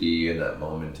 you need to be in that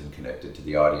moment and connected to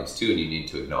the audience too, and you need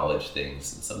to acknowledge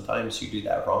things. And sometimes you do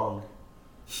that wrong.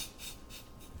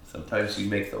 Sometimes you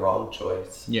make the wrong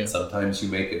choice. Yeah. Sometimes you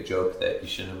make a joke that you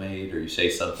shouldn't have made, or you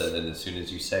say something, and as soon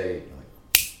as you say it, you're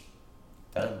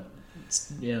like, done.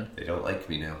 Yeah. They don't like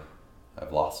me now.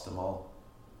 I've lost them all.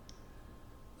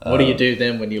 What do you do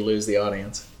then when you lose the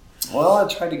audience? Well, I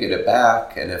try to get it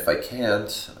back, and if I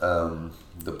can't,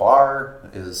 the bar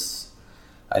is...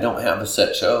 I don't have a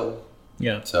set show.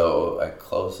 Yeah. So I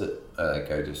close it.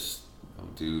 I just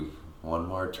do one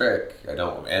more trick. I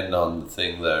don't end on the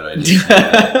thing that I did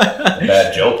a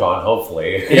bad joke on,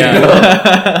 hopefully.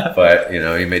 Yeah. But,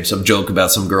 you made some joke about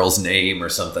some girl's name or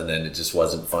something and it just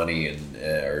wasn't funny, and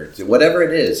or whatever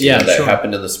it is. Yeah, that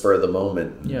happened in the spur of the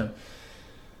moment. Yeah.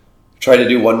 Try to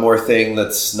do one more thing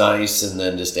that's nice and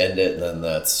then just end it, and then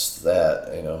that's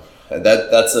that, And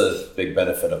that's a big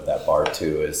benefit of that bar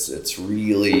too, is it's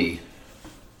really,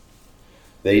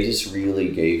 they just really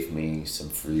gave me some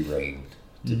free reign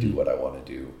to do what I want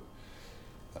to do.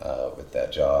 with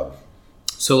that job.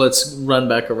 So let's run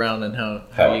back around and how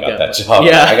you got that job.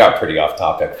 Yeah. I got pretty off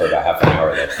topic for about half an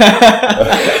hour there.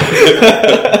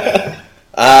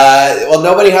 Well,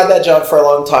 nobody had that job for a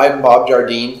long time, Bob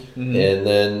Jardine. Mm-hmm. And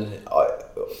then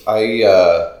I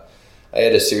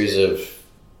had a series of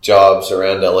jobs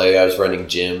around LA. I was running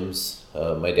gyms.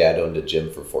 My dad owned a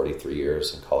gym for 43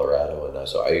 years in Colorado. And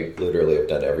so I literally have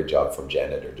done every job from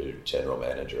janitor to general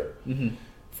manager. Mm-hmm.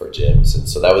 For gyms, and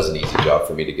so that was an easy job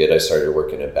for me to get. I started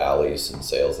working at Bally's in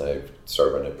sales, and I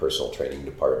started running a personal training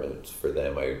department for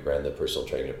them. I ran the personal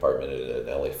training department at an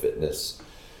LA Fitness,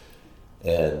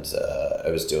 and I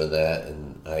was doing that,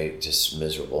 and I just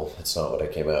miserable. It's not what I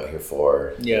came out here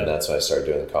for. Yeah, and that's when I started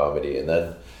doing the comedy, and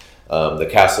then the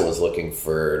Castle was looking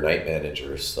for night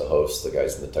managers, the hosts, the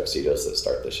guys in the tuxedos that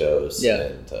start the shows. Yeah,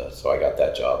 and so I got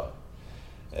that job,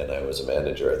 and I was a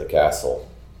manager at the Castle.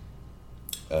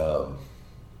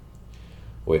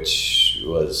 Which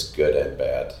was good and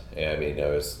bad. I mean,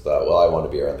 I thought, well, I want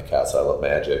to be around the Castle. I love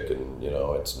magic, and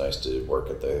it's nice to work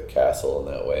at the Castle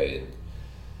in that way. And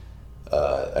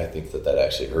I think that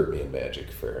actually hurt me in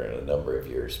magic for a number of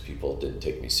years. People didn't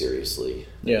take me seriously.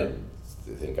 Yeah,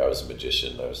 they think I was a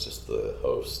magician. I was just the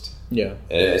host. Yeah,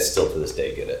 and I still to this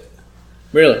day get it.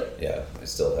 Really? Yeah, I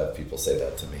still have people say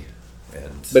that to me.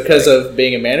 And because of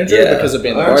being a manager, or because of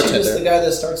being the bartender? Aren't you just the guy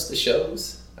that starts the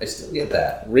shows? I still get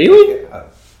that. Really? Yeah.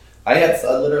 I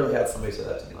literally had somebody say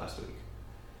that to me last week.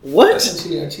 What?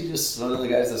 Aren't you just one of the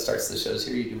guys that starts the shows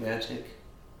here? You do magic.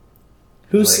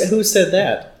 Who said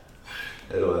that?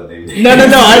 I don't want to name names. No.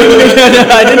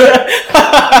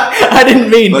 I didn't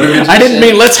mean.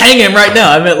 Let's hang him right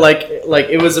now. I meant like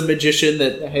it was a magician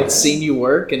that had seen you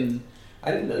work, and I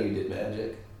didn't know you did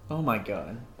magic. Oh my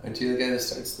god! Aren't you the guy that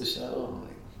starts the show? I'm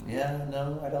like, yeah,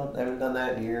 no, I haven't done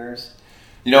that in years.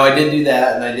 I did do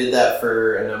that, and I did that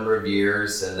for a number of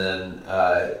years, and then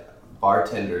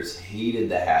bartenders hated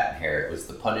the hat and hair. It was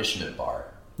the punishment bar.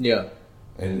 Yeah.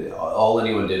 And all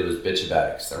anyone did was bitch about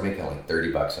it, because they're making like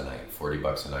 $30 a night,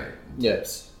 $40 a night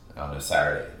tips on a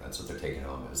Saturday. That's what they're taking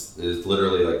home. It was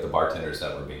literally like the bartenders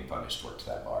that were being punished worked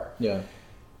that bar. Yeah.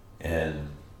 And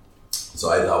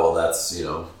so I thought, well, that's,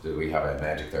 we have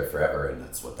magic there forever, and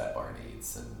that's what that bar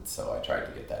needs. And so I tried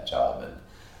to get that job, and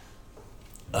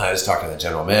I was talking to the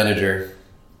general manager,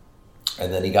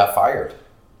 and then he got fired.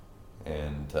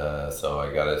 And so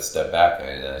I got to step back,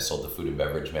 and I sold the food and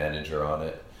beverage manager on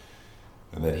it.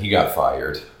 And then he got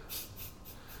fired.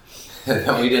 And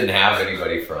then we didn't have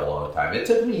anybody for a long time. It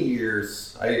took me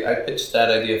years. I pitched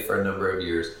that idea for a number of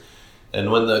years.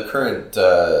 And when the current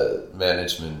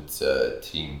management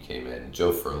team came in,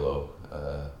 Joe Furlow,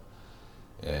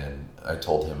 and I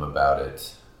told him about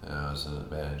it. I was a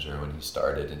manager when he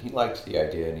started, and he liked the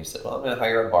idea, and he said, well, I'm going to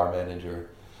hire a bar manager.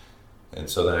 And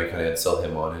so then I kind of had to sell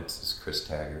him on it. It's Chris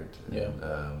Taggart. Yeah.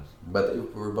 And, but we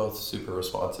were both super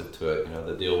responsive to it.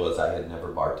 The deal was I had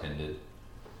never bartended.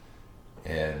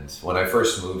 And when I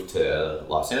first moved to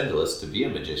Los Angeles to be a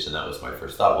magician, that was my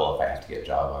first thought. Well, if I have to get a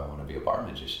job, I want to be a bar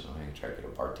magician. I'm going to try to get a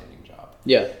bartending job.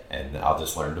 Yeah. And I'll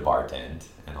just learn to bartend,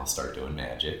 and I'll start doing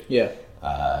magic. Yeah.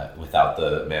 Without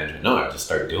the management. No, I'll just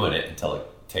start doing it until it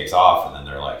takes off, and then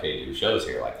they're like, hey, do shows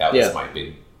here. Like, that was my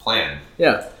big plan.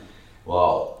 Yeah.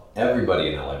 Well, everybody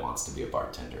in LA wants to be a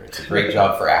bartender. It's a great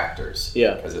job for actors.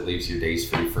 Yeah. Because it leaves your days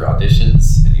free for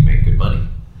auditions, and you make good money.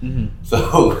 Mm-hmm.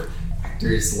 So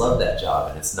actors love that job,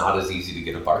 and it's not as easy to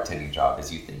get a bartending job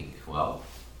as you think. Well,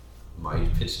 my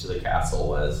pitch to the Castle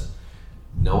was,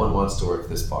 no one wants to work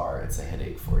this bar. It's a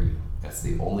headache for you. That's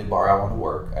the only bar I want to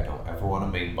work. I don't ever want a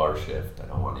main bar shift. I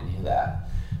don't want any of that.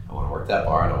 I want to work that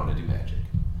bar. I don't want to do magic.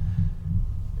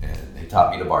 And they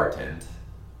taught me to bartend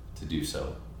to do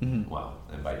so. Mm-hmm. Well,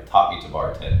 and by taught me to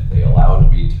bartend, they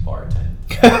allowed me to bartend.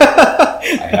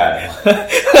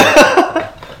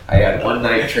 I had one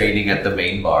night training at the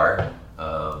main bar,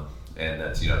 and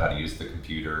that's how to use the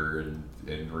computer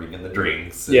and ring in the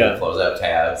drinks and close out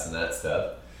tabs and that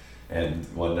stuff. And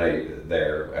one night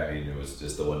there, it was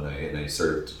just the one night, and I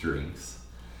served drinks,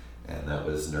 and that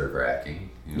was nerve-wracking.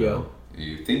 You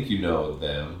think you know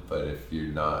them, but if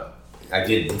you're not, I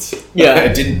didn't. Yeah, I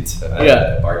didn't.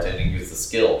 Bartending is a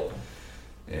skill,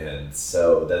 and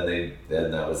so then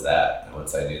that was that. And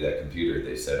once I knew that computer,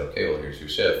 they said, okay, well, here's your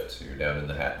shift. You're down in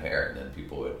the hat and hair, and then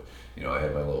people would, I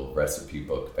had my little recipe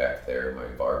book back there, my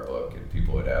bar book, and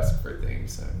people would ask for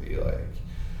things, and I'd be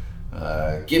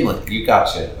like, Gimlet, you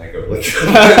gotcha. And I go, what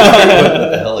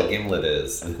the hell a gimlet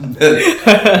is? And then,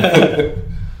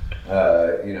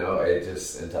 it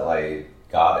just, until I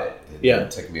got it.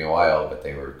 It took me a while, but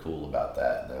they were cool about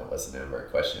that, and that wasn't ever a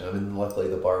question. Luckily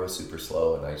the bar was super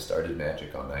slow, and I started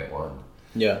magic on night one.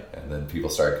 Yeah. And then people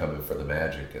started coming for the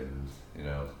magic, and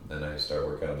then I started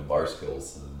working on the bar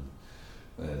skills,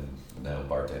 and now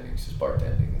bartending is just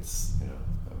bartending. It's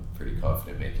I'm pretty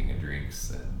confident making drinks,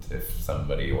 and if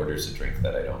somebody orders a drink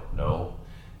that I don't know,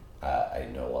 I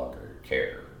no longer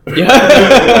care. Yeah.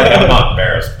 Like, I'm not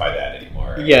embarrassed by that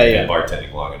anymore. Yeah, I've been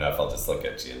bartending long enough, I'll just look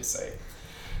at you and say,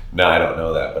 no, I don't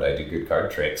know that, but I do good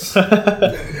card tricks. You see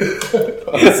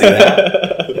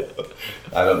that?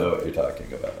 I don't know what you're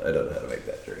talking about. I don't know how to make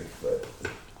that drink, but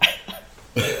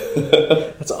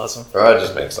that's awesome. Or I'll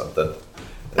just make something.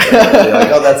 Like,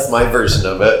 oh, that's my version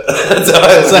of it.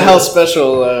 So how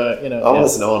special,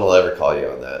 Almost no one will ever call you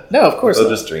on that. No, of course They'll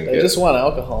not. just drink they it. just want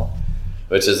alcohol.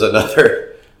 Which is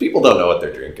another... People don't know what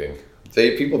they're drinking.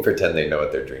 People pretend they know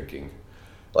what they're drinking.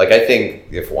 Like, I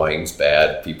think if wine's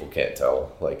bad, people can't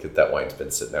tell. Like, if that wine's been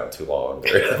sitting out too long,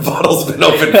 or the bottle's been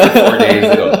open for 4 days,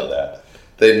 they don't know that.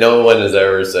 No one has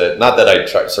ever said... Not that I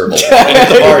serve wine at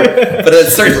the bar, but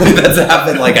certainly that's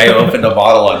happened. Like, I opened a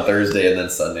bottle on Thursday, and then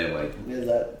Sunday I'm like, is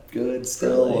that good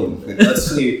still? And let's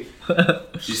see.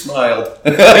 She smiled.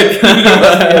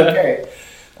 Okay.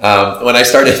 When I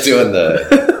started doing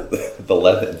the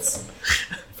lemons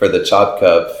for the Chop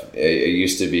Cup, it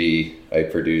used to be I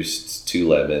produced 2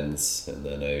 lemons, and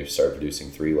then I started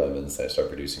producing 3 lemons, and I started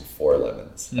producing 4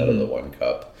 lemons out of the 1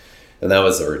 cup. And that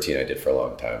was a routine I did for a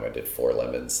long time. I did 4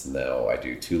 lemons. Now I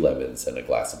do 2 lemons and a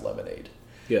glass of lemonade.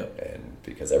 Yeah. And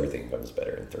because everything comes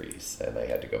better in 3s, and I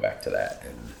had to go back to that.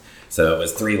 And so it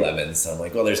was 3 lemons. I'm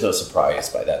like, well, there's no surprise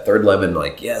by that 3rd lemon.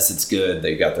 Like, yes, it's good.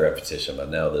 They got the repetition, but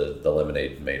now the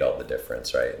lemonade made all the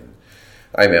difference, right? And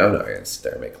I mean, I'm not going to sit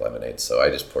there and make lemonade, so I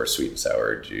just pour sweet and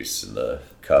sour juice in the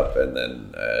cup, and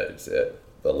then a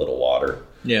little water.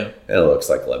 Yeah. And it looks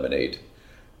like lemonade.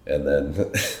 And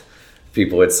then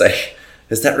people would say,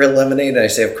 is that real lemonade? And I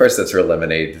say, of course that's real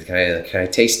lemonade. Can I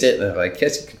taste it? And I'm like,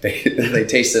 yes, you can taste it. And they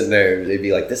taste it, and they'd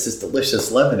be like, this is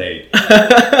delicious lemonade.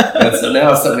 And so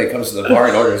now if somebody comes to the bar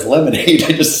and orders lemonade,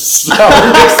 I just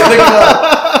sour mix in the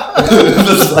cup.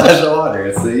 The splash of water.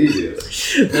 It's the easiest.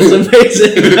 That's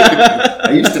amazing.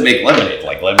 I used to make lemonade,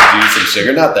 like lemon juice and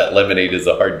sugar. Not that lemonade is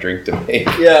a hard drink to make.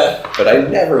 Yeah. But I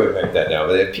never would make that now.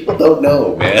 But people don't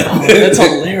know, man. Oh, that's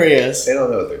hilarious. They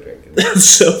don't know what they're drinking. That's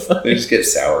so funny. They just get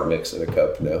sour mix in a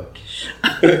cup now.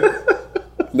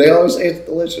 They always say it's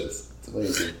delicious. It's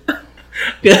amazing.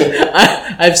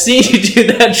 I've seen you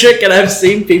do that trick, and I've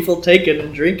seen people take it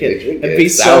and drink it and be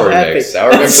so happy. Mix.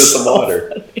 Sour mix with some water.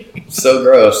 Funny. So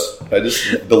gross. I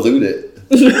just dilute it.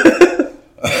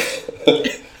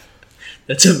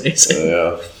 That's amazing.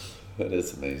 Yeah, it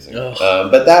is amazing.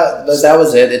 But that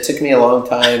was it. It took me a long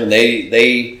time, and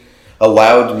they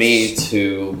allowed me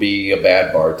to be a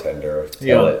bad bartender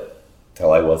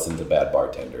till I wasn't a bad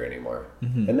bartender anymore.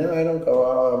 Mm-hmm. And now I don't go,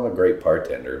 oh, I'm a great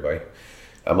bartender. But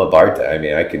I'm a bartender. I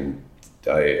mean,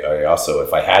 I also,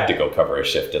 if I had to go cover a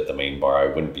shift at the main bar, I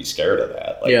wouldn't be scared of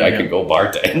that. Like, I could go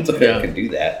bartend. I can do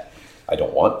that. I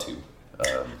don't want to.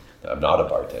 I'm not a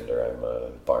bartender. I'm a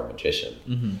bar magician.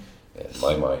 Mm-hmm. In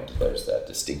my mind, there's that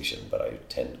distinction, but I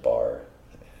tend bar,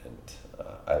 and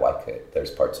I like it. There's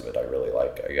parts of it I really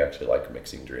like. I actually like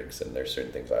mixing drinks, and there's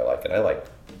certain things I like, and I like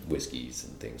whiskeys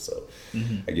and things, so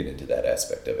I get into that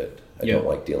aspect of it. I don't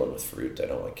like dealing with fruit. I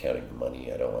don't like counting the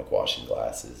money. I don't like washing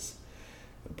glasses.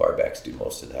 Barbacks do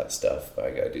most of that stuff.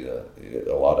 I got to do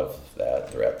a lot of that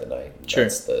throughout the night. Sure.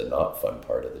 That's the not fun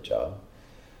part of the job.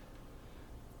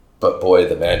 But boy,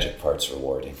 the magic part's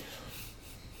rewarding.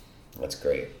 That's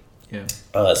great. Yeah.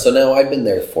 So now I've been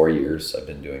there 4 years. I've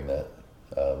been doing that.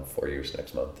 4 years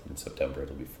next month. In September,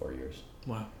 it'll be 4 years.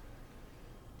 Wow.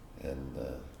 And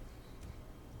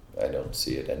I don't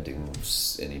see it ending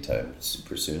anytime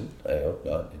super soon. I hope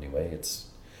not. Anyway, it's.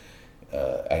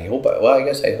 I hope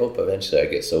eventually I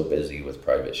get so busy with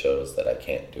private shows that I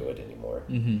can't do it anymore.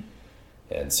 Mm-hmm.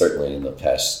 And certainly in the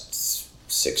past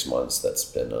 6 months, that's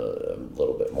been a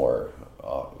little bit more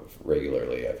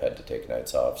regularly. I've had to take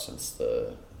nights off since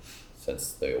the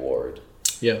award.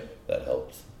 Yeah, that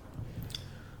helps.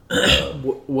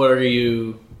 What are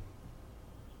you?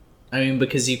 I mean,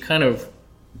 because you kind of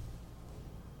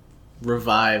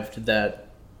revived that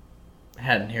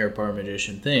hat and hair bar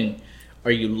magician thing. Are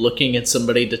you looking at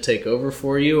somebody to take over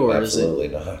for you, or absolutely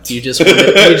is it not? You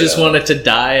just want it to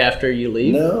die after you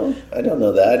leave? No, I don't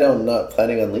know that. I'm not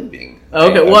planning on leaving.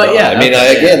 Okay, I mean,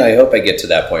 I hope I get to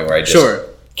that point where I just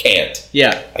can't.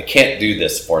 Yeah, I can't do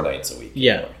this 4 nights a week.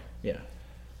 Yeah,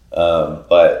 anymore.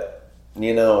 But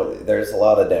there's a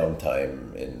lot of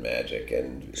downtime in magic,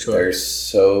 and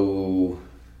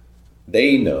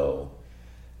they know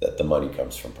that the money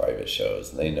comes from private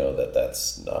shows, and they know that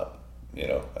that's not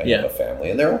I have a family,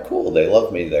 and they're all cool. They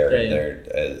love me there, and yeah. they're,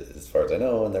 as far as I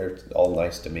know, and they're all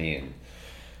nice to me. And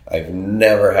I've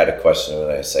never had a question when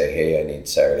I say, "Hey, I need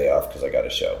Saturday off because I got a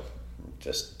show."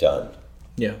 Just done.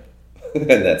 Yeah. And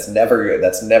that's never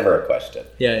a question.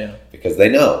 Yeah. Because they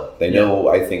know.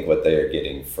 I think what they are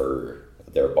getting for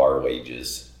their bar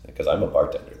wages. Because I'm a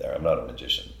bartender there. I'm not a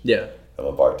magician. Yeah. I'm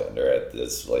a bartender at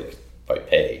this, by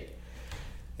pay.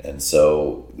 And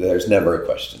so there's never a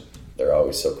question. They're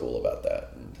always so cool about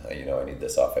that. And, I need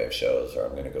this off. I have shows, or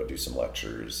I'm going to go do some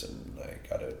lectures, and I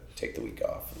got to take the week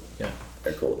off. Yeah.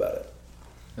 They're cool about it.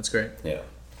 That's great. Yeah.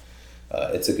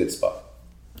 It's a good spot.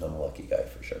 I'm a lucky guy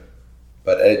for sure.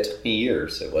 But it took me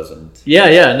years. It wasn't...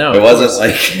 Yeah, no. It wasn't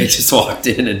like I just walked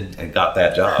in and got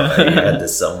that job. I had to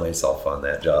sell myself on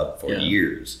that job for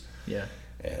years. Yeah.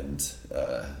 And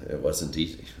it wasn't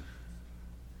easy.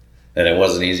 And it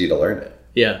wasn't easy to learn it.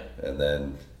 Yeah. And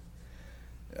then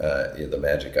the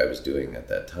magic I was doing at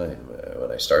that time,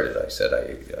 when I started, I said,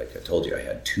 like I told you, I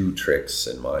had 2 tricks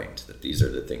in mind, that these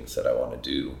are the things that I want to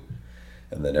do.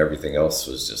 And then everything else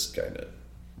was just kind of,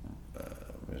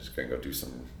 I'm just going to go do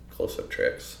some close-up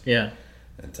tricks. Yeah.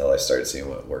 Until I started seeing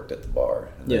what worked at the bar.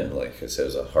 And then, like I said, it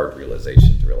was a hard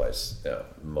realization to realize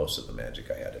most of the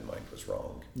magic I had in mind was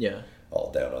wrong. Yeah.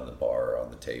 All down on the bar, on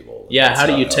the table. Yeah, how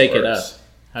do you take it up?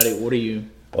 What do you...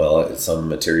 Well, some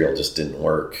material just didn't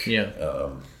work. Yeah.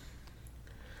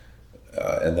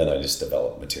 And then I just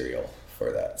developed material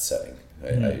for that setting.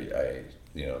 I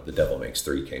the Devil Makes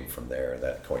 3 came from there, and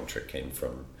that coin trick came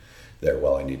from there.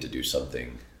 Well, I need to do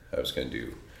something. I was going to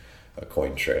do a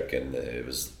coin trick, and it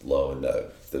was low, and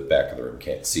the back of the room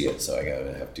can't see it, so I got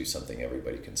to have to do something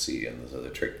everybody can see, and so the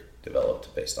trick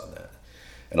developed based on that.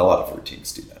 And a lot of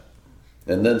routines do that.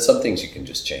 And then some things you can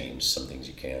just change, some things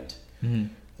you can't.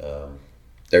 Mm-hmm.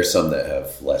 There's some that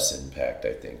have less impact,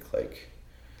 I think, like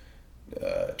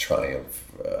Triumph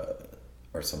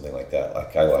or something like that.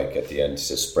 Like I like at the end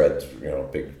to spread,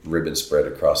 big ribbon spread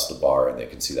across the bar, and they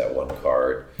can see that one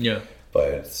card. Yeah.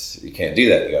 But you can't do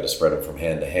that. You got to spread them from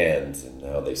hand to hand, and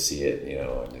how they see it,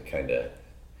 and it kind of,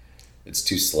 it's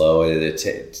too slow.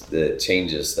 It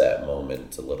changes that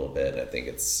moment a little bit. I think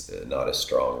it's not as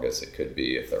strong as it could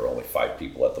be if there were only 5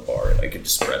 people at the bar, and I could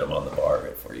just spread them on the bar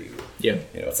for you. Yeah.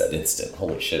 It's that instant,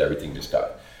 holy shit, everything just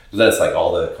got, because that's like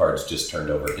all the cards just turned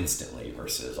over instantly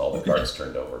versus all the cards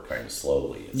turned over kind of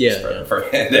slowly. Spread them from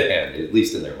hand to hand, at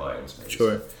least in their minds. Maybe.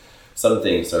 Sure. Some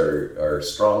things are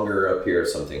stronger up here,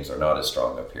 some things are not as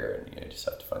strong up here, and you just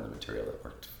have to find the material that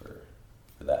worked for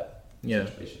that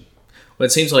situation. Well,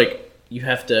 it seems like you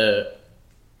have to,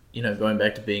 going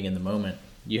back to being in the moment,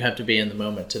 you have to be in the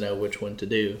moment to know which one to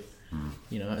do.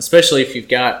 Especially if you've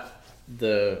got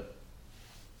the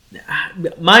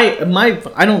I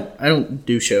don't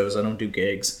do shows, I don't do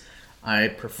gigs. I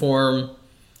perform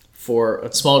for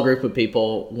a small group of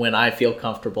people when I feel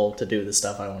comfortable to do the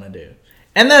stuff I want to do.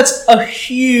 And that's a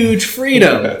huge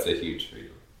freedom. That's a huge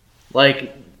freedom. But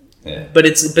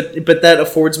that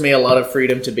affords me a lot of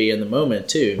freedom to be in the moment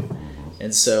too. Mm-hmm.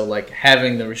 And so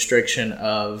having the restriction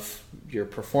of your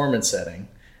performance setting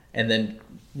and then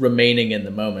remaining in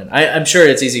the moment. I'm sure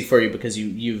it's easy for you because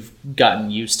you've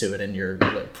gotten used to it and you're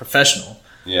professional.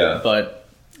 Yeah. But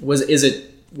was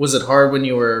it hard when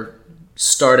you were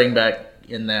starting back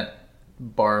in that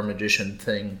bar magician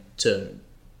thing to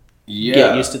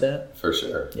get used to that? For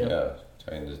sure. Yeah.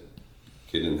 Trying to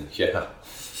get in. Yeah,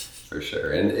 for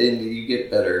sure. And you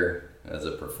get better as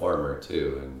a performer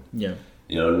too.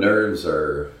 And nerves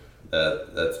are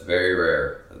that's very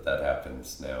rare that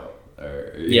happens now.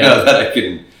 That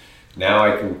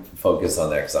I can focus on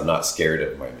that because I'm not scared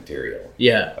of my material.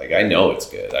 Yeah. I know it's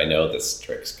good. I know this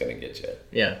trick's gonna get you.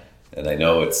 Yeah. And I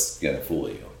know it's gonna fool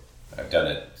you. I've done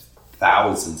it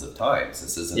thousands of times.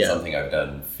 This isn't something I've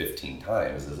done 15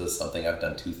 times. This is something I've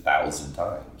done 2,000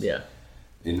 times. Yeah.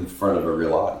 In front of a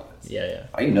real audience. Yeah.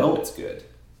 I know it's good.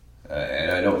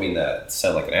 And I don't mean that to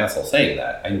sound like an asshole saying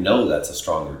that. I know that's a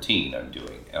strong routine I'm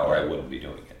doing, or I wouldn't be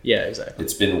doing it. Yeah, exactly.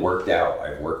 It's been worked out.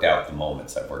 I've worked out the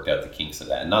moments. I've worked out the kinks of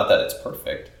that. And not that it's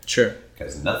perfect. Sure.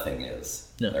 Because nothing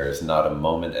is. No. There is not a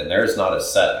moment, and there's not a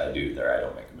set I do there I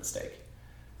don't make a mistake.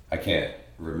 I can't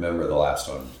remember the last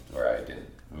one where I didn't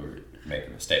make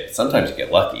a mistake. Sometimes you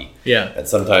get lucky. Yeah. And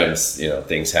sometimes,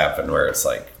 things happen where it's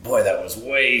like, boy, that was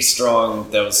way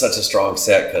strong. That was such a strong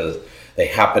set because they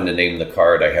happened to name the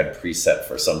card I had preset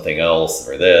for something else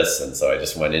or this. And so I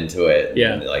just went into it.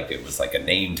 Yeah. And it was like a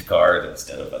named card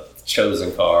instead of a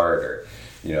chosen card,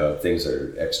 or, things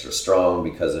are extra strong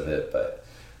because of it. But,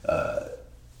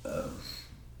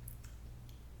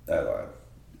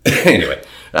 anyway,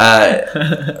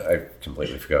 I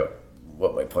completely forgot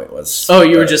what my point was. Oh,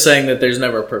 you were just saying that there's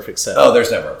never a perfect set. Oh,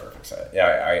 there's never a perfect set. Yeah,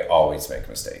 I always make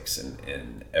mistakes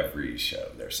in every show.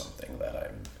 There's something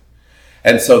that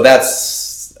and so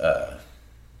that's how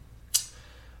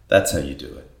you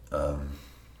do it.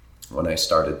 When I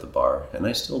started the bar, and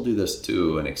I still do this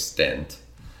to an extent,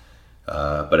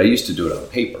 but I used to do it on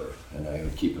paper, and I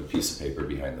would keep a piece of paper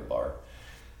behind the bar.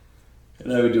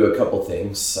 And I would do a couple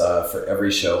things. For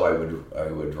every show, I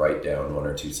would write down 1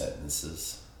 or 2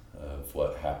 sentences of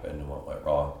what happened and what went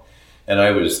wrong. And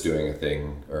I was doing a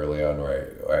thing early on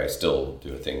where I still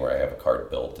do a thing where I have a card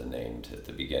built and named at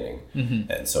the beginning. Mm-hmm.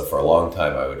 And so for a long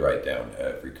time, I would write down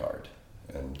every card,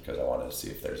 and because I wanted to see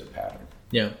if there's a pattern.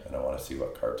 Yeah. And I want to see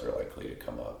what cards are likely to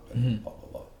come up and blah,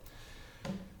 blah,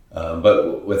 blah.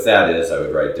 But with that I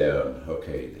would write down,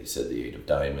 okay, they said the 8 of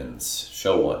diamonds,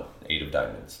 show 1, 8 of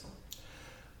diamonds.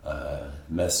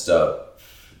 Messed up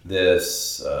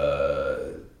this,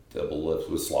 double lips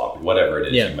was sloppy, whatever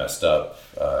it is you messed up,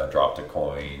 dropped a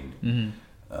coin. Mm-hmm.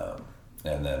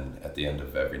 And then at the end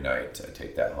of every night, I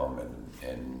take that home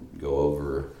and go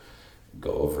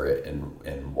over it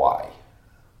and why.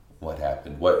 What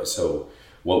happened? What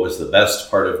was the best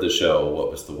part of the show?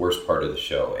 What was the worst part of the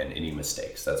show? And any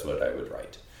mistakes? That's what I would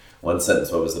write. 1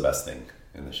 sentence. What was the best thing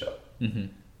in the show? Mm-hmm.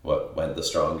 What went the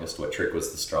strongest? What trick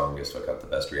was the strongest? What got the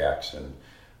best reaction?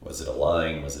 Was it a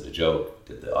line? Was it a joke?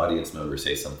 Did the audience member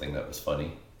say something that was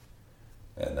funny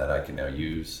and that I can now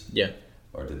use? Yeah.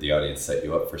 Or did the audience set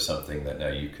you up for something that now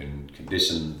you can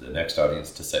condition the next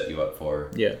audience to set you up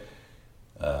for? Yeah.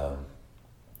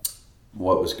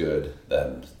 What was good?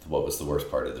 Then what was the worst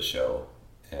part of the show?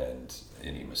 And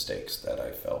any mistakes that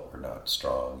I felt were not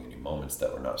strong, any moments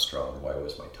that were not strong. Why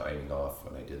was my timing off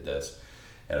when I did this?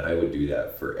 And I would do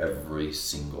that for every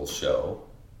single show,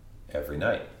 every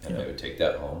night. And I would take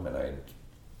that home, and I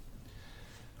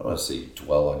don't want to say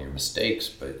dwell on your mistakes,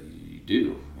 but you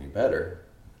do. You better.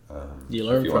 You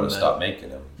learn from that. If you want to stop making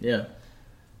them. Yeah.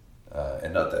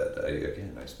 And not that,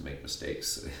 I make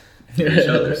mistakes. Every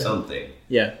show there's something.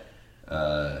 Yeah.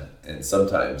 And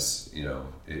sometimes,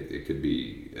 it could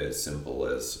be as simple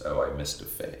as, I missed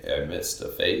a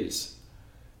phase.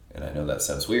 And I know that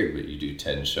sounds weird, but you do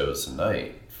 10 shows a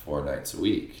night, 4 nights a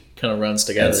week. Kind of runs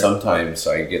together. And sometimes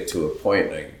I get to a point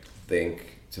and I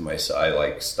think to myself,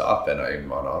 I stop and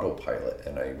I'm on autopilot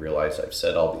and I realize I've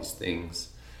said all these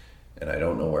things and I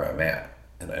don't know where I'm at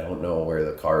and I don't know where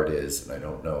the card is and I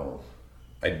don't know,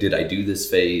 did I do this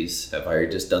phase? Have I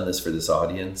just done this for this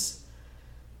audience?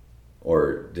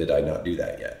 Or did I not do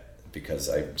that yet? Because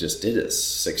I just did it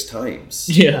 6 times.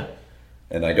 Yeah.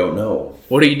 And I don't know.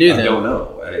 What do you do then? I don't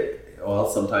know.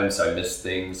 Sometimes I miss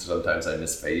things. Sometimes I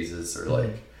miss phases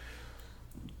or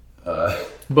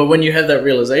But when you have that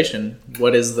realization,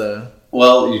 what is the...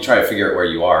 Well, you try to figure out where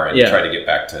you are and you try to get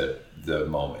back to the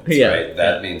moment, right?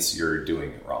 That means you're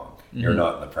doing it wrong. Mm-hmm. You're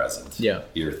not in the present. Yeah.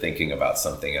 You're thinking about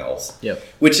something else. Yeah.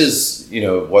 Which is,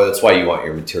 that's why you want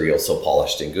your material so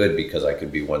polished and good, because I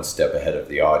could be 1 step ahead of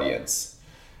the audience.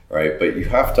 Right, but you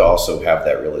have to also have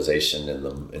that realization in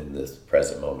the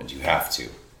present moment. You have to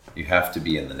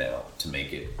be in the now to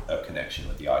make it a connection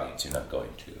with the audience. You're not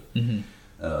going to.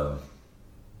 Mm-hmm.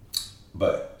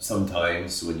 But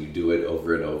sometimes when you do it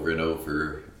over and over and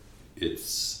over,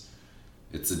 it's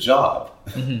a job.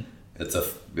 Mm-hmm.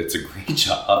 It's a great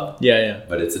job. Yeah.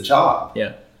 But it's a job.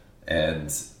 Yeah. And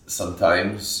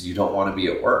sometimes you don't want to be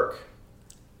at work.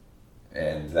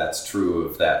 And that's true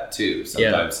of that too.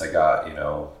 Sometimes I got,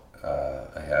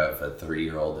 I have a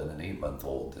 3-year-old and an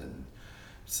 8-month-old, and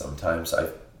sometimes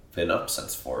I've been up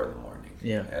since 4 in the morning.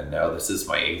 Yeah. And now this is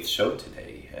my 8th show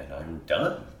today, and I'm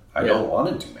done. I don't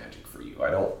want to do magic for you. I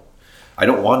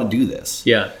don't want to do this.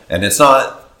 Yeah. And it's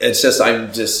not. It's just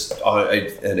I'm just.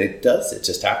 And it does. It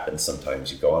just happens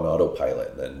sometimes. You go on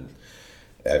autopilot, and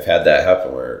I've had that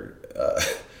happen where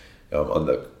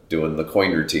I'm doing the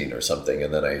coin routine or something,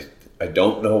 and then I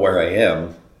don't know where I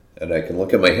am. And I can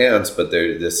look at my hands, but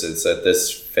it's at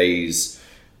this phase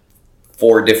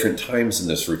 4 different times in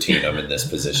this routine. I'm in this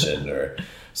position,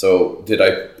 so did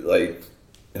I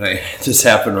and I this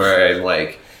happened where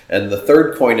I'm and the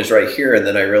 3rd coin is right here, and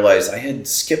then I realized I had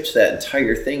skipped that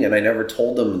entire thing, and I never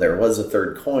told them there was a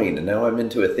 3rd coin, and now I'm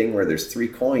into a thing where there's 3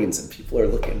 coins, and people are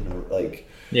looking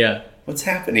yeah, what's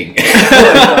happening?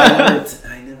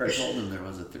 I never told them there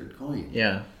was a 3rd coin.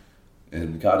 Yeah.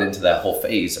 And got into that whole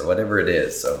phase or whatever it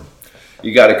is. So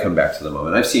you got to come back to the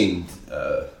moment. I've seen,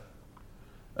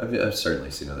 I've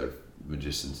certainly seen other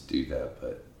magicians do that,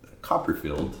 but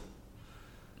Copperfield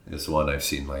is one I've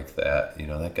seen like that.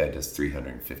 That guy does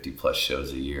 350 plus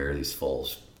shows a year, these full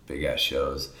big ass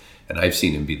shows. And I've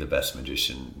seen him be the best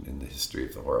magician in the history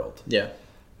of the world. Yeah.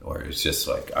 Or it's just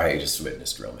like, I just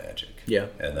witnessed real magic. Yeah.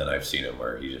 And then I've seen him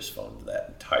where he just phoned that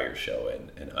entire show in,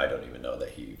 and I don't even know that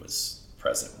he was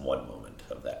present one moment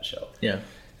of that show. Yeah.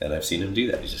 And I've seen him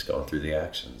do that. He's just going through the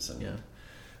actions. And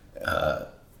Yeah.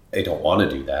 I don't want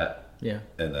to do that. Yeah.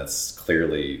 And that's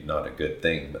clearly not a good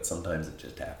thing, but sometimes it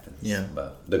just happens. Yeah.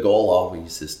 But the goal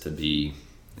always is to be,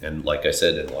 and like I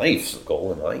said, in life, the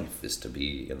goal in life is to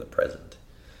be in the present.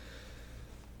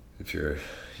 If you're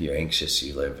anxious,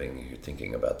 you're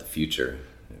thinking about the future.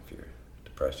 If you're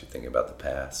depressed, you're thinking about the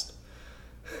past.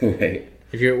 Right?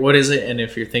 What is it? And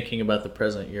if you're thinking about the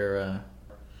present, you're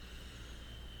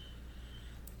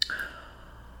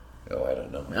oh, I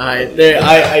don't know.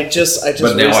 I just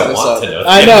But now recently I saw want it. to know.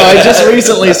 I know. I just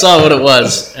recently saw what it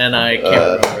was, and I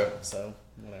can't remember it. So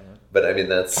whatever. But I mean,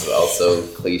 that's also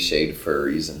cliched for a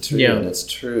reason too, Yeah. and it's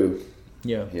true.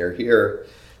 Yeah. Here.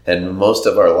 And most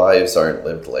of our lives aren't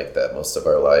lived like that. Most of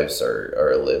our lives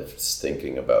are lived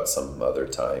thinking about some other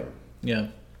time. Yeah.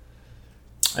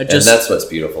 And that's what's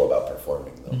beautiful about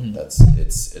performing, though. Mm-hmm.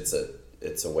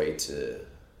 It's a way to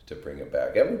bring it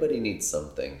back. Everybody needs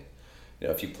something. You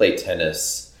know, if you play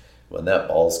tennis, when that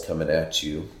ball's coming at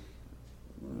you,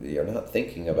 you're not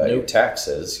thinking about your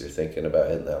taxes. You're thinking about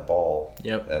hitting that ball.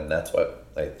 Yep. And that's what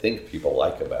I think people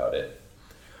like about it.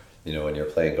 You know, when you're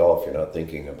playing golf, you're not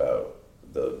thinking about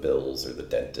the bills or the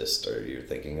dentist, or you're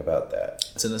thinking about that.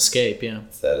 It's an escape, yeah.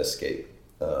 It's that escape.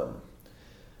 But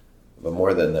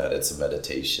more than that, it's a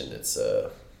meditation. It's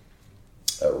a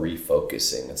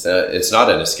refocusing. It's not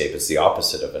an escape. It's the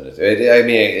opposite of an escape. I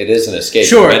mean, it is an escape.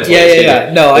 Sure.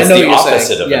 Yeah. No, I know what you're saying. It's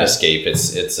the opposite of an escape.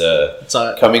 It's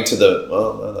coming to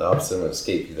not the opposite of an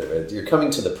escape either. You're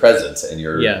coming to the present, and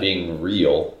you're being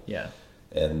real. Yeah.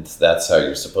 And that's how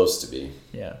you're supposed to be.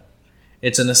 Yeah.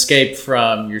 It's an escape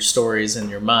from your stories in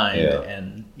your mind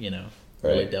and,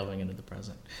 really delving into the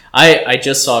present. I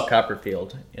just saw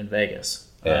Copperfield in Vegas.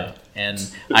 Yeah. And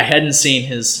I hadn't seen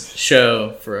his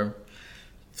show for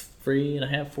 4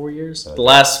 years. The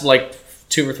last,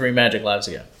 2 or 3 Magic Lives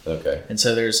ago. Okay. And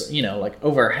so there's,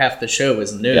 over half the show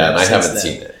is new. Yeah, and I haven't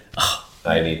seen it.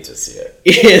 I need to see it.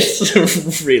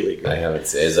 It's really great. I haven't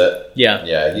seen it. Is it? Yeah.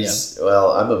 Yeah,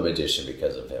 well, I'm a magician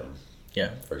because of him.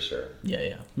 Yeah. For sure.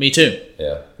 Yeah. Me too.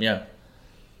 Yeah. Yeah.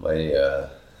 I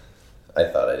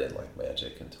thought I didn't like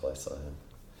magic until I saw him.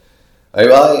 I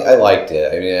liked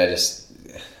it. I mean,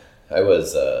 I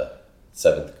was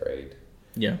 7th grade.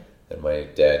 Yeah. And my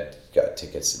dad got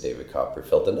tickets to David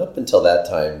Copperfield. And up until that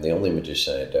time, the only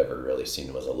magician I'd ever really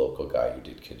seen was a local guy who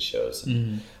did kid shows.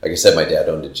 Mm-hmm. Like I said, my dad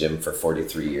owned a gym for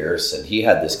 43 years. And he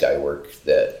had this guy work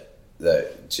that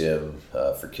gym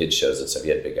for kids shows and stuff. He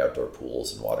had big outdoor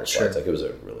pools and water slides. Like, it was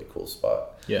a really cool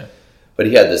spot. Yeah. But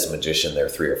he had this magician there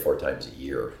 3 or 4 times a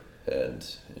year. And,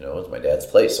 it was my dad's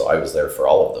place. So I was there for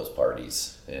all of those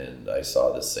parties. And I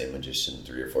saw this same magician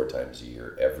 3 or 4 times a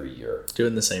year, every year.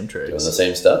 Doing the same tricks. Doing the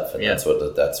same stuff. And that's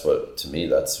what, to me,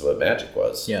 that's what magic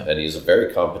was. Yeah. And he's a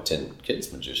very competent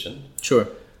kids magician. Sure.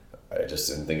 I just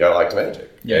didn't think I liked magic.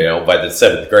 Yeah. By the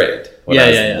 7th grade. When I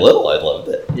was little, I loved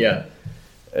it. Yeah.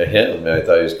 Him, I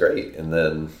thought he was great. And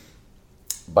then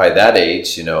by that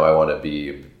age, I want to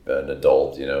be an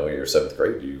adult. You're 7th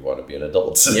grade, you want to be an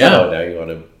adult. So now you want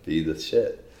to be the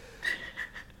shit.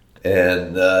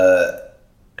 And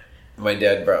my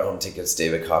dad brought home tickets to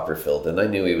David Copperfield, and I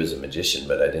knew he was a magician,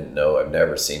 but I didn't know. I've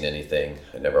never seen anything.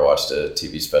 I never watched a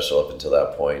TV special up until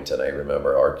that point, and I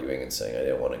remember arguing and saying I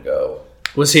didn't want to go.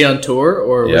 Was he on tour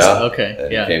or was okay?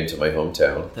 And he came to my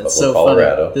hometown, That's so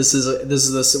Colorado. Funny. This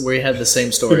is we had the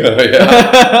same story.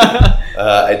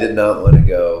 I did not want to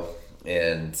go,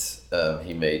 and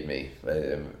he made me.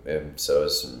 And so it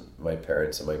was my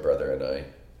parents and my brother and I,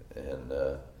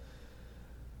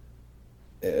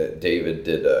 and David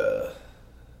did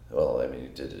he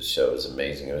did his show. It was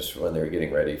amazing. It was when they were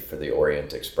getting ready for the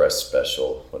Orient Express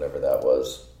special, whatever that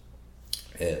was,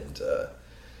 and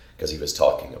because he was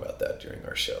talking about that during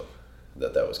our show,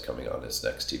 that was coming on his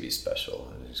next TV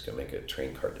special, and he's going to make a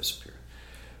train car disappear.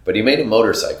 But he made a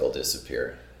motorcycle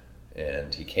disappear,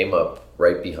 and he came up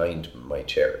right behind my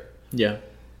chair. Yeah.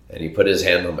 And he put his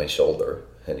hand on my shoulder,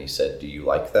 and he said, "Do you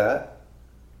like that?"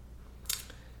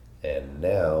 And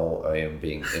now I am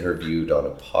being interviewed on a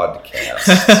podcast.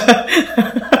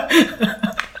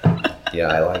 Yeah,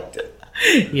 I liked it.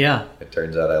 Yeah. It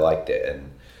turns out I liked it.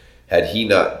 And had he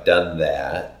not done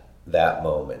that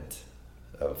moment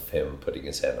of him putting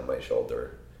his hand on my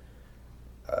shoulder,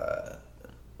 it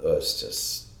was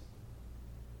just,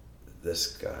 this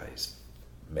guy's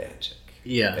magic.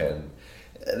 Yeah. And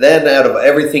then out of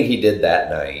everything he did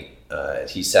that night,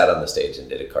 he sat on the stage and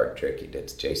did a card trick. He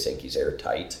did Jay Sankey's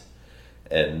Airtight.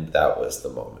 And that was the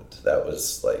moment. That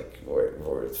was like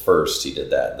where first he did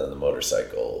that, and then the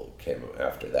motorcycle came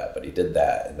after that. But he did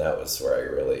that, and that was where I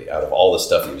really, out of all the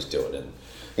stuff he was doing, and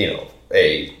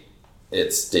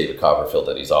it's David Copperfield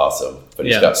and he's awesome, but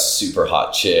he's got super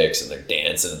hot chicks and they're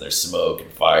dancing and there's smoke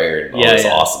and fire and all this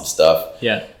awesome stuff.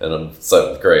 Yeah. And I'm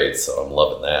 7th grade, so I'm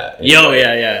loving that.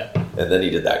 Yeah. And then he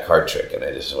did that card trick, and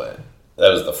I just went,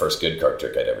 that was the first good card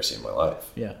trick I'd ever seen in my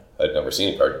life. Yeah. I'd never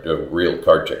seen a real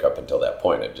card trick up until that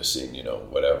point. I'd just seen,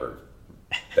 whatever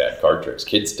bad card tricks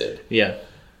kids did. Yeah.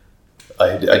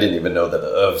 I didn't even know that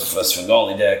of a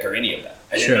Svengali deck or any of that.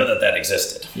 I didn't know that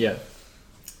existed. Yeah.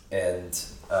 And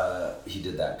he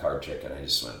did that card trick, and I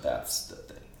just went, that's the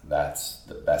thing. That's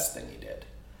the best thing he did.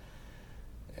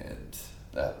 And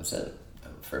that was it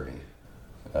for me.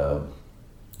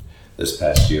 This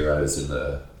past year, I was in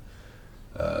the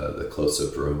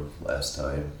close-up room last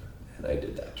time, and I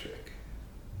did that trick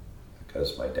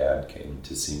because my dad came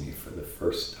to see me for the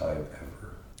first time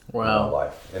ever in my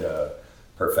life, in a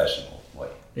professional way.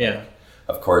 Yeah.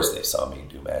 Of course, they saw me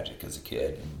do magic as a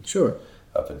kid. And sure.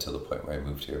 Up until the point where I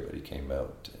moved here, but he came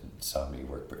out and saw me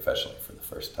work professionally for the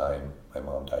first time. My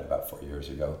mom died about 4 years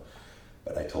ago,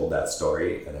 but I told that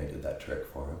story and I did that trick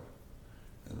for him,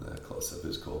 and the close-up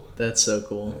is cool. That's so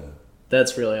cool. Yeah.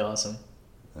 That's really awesome.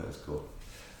 That was cool.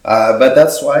 But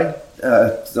that's why,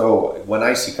 so when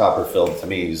I see Copperfield, to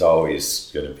me, he's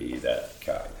always going to be that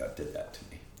guy that did that to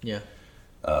me. Yeah.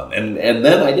 And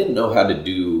then I didn't know how to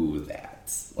do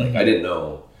that. Like, I didn't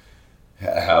know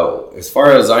how, as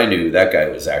far as I knew, that guy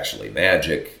was actually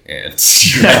magic, and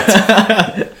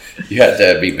you had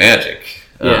to be magic.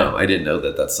 Yeah. I didn't know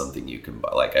that that's something you can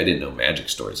buy. Like, I didn't know magic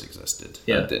stores existed.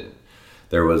 Yeah.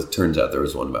 Turns out there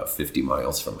was one about 50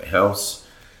 miles from my house.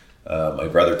 My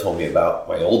brother told me about,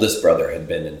 my oldest brother had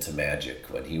been into magic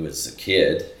when he was a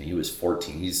kid. He was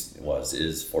 14.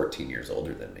 Is 14 years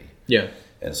older than me. Yeah.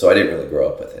 And so I didn't really grow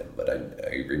up with him, but I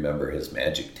remember his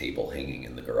magic table hanging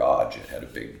in the garage. It had a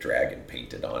big dragon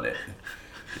painted on it.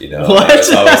 What? I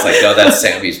was always like, oh, that's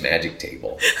Sammy's magic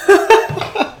table.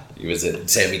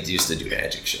 Sammy used to do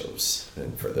magic shows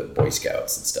and for the Boy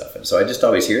Scouts and stuff. And so I just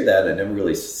always hear that. I never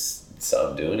really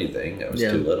saw him do anything. I was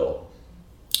too little.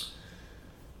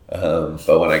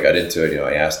 But when I got into it,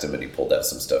 I asked him, and he pulled out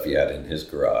some stuff he had in his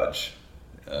garage.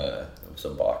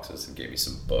 Some boxes, and gave me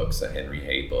some books, a Henry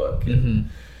Hay book,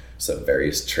 and some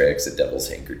various tricks, a devil's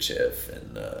handkerchief,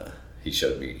 and he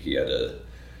showed me he had a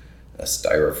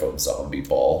styrofoam zombie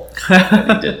ball,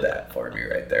 and he did that for me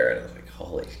right there, and I was like,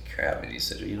 holy crap. And he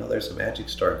said, there's a magic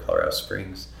store in Colorado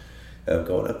Springs, and I'm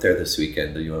going up there this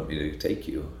weekend. Do you want me to take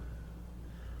you?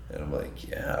 And I'm like,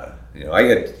 yeah. I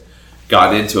had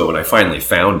got into it when I finally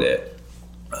found it.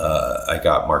 I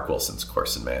got Mark Wilson's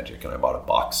Course in Magic, and I bought a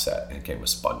box set, and it came with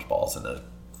sponge balls and a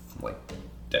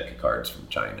deck of cards from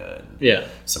China and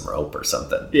some rope or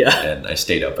something. Yeah. And I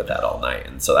stayed up with that all night,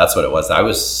 and so that's what it was. I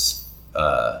was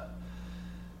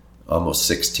almost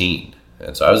 16,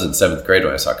 and so I was in 7th grade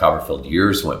when I saw Copperfield.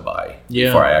 Years went by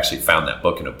before I actually found that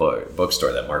book in a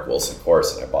bookstore, that Mark Wilson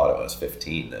Course, and I bought it when I was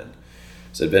 15 then.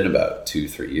 So it'd been about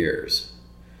 2-3 years.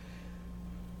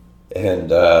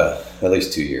 And at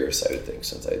least 2 years, I would think,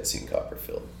 since I had seen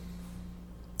Copperfield.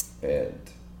 And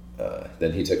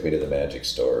then he took me to the magic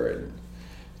store and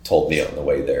told me on the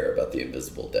way there about the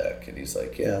invisible deck. And he's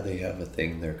like, yeah, they have a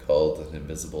thing there called an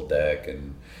invisible deck.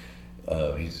 And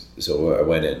so I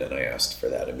went in and I asked for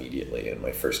that immediately. And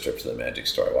my first trip to the magic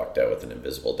store, I walked out with an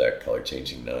invisible deck,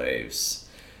 color-changing knives,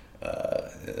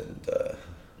 and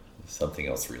something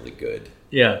else really good.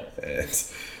 Yeah. And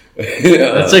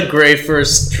that's a great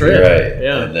first trip. Right.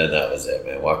 Yeah. And then that was it,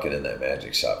 man. Walking in that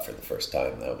magic shop for the first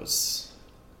time,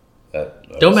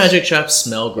 Don't magic shops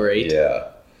smell great? Yeah.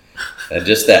 And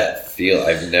just that feeling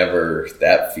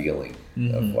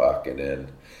of walking in.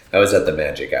 I was at the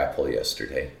Magic Apple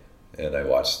yesterday, and I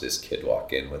watched this kid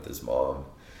walk in with his mom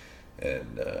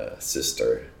and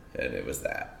sister, and it was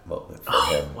that moment for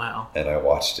him. Wow. And I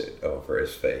watched it over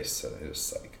his face, and I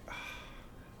was like,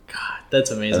 God,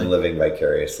 that's amazing. I'm living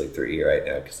vicariously through you right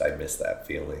now because I miss that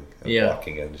feeling of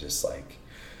walking in, just like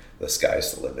the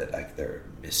sky's the limit. Like, there are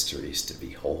mysteries to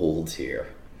behold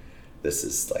here. This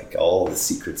is like all the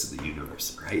secrets of the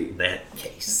universe right in that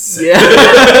case. Yeah.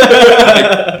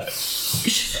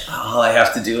 All I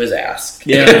have to do is ask.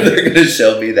 Yeah. They're going to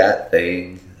show me that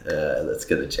thing that's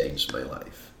going to change my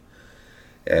life.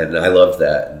 And I love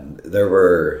that. And there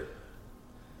were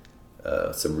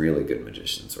some really good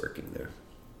magicians working there.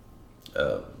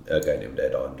 A guy named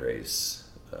Ed Andres,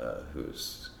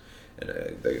 who's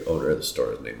the owner of the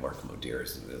store is named Mark Modere.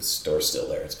 The store's still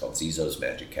there. It's called Zizo's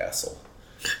Magic Castle.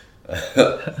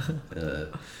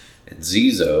 And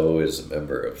Zizo is a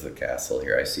member of the castle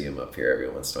here. I see him up here every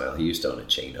once in a while. He used to own a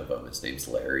chain of them. His name's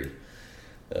Larry.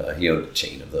 He owned a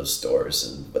chain of those stores.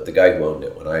 But the guy who owned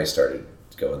it when I started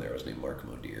going there was named Mark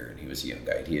Modier, and he was a young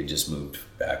guy. He had just moved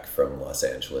back from Los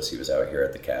Angeles. He was out here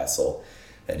at the castle,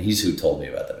 and he's who told me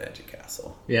about the Magic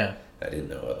Castle. Yeah. I didn't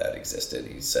know that existed.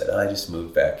 He said, I just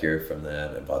moved back here from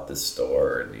that. I bought this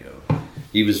store, and,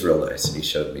 he was real nice, and he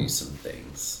showed me some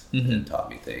things and taught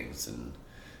me things. And,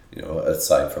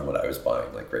 aside from what I was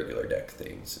buying, like regular deck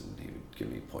things, and he would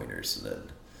give me pointers. And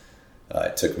then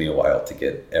it took me a while to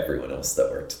get everyone else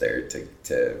that worked there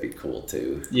to be cool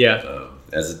too. Yeah.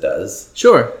 As it does.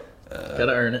 Sure.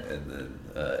 Gotta earn it. And then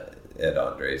Ed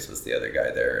Andres was the other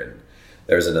guy there. And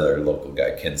there was another local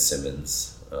guy, Ken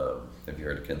Simmons. Have you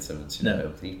heard of Ken Simmons?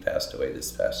 No. He passed away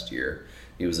this past year.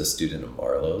 He was a student of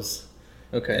Marlowe's.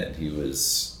 Okay. And he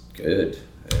was good.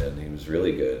 And he was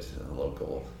really good. A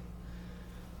local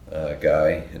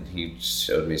guy. And he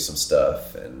showed me some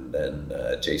stuff. And then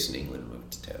Jason England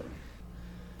moved to town.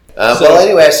 Well,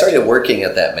 anyway, I started working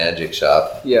at that magic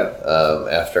shop. Yeah.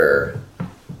 After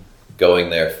going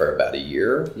there for about a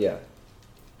year. Yeah.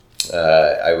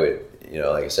 I would,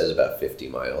 like I said, it's about 50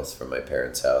 miles from my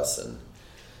parents' house. And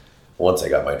once I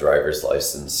got my driver's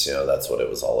license, that's what it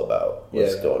was all about,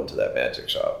 was going to that magic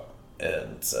shop.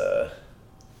 And so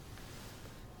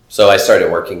I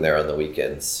started working there on the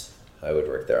weekends. I would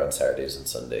work there on Saturdays and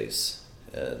Sundays.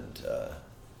 And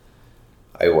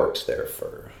I worked there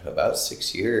for about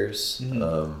 6 years.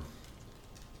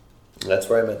 That's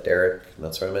where I met Derek. And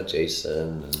that's where I met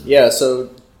Jason. Yeah, so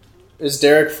is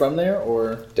Derek from there,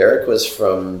 or? Derek was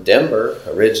from Denver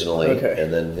originally. Okay.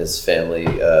 And then his family,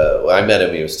 I met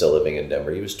him, he was still living in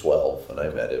Denver. He was 12 when I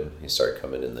met him. He started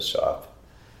coming in the shop.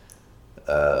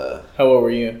 How old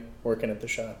were you working at the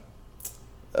shop?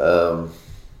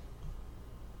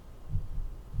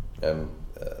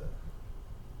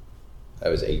 I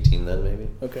was 18 then, maybe.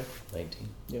 Okay. 19.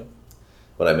 Yeah.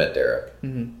 When I met Derek,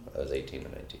 Mm-hmm. I was 18 or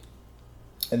 19.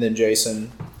 And then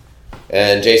Jason.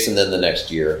 And Jason then the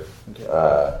next year,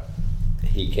 Okay.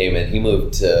 he came in. He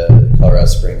moved to Colorado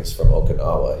Springs from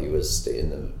Okinawa. He was in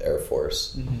the Air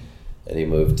Force. Mm-hmm. And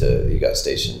he got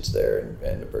stationed there in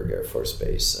Vandenberg Air Force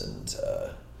Base. And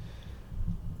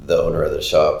the owner of the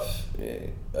shop,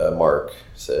 Mark,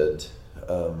 said,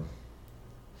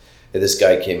 hey, this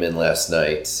guy came in last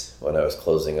night when I was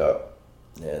closing up,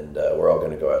 and we're all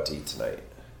going to go out to eat tonight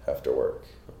after work.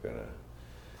 We're going to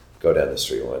go down the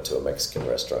street. We went to a Mexican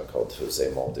restaurant called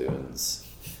Jose Muldoon's.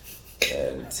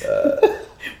 And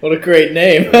what a great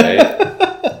name. right?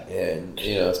 And,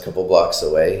 it's a couple blocks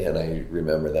away, and I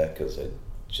remember that because I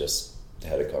just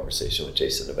had a conversation with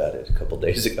Jason about it a couple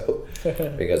days ago,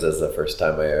 because that's the first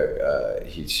time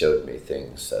he showed me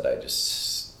things that I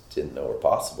just didn't know were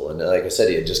possible. And like I said,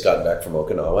 he had just gotten back from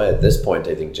Okinawa. At this point,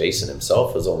 I think Jason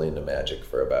himself was only into magic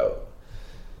for about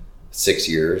 6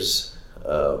 years,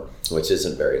 which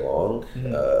isn't very long,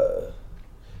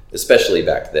 especially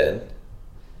back then.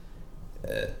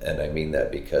 And I mean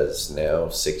that because now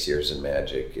 6 years in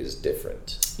magic is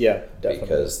different. Yeah, definitely.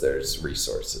 Because there's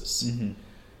resources. Mm-hmm.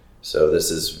 So this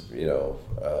is,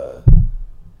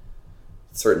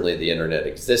 certainly the internet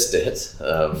existed,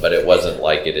 but it wasn't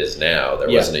like it is now. There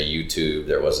wasn't a YouTube.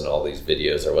 There wasn't all these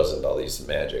videos. There wasn't all these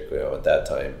magic. At that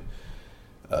time,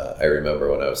 I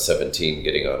remember when I was 17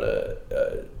 getting on a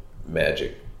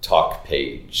magic talk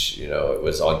page. It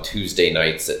was on Tuesday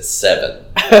nights at 7,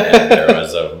 and there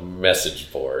was a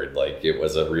message board. Like, it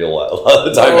was a lot of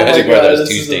the time magic where there was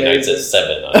Tuesday nights at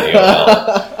 7 on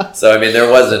AOL. So there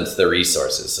wasn't the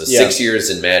resources. So 6 years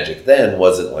in magic then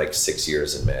wasn't like 6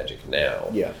 years in magic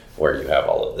now, where you have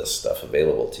all of this stuff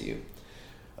available to you.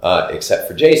 Except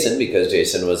for Jason, because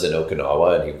Jason was in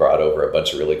Okinawa and he brought over a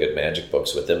bunch of really good magic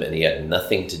books with him, and he had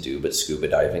nothing to do but scuba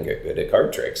dive and get good at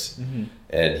card tricks. Mm-hmm.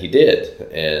 And he did.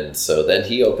 And so then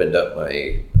he opened up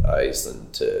my eyes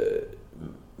into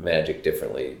magic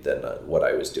differently than what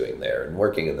I was doing there. And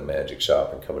working in the magic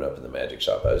shop and coming up in the magic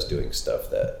shop, I was doing stuff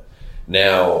that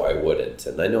now I wouldn't.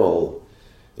 And I know,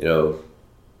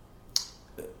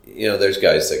 there's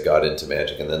guys that got into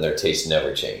magic and then their tastes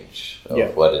never change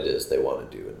of what it is they want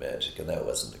to do in magic. And that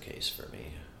wasn't the case for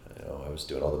me. I was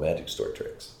doing all the magic store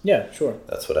tricks. Yeah, sure.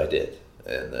 That's what I did.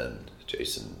 And then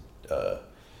Jason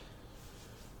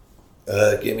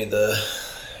gave me the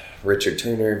Richard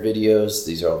Turner videos.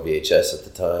 These are all VHS at the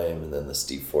time. And then the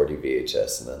Steve Forte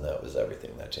VHS. And then that was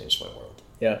everything. That changed my world.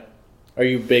 Yeah. Are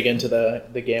you big into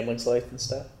the gambling sites and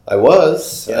stuff? I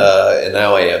was, and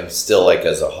now I am still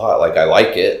as a I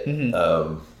like it. Mm-hmm.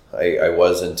 I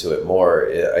was into it more.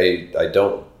 I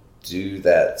don't do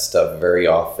that stuff very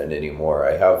often anymore.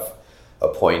 I have a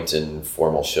point in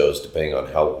formal shows, depending on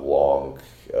how long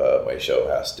my show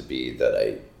has to be, that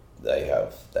I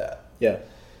have that. Yeah.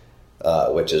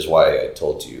 Which is why I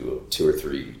told you 2 or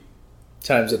 3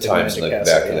 times at the times Magic back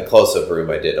Castle, in the close-up room,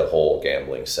 I did a whole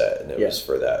gambling set, and it Yeah. was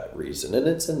for that reason. And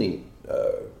it's a neat,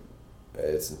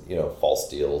 it's false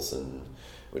deals, and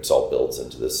which all builds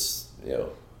into this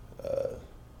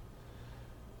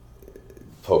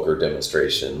poker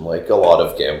demonstration, like a lot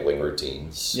of gambling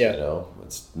routines. Yeah.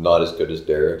 It's not as good as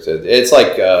Derek's. It's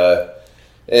like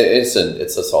it's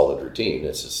a solid routine.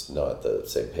 It's just not the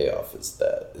same payoff as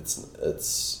that.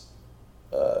 It's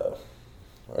or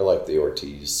like the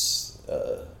Ortiz,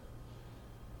 the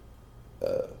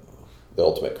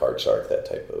Ultimate Card Shark, that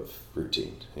type of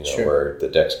routine, Sure. where the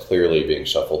deck's clearly being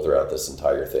shuffled throughout this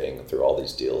entire thing, through all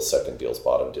these deals, second deals,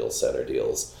 bottom deals, center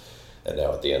deals, and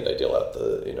now at the end I deal out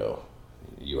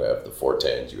you have the 4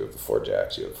 tens, you have the 4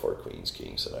 jacks, you have 4 queens,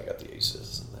 kings, and I got the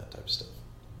aces and that type of stuff.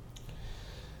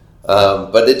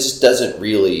 But it just doesn't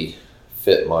really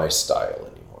fit my style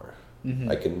anymore. Mm-hmm.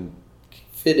 I can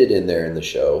fit it in there in the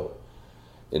show,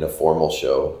 in a formal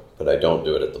show, but I don't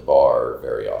do it at the bar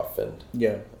very often.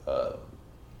 Yeah.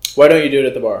 Why don't you do it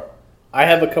at the bar? I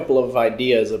have a couple of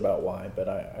ideas about why, but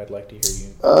I'd like to hear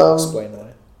you explain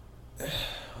why.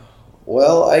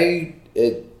 Well, I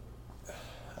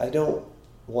don't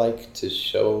like to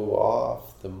show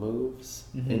off the moves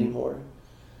anymore.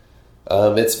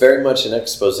 It's very much an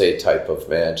expose type of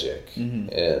magic,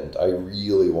 and I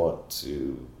really want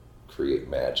to create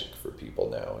magic for people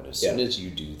now. And as soon as you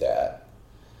do that,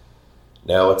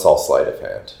 now it's all sleight of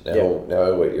hand.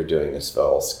 Now what you're doing is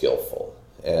all skillful.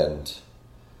 And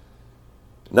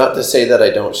not to say that I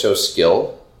don't show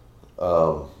skill,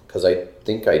 because I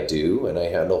think I do, and I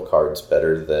handle cards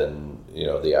better than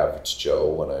the average Joe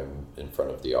when I'm in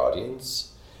front of the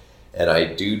audience. And I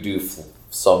do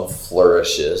some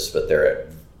flourishes, but they're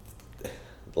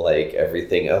like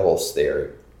everything else.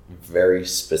 They're very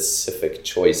specific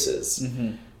choices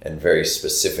and very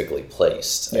specifically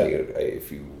placed. Yeah.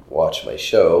 If you watch my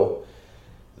show,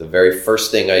 the very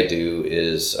first thing I do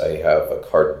is I have a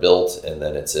card built, and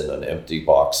then it's in an empty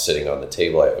box sitting on the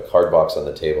table. I have a card box on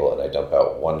the table, and I dump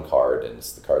out one card, and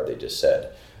it's the card they just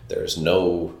said. There's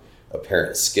no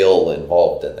apparent skill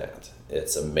involved in that.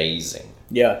 It's amazing.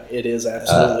 Yeah, it is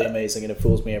absolutely amazing, and it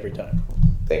fools me every time.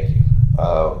 Thank you.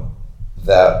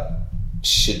 That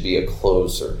should be a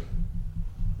closer.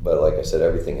 But like I said,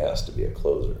 everything has to be a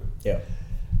closer. Yeah.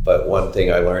 But one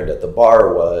thing I learned at the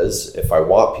bar was, if I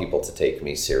want people to take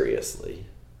me seriously,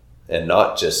 and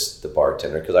not just the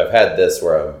bartender, because I've had this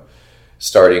where I'm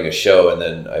starting a show and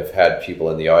then I've had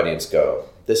people in the audience go,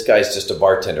 this guy's just a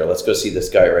bartender, let's go see this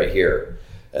guy right here.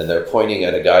 And they're pointing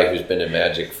at a guy who's been in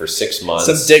magic for 6 months.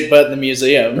 Some dick butt in the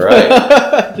museum. Right.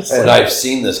 And I've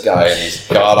seen this guy, and he's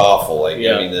god-awful. I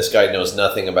mean, this guy knows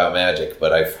nothing about magic,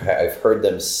 but I've heard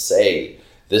them say,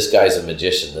 this guy's a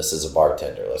magician, this is a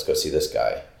bartender, let's go see this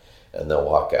guy. And they'll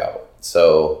walk out.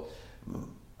 So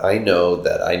I know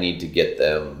that I need to get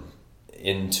them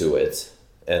into it.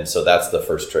 And so that's the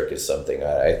first trick, is something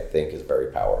I think is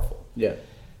very powerful. Yeah.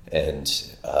 And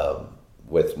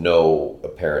with no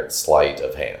apparent sleight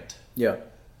of hand. Yeah.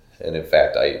 And in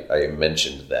fact, I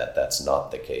mentioned that that's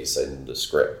not the case in the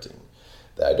script. And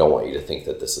that I don't want you to think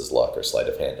that this is luck or sleight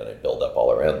of hand, and I build up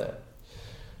all around that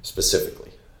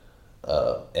specifically.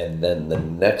 And then the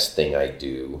next thing I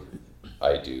do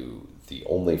the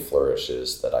only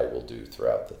flourishes that I will do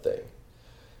throughout the thing.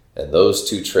 And those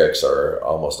 2 tricks are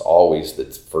almost always the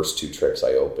first 2 tricks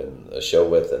I open a show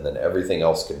with, and then everything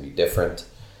else can be different.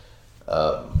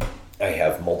 I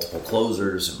have multiple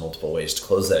closers and multiple ways to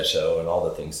close that show, and all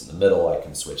the things in the middle I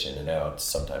can switch in and out.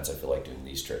 Sometimes I feel like doing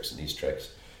these tricks and these tricks.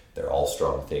 They're all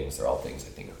strong things. They're all things I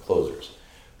think are closers.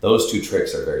 Those 2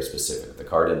 tricks are very specific. The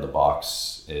card in the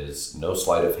box is no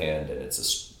sleight of hand, and it's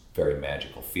a very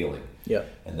magical feeling. Yeah.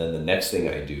 And then the next thing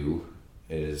I do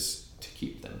is to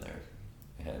keep them there.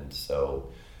 And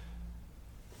so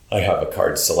I have a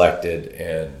card selected,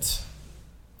 and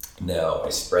now I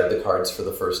spread the cards for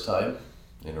the first time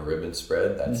in a ribbon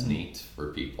spread. That's neat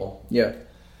for people. Yeah.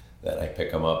 Then I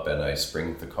pick them up and I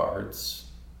spring the cards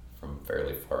from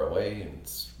fairly far away,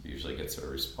 and usually gets a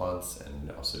response.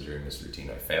 And also during this routine,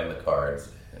 I fan the cards,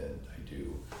 and I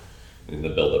do in the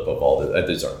buildup of all the.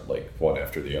 These aren't like one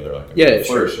after the other, like a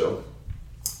flourish show.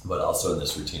 But also in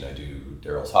this routine, I do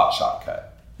Daryl's hot shot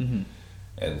cut.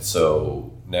 And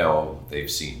so now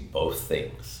they've seen both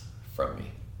things from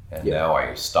me. And now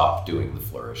I stop doing the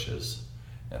flourishes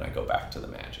and I go back to the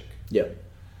magic. Yeah.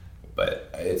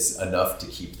 But it's enough to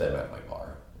keep them at my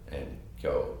bar and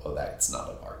go, oh, that's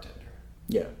not a bartender.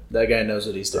 Yeah, that guy knows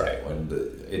what he's doing. Right. When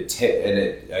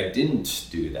I didn't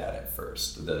do that at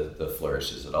first. The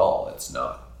flourishes at all. It's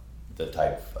not the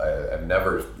type. I've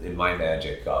never in my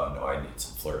magic gone. No, I need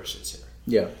some flourishes here.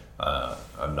 Yeah.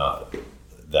 I'm not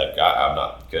that guy. I'm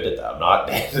not good at that. I'm not.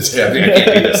 I can't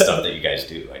do the stuff that you guys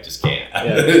do. I just can't.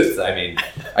 Yeah. I mean,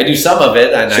 I do some of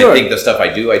it, and sure. I think the stuff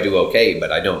I do okay.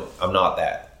 But I'm not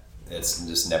that. It's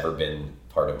just never been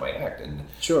part of my act. And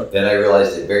sure. Then I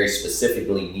realized it very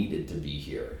specifically needed to be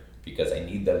here because I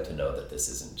need them to know that this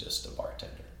isn't just a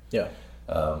bartender. Yeah.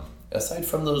 Aside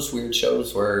from those weird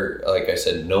shows where, like I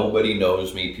said, nobody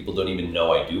knows me, people don't even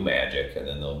know I do magic, and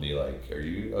then they'll be like,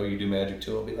 you do magic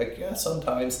too? I'll be like, yeah,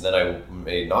 sometimes. And then I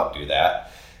may not do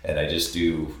that, and I just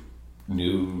do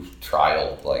new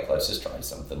trial, like, let's just try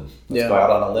something. Let's go out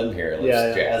on a limb here.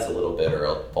 Let's jazz a little bit, or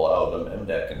I'll pull out an M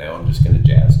deck, and now I'm just going to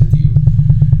jazz with you.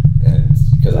 And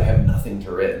because I have nothing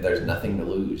to write, there's nothing to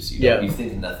lose. You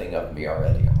think nothing of me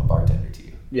already. I'm a bartender to you.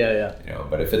 Yeah.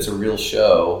 But if it's a real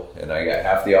show and I got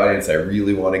half the audience, I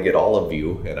really want to get all of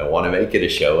you, and I want to make it a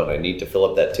show, and I need to fill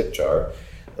up that tip jar.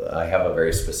 I have a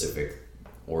very specific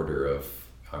order of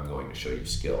I'm going to show you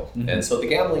skill. Mm-hmm. And so the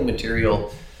gambling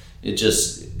material,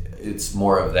 it's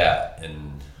more of that,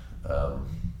 and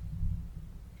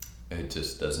it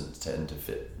just doesn't tend to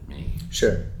fit me.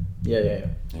 Sure. Yeah.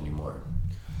 Anymore.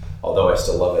 Although I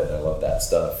still love it, and I love that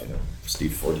stuff.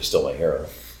 Steve Forte's still my hero.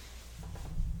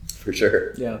 For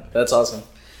sure. Yeah, that's awesome.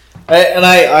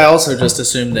 I also just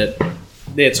assume that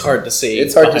it's hard to see.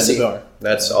 It's hard to see.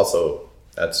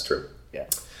 That's true. Yeah.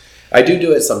 I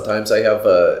do it sometimes. I have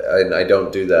and I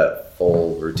don't do that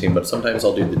full routine, but sometimes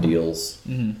I'll do the deals.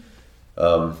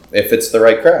 Mm-hmm. If it's the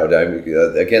right crowd.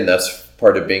 Again, that's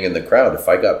part of being in the crowd. If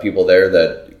I got people there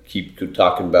that keep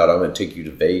talking about, I'm going to take you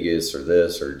to Vegas or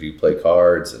this, or do you play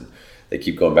cards, and they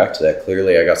keep going back to that.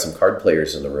 Clearly, I got some card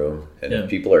players in the room, and if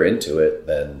people are into it,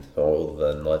 then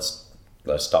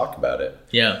let's talk about it.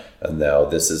 Yeah. And now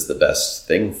this is the best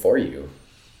thing for you.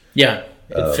 Yeah,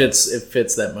 it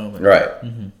fits that moment. Right.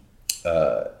 Mm-hmm.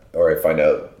 Or I find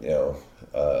out,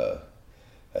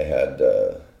 I had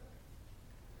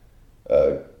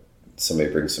somebody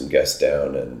bring some guests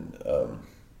down, and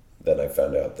then I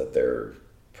found out that they're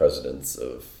presidents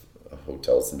of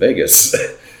hotels in Vegas.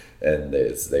 And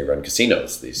they run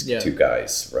casinos. These two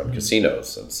guys run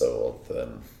casinos, and so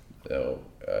then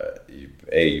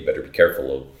you better be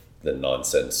careful of the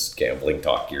nonsense gambling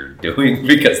talk you're doing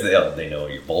because they know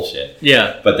you're bullshit.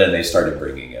 Yeah. But then they started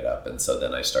bringing it up, and so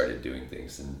then I started doing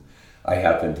things, and I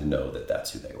happened to know that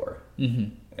that's who they were,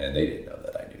 and they didn't know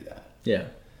that I knew that. Yeah.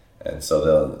 And so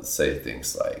they'll say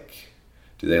things like,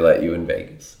 "Do they let you in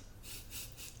Vegas?"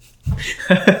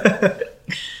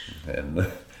 And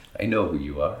I know who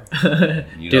you are.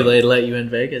 Do they let you in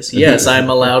Vegas? Yes, I'm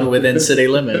allowed within city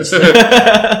limits. And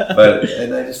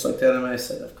I just looked at him and I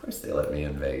said, of course they let me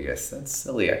in Vegas. That's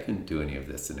silly. I couldn't do any of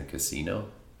this in a casino.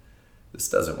 This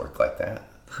doesn't work like that.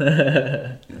 You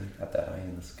got that eye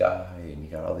in the sky, and you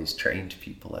got all these trained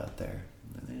people out there,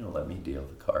 and they don't let me deal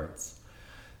the cards.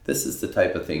 This is the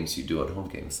type of things you do at home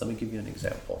games. Let me give you an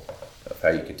example of how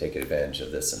you could take advantage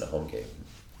of this in a home game.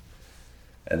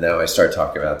 And now I start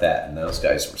talking about that, and those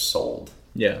guys were sold.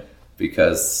 Yeah.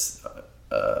 Because,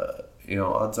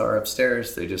 odds are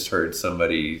upstairs, they just heard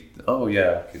somebody, no, they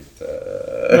don't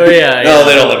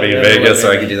let me in Vegas,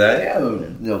 so I could do that. Yeah,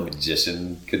 no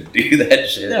magician could do that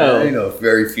shit. No.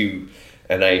 Very few.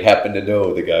 And I happen to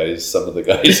know some of the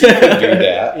guys who could do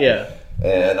that. Yeah.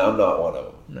 And I'm not one of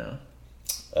them. No.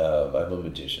 I'm a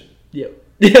magician. Yep.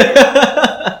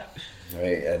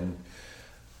 Right, and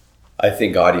I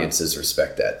think audiences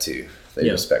respect that too. They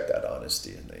respect that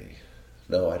honesty, and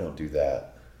no, I don't do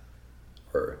that.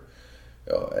 Or,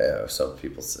 some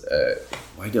people say,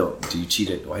 why don't you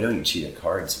cheat at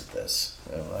cards with this?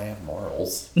 I have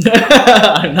morals.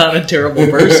 I'm not a terrible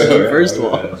person, first of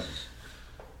all.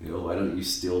 Why don't you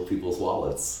steal people's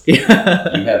wallets?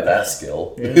 Yeah. You have that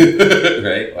skill,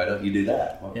 right? Why don't you do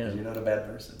that? Well, because you're not a bad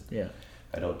person. Yeah.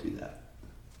 I don't do that.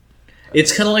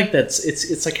 It's kind of like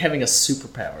it's like having a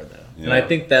superpower, though. Yeah. And I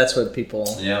think that's what people...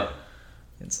 Yeah.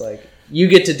 It's like, you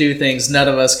get to do things none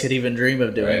of us could even dream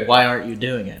of doing. Right. Why aren't you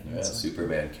doing it? Yeah,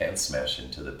 Superman can smash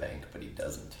into the bank, but he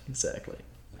doesn't. Exactly.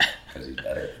 Because he's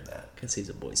better than that. Because he's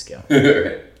a Boy Scout.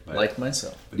 Right. Like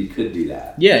myself. But he could do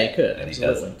that. Yeah, he could. And absolutely.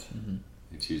 He doesn't. Mm-hmm.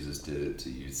 He chooses to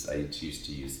use... I choose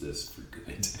to use this for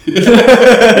good.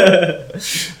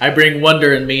 I bring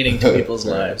wonder and meaning to people's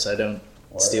lives. I don't...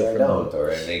 Or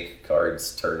I make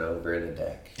cards turn over in a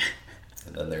deck,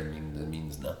 and then it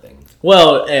means nothing.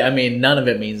 Well, I mean, none of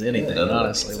it means anything.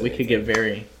 Honestly, we could get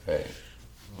very. Right.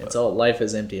 It's all life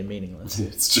is empty and meaningless.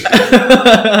 It's true.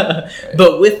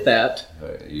 But with that,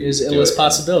 there's endless it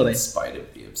possibility. in spite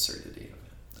of the absurdity of it.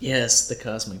 Yes, the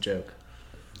cosmic joke.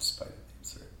 In spite of the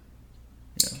absurdity.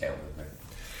 Yeah.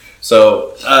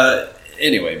 So,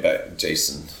 anyway, back to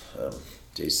Jason.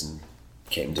 Jason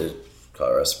came to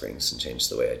Colorado Springs and changed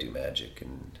the way I do magic.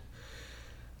 And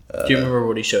do you remember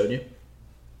what he showed you?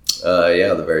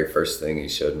 Yeah, the very first thing he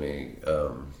showed me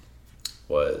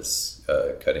was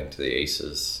cutting to the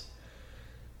aces,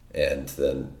 and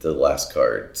then the last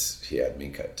card he had me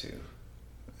cut to,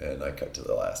 and I cut to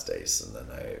the last ace, and then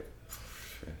it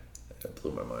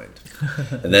blew my mind.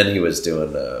 And then he was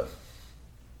doing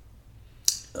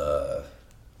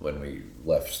when we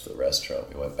left the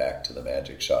restaurant, we went back to the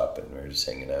magic shop, and we were just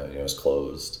hanging out. It was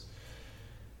closed,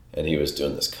 and he was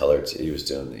doing this color. He was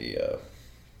doing the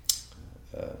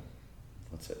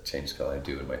what's that change color I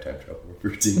do in my time travel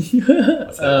routine?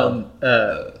 What's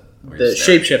that the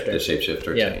shapeshifter. The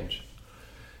shapeshifter change.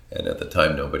 And at the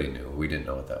time, nobody knew. We didn't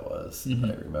know what that was. I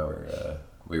remember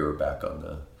we were back on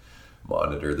the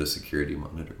monitor, the security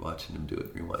monitor, watching him do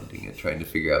it, rewinding it, trying to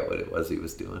figure out what it was he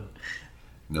was doing.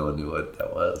 No one knew what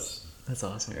that was. That's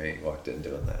awesome. Right? He walked in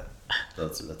doing that.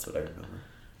 That's what I remember.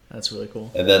 That's really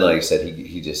cool. And then, like I said,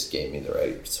 he just gave me the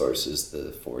right sources,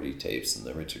 the 40 tapes and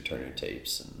the Richard Turner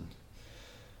tapes,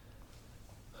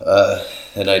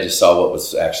 and I just saw what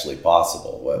was actually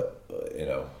possible,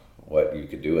 what you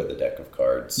could do with the deck of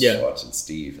cards. Yeah. Watching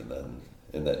Steve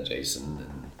and then Jason,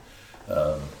 and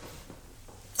I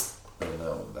don't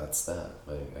know. That's that.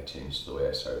 I changed the way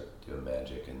I started doing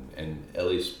magic, and at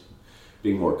least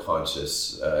being more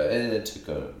conscious, and it took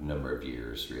a number of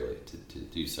years really to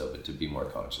do so, but to be more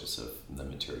conscious of the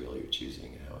material you're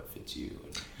choosing and how it fits you.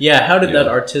 Yeah, how did that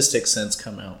artistic sense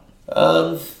come out?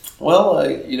 Well,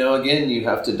 again, you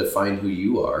have to define who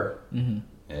you are, and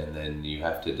then you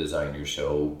have to design your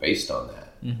show based on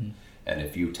that. And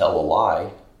if you tell a lie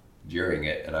during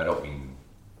it, and I don't mean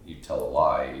you tell a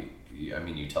lie, I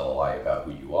mean you tell a lie about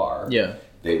who you are,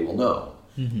 they will know.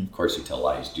 Of course, you tell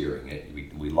lies during it.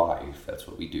 We lie. That's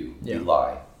what we do. We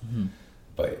lie.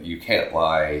 But you can't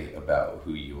lie about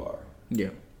who you are.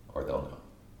 Yeah. Or they'll know.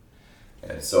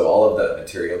 And so all of that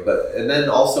material, and then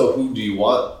also who do you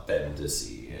want them to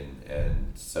see?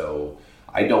 And so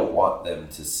I don't want them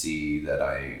to see that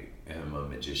I am a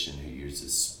magician who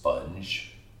uses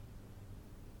sponge.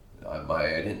 I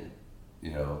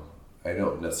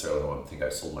don't necessarily want to think I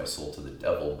sold my soul to the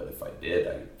devil, but if I did,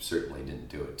 I certainly didn't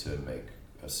do it to make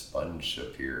a sponge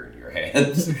appear in your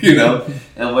hands,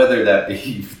 and whether that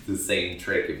be the same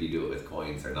trick if you do it with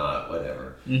coins or not,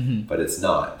 whatever. But it's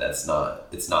not the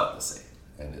same,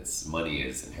 and money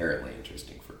is inherently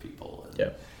interesting for people.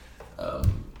 And,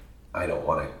 I don't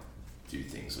want to do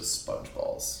things with sponge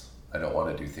balls. I don't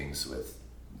want to do things with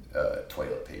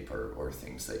toilet paper or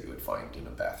things that you would find in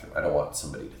a bathroom. I don't want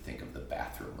somebody to think of the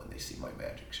bathroom when they see my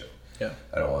magic show.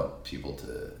 I don't want people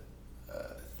to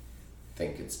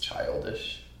think it's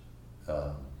childish.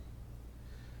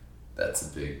 That's a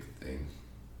big thing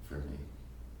for me,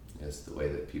 is the way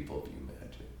that people view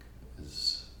magic.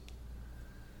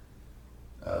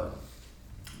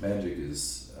 Magic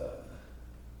is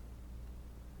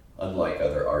unlike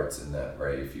other arts in that,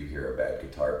 right? If you hear a bad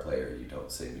guitar player, you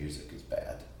don't say music is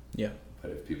bad.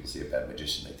 But if people see a bad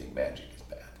magician, they think magic is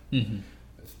bad.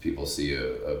 If people see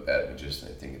a bad magician,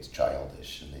 they think it's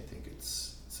childish, and they think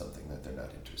it's something that they're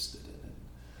not interested in,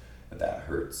 and that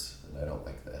hurts, and I don't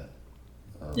like that.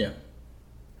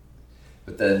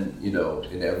 But then,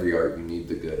 in every art, you need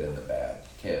the good and the bad.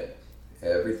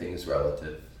 Everything is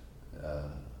relative.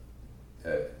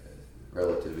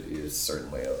 Relativity is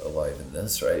certainly alive in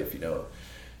this, right?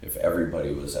 If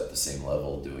everybody was at the same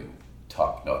level doing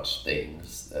top-notch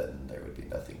things, then there would be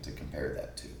nothing to compare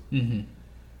that to.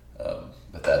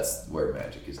 But that's where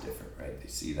magic is different, right? They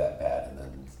see that bad, and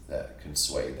then that can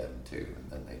sway them too, and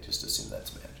then they just assume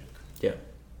that's magic.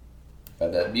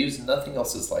 And that music, nothing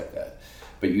else is like that.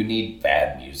 But you need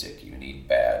bad music. You need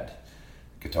bad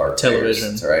guitar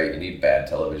television, players, right? You need bad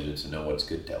television to know what's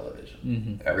good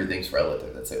television. Everything's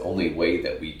relative. That's the only way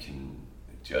that we can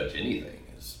judge anything,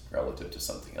 is relative to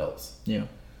something else.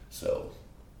 So,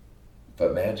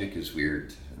 but magic is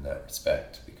weird in that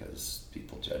respect, because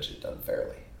people judge it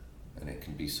unfairly, and it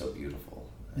can be so beautiful,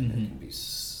 and it can be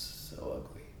so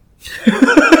ugly.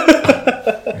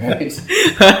 Right?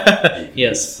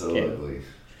 Yes. So ugly.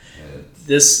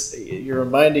 You're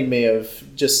reminding me of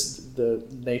just the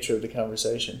nature of the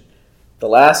conversation. The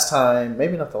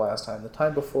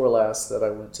time before last that I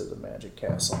went to the Magic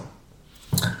Castle,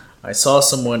 I saw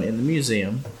someone in the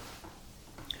museum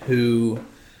who,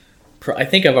 I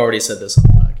think I've already said this on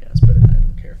the podcast, but I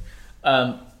don't care.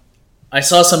 I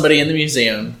saw somebody in the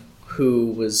museum who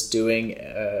was doing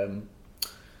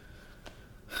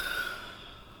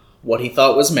what he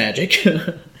thought was magic,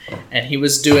 and he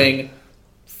was doing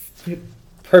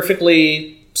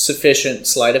perfectly sufficient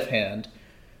sleight of hand,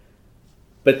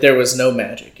 but there was no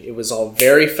magic. It was all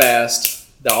very fast.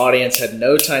 The audience had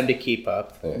no time to keep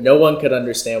up. Yeah. No one could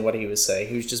understand what he was saying.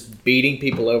 He was just beating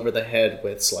people over the head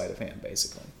with sleight of hand,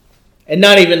 basically. And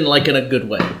not even like in a good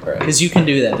way. Because you can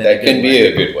do that in a good way. That can be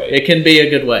a good way. It can be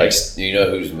a good way. Like, you know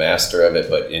who's master of it,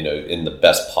 but in the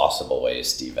best possible way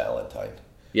is Steve Valentine.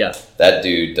 Yeah. That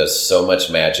dude does so much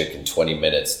magic in 20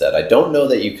 minutes that I don't know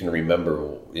that you can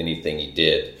remember anything he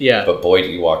did. Yeah. But boy, do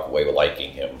you walk away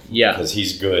liking him. Yeah. Because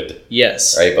he's good.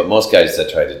 Yes. Right? But most guys that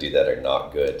try to do that are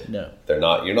not good. No. They're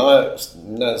not. You're not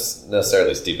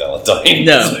necessarily Steve Valentine.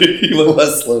 No. You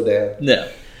must slow down. No.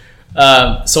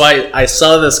 So I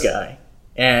saw this guy,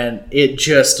 and it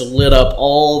just lit up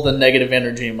all the negative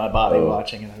energy in my body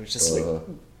watching it. I was just like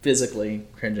physically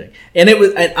cringing, and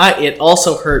it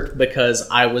also hurt because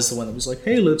I was the one that was like,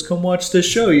 "Hey, let's come watch this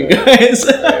show, you guys."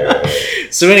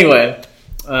 So anyway,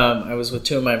 I was with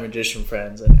two of my magician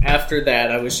friends, and after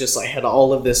that, I was just like, had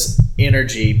all of this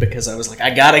energy because I was like,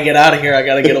 I gotta get out of here. I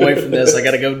gotta get away from this. I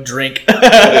gotta go drink.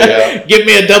 Give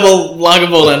me a double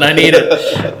Lagavulin. I need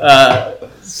it.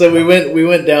 So we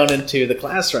went down into the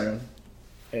classroom.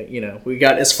 We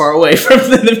got as far away from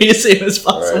the museum as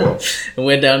possible, and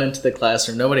went down into the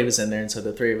classroom. Nobody was in there, and so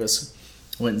the three of us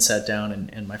went and sat down.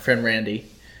 And my friend Randy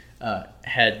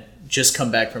had just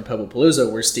come back from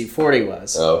Pueblo-Palooza, where Steve Forte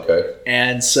was. Oh, okay.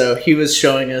 And so he was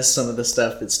showing us some of the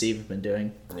stuff that Steve had been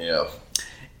doing. Yeah.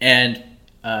 And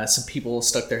some people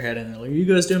stuck their head in and they're like, "Are you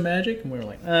guys doing magic?" And we were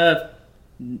like,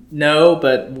 "No,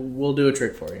 but we'll do a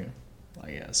trick for you."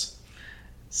 I guess.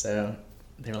 So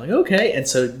they were like, "Okay." And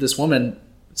so this woman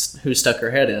who stuck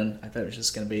her head in, I thought it was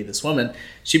just going to be this woman,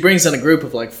 she brings in a group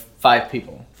of like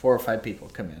 4 or 5 people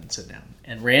come in and sit down.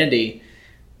 And Randy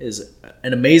is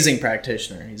an amazing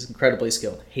practitioner. He's incredibly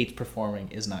skilled, hates performing,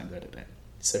 is not good at it.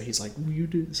 So he's like, "Will you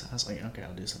do this?" I was like, "Okay,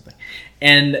 I'll do something."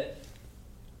 And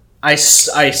I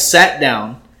sat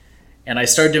down and I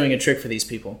started doing a trick for these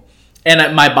people.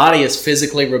 And my body is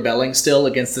physically rebelling still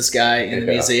against this guy in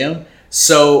the museum.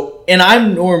 So, and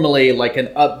I'm normally like an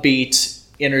upbeat,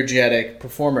 energetic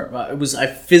performer. I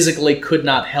physically could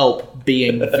not help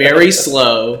being very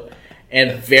slow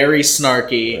and very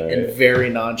snarky and very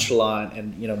nonchalant,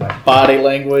 and my body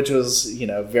language was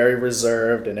very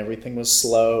reserved, and everything was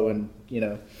slow, and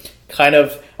kind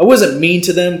of, I wasn't mean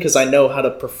to them because I know how to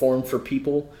perform for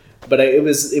people, but it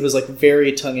was like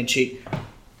very tongue-in-cheek.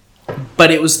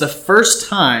 But it was the first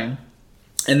time,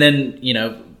 and then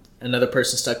another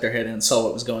person stuck their head in and saw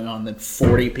what was going on. Then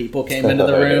 40 people came into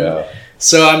the room. Yeah.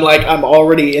 So I'm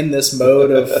already in this mode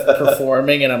of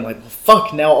performing, and I'm like, well,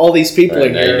 fuck, now all these people are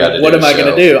here. What am I going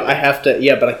to do? I have to,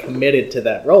 but I committed to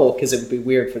that role because it would be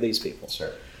weird for these people. Sure.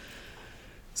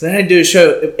 So then I do a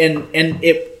show, and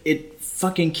it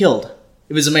fucking killed.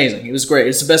 It was amazing. It was great. It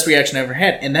was the best reaction I ever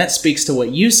had. And that speaks to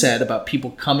what you said about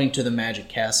people coming to the Magic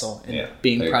Castle and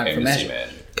being primed for magic.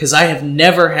 Because I have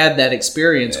never had that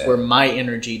experience where my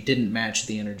energy didn't match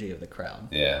the energy of the crowd.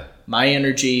 Yeah. My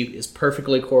energy is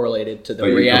perfectly correlated to the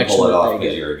reaction that they get. But you can pull it off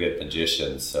because you're a good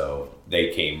magician, so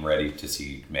they came ready to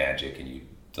see magic and you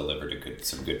delivered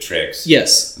some good tricks.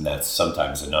 Yes. And that's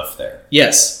sometimes enough there.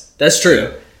 Yes, that's true.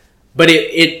 Yeah. But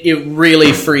it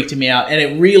really freaked me out. And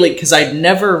it really, because I'd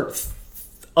never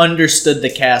understood the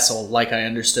castle like I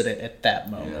understood it at that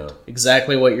moment. Yeah.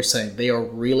 Exactly what you're saying. They are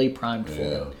really primed for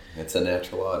it. It's a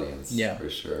natural audience, for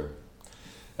sure.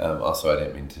 Also, I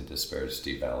didn't mean to disparage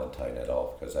Steve Valentine at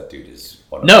all, because that dude is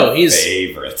one of my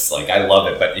favorites. Like, I love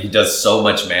it, but he does so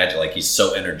much magic. Like, he's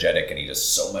so energetic, and he does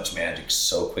so much magic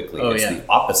so quickly. It's the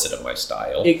opposite of my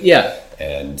style. But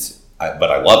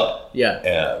I love it.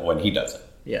 Yeah. When he does it.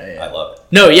 Yeah. I love it.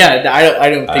 No, I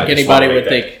don't think anybody would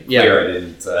think. Yeah. Clear, I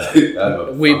didn't.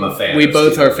 I'm a fan. We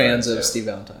both are fans of Steve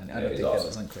Valentine. I don't think that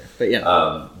was unclear. But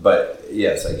yeah. But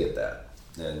yes, I get that.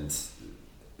 And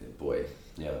boy,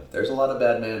 there's a lot of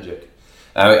bad magic.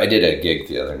 I did a gig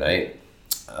the other night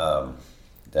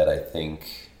that I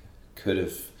think could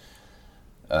have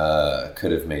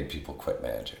made people quit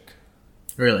magic.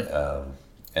 Really?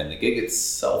 And the gig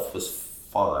itself was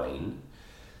fine.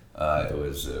 It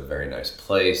was a very nice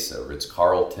place,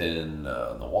 Ritz-Carlton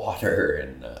on the water,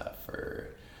 and for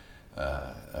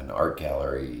an art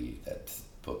gallery that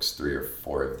books 3 or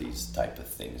 4 of these type of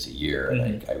things a year,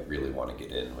 and I really want to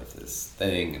get in with this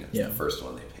thing, and it's the first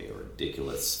one. They pay a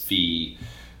ridiculous fee,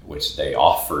 which they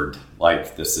offered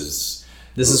like this is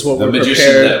what the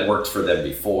magician that worked for them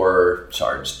before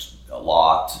charged a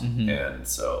lot, and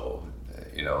so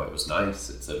it was nice.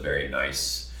 It's a very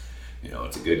nice,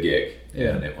 it's a good gig. Yeah.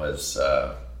 And it was,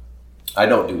 I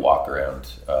don't do walk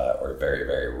around, or very,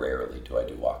 very rarely do I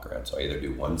do walk around. So I either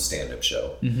do one stand-up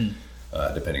show,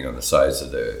 depending on the size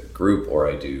of the group, or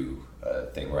I do a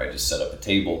thing where I just set up a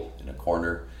table in a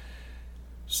corner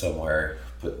somewhere,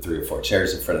 put 3 or 4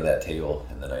 chairs in front of that table,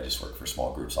 and then I just work for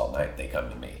small groups all night. They come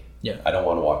to me. Yeah. I don't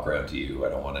want to walk around to you. I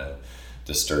don't want to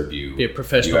disturb you. Be a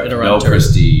professional you have interrupter. No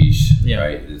prestige, Yeah.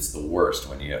 right? It's the worst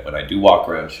when I do walk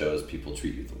around shows. People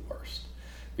treat you the worst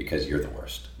because you're the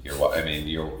worst.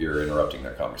 You're interrupting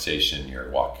their conversation.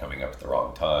 You're coming up at the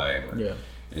wrong time. Yeah.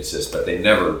 It's just, but they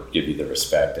never give you the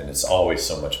respect, and it's always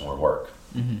so much more work.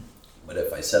 Mm-hmm. But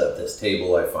if I set up this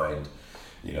table, I find,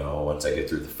 once I get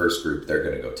through the first group, they're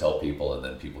going to go tell people, and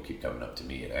then people keep coming up to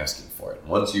me and asking for it. And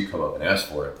once you come up and ask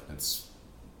for it, it's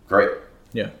great.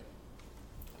 Yeah.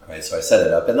 All right, so I set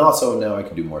it up, and also now I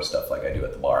can do more stuff like I do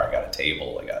at the bar. I got a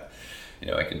table. I got,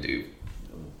 I can do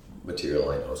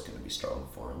material I know is going to be strong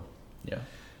for them. Yeah.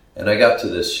 And I got to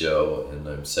this show, and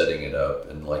I'm setting it up,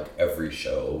 and like every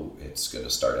show, it's going to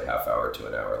start a half hour to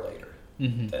an hour later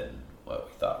than what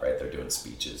we thought, right? They're doing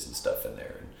speeches and stuff in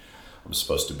there, and I'm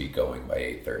supposed to be going by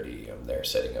 8:30. I'm there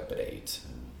setting up at 8,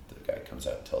 and the guy comes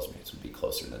out and tells me it's going to be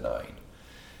closer to 9.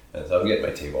 And so I'm getting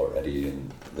my table ready,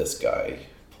 and this guy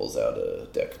pulls out a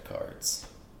deck of cards,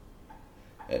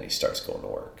 and he starts going to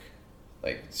work.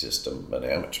 Like, it's just an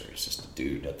amateur. He's just a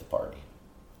dude at the party.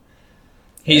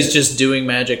 He's just doing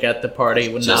magic at the party,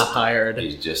 not hired.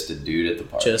 He's just a dude at the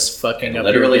party. Just fucking up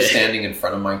literally your day. standing in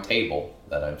front of my table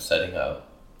that I'm setting up.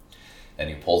 And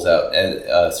he pulls out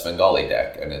a Svengali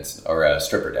deck, or a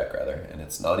stripper deck, rather. And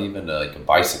it's not even like a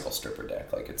bicycle stripper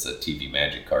deck. Like, it's a TV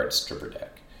Magic card stripper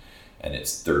deck. And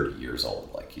it's 30 years old.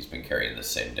 Like, he's been carrying the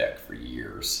same deck for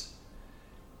years.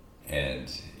 And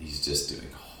he's just doing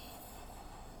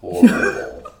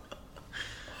horrible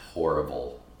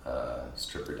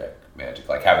stripper deck magic.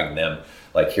 Like, having them,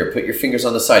 like, here, put your fingers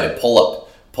on the side and pull up.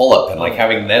 And, like,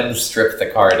 having them strip the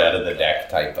card out of the deck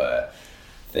type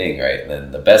thing, right? And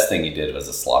then the best thing he did was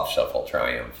a slop shuffle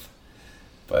triumph.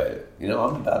 But, I'm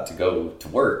about to go to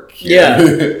work. Yeah.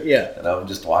 Yeah. And I'm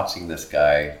just watching this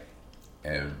guy,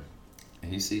 and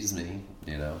he sees me,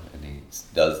 and he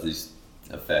does these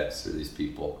effects for these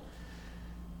people.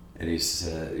 And he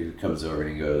comes over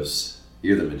and he goes,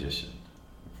 "You're the magician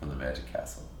from the Magic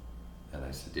Castle." And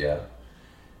I said, "Yeah."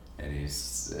 And he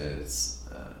says,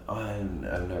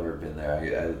 I've never been there.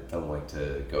 I don't like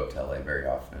to go to LA very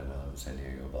often. San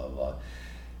Diego, blah, blah.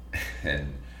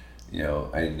 And,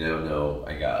 I now know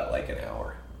I got like an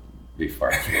hour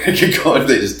before I could go. And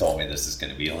they just told me this is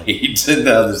going to be late. And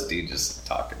now this dude just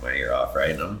talking my ear off,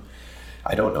 right? And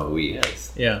I don't know who he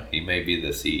is. Yeah. He may be the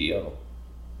CEO of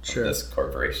this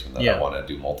corporation that I want to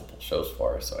do multiple shows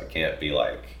for. So I can't be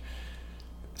like,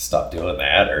 stop doing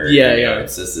that, or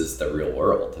this is the real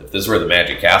world. If this were the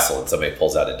Magic Castle and somebody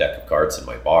pulls out a deck of cards in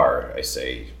my bar, I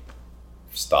say,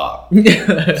 stop doing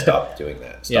that. Stop doing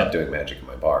magic in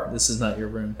my bar. This is not your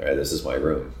room. All right, this is my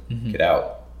room. Get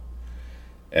out.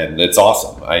 And it's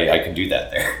awesome. I can do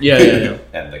that there. Yeah.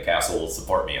 And the castle will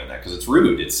support me on that because it's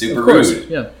rude. It's super rude.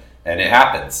 Yeah. And it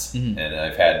happens. And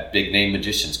I've had big name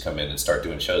magicians come in and start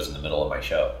doing shows in the middle of my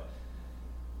show.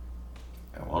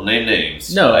 I won't name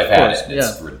names, but I've had it.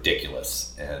 It's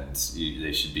ridiculous, and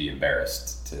they should be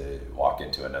embarrassed to walk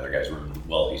into another guy's room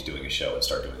while he's doing a show and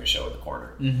start doing a show in the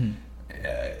corner.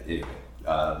 Anyway,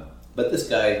 but this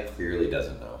guy clearly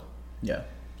doesn't know. Yeah.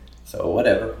 So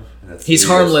whatever. He's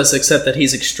harmless, except that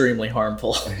he's extremely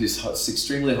harmful. He's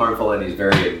extremely harmful, and he's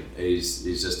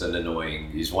just an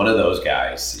annoying. He's one of those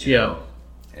guys. You know?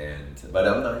 But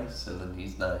I'm nice, and then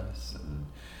he's nice, and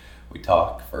we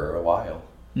talk for a while.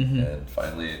 And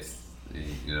finally, it's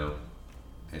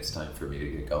time for me to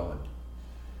get going.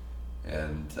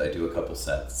 And I do a couple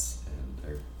sets, and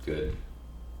they're good.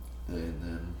 And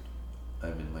then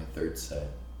I'm in my third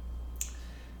set,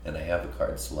 and I have a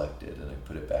card selected, and I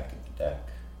put it back in the deck.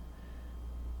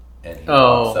 And he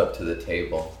walks up to the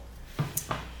table,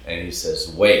 and he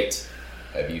says, "Wait,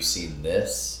 have you seen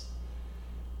this?"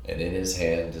 And in his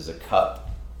hand is a cup,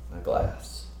 a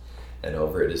glass, and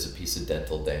over it is a piece of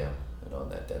dental dam. And on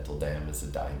that dental dam is a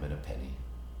dime and a penny.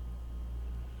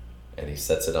 And he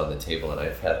sets it on the table, and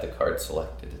I've had the card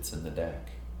selected. It's in the deck.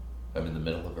 I'm in the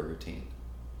middle of a routine.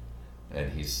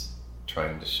 And he's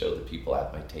trying to show the people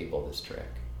at my table this trick.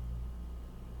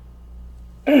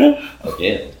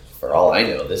 Again, for all I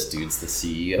know, this dude's the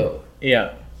CEO.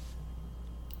 Yeah.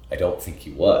 I don't think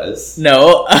he was.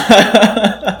 No.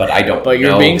 But I don't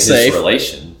know his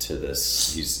relation to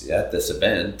this. He's at this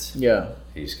event. Yeah.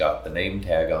 He's got the name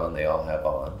tag on. They all have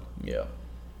on. Yeah.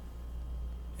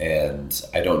 and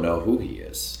I don't know who he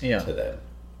is to them.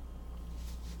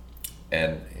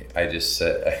 And I just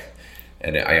said,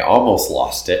 and I almost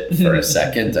lost it for a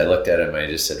second. I looked at him and I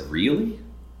just said, really?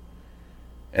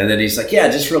 And then he's like, yeah,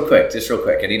 just real quick.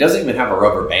 And he doesn't even have a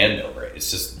rubber band over it.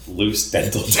 It's just loose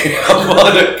dental dam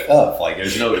on a cuff. Like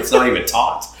it's not even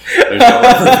taut. There's no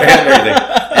rubber band or anything.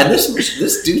 And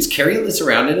this dude's carrying this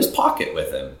around in his pocket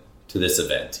with him to this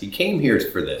event. He came here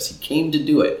for this. He came to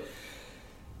do it.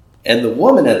 And the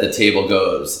woman at the table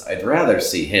goes, I'd rather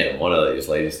see him, one of these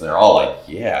ladies. And they're all like,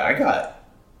 yeah, I got,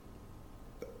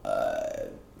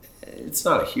 it's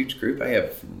not a huge group. I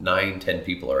have 9-10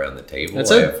 people around the table.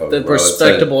 That's a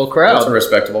respectable crowd. That's a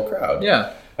respectable crowd.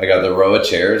 Yeah. I got the row of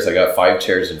chairs. I got 5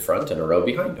 chairs in front and a row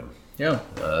behind them. Yeah.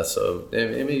 So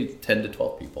maybe 10 to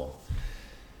 12 people.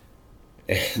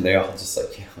 And they all just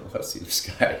like, yeah, I want to see this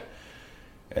guy.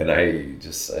 And I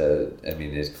just said,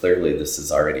 it's clearly this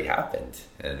has already happened.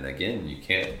 And again,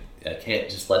 I can't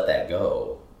just let that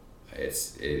go.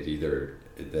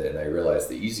 And I realized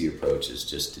the easy approach is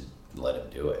just to let him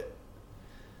do it.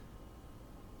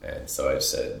 And so I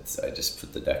just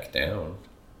put the deck down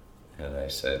and I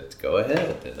said, go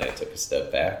ahead. And I took a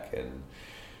step back and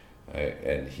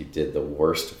he did the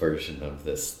worst version of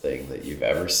this thing that you've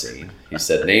ever seen. He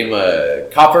said, name a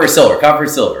copper or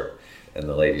silver. And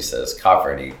the lady says,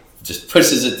 copper, and he just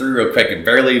pushes it through real quick and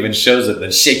barely even shows it,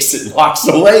 then shakes it and walks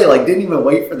away. Like, didn't even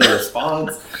wait for the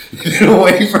response. Didn't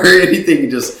wait for anything. He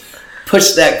just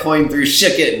pushed that coin through,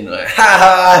 shook it, and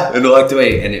ha, and walked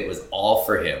away. And it was all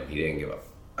for him. He didn't give a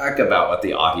fuck about what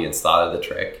the audience thought of the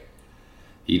trick.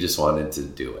 He just wanted to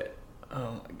do it.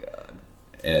 Oh, my God.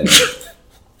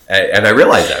 And I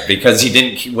realized that because he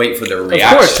didn't wait for the reaction.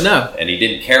 Of course, no. And he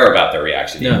didn't care about the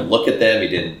reaction. He No. didn't look at them. He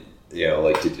didn't,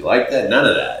 did you like that? None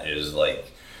of that. It was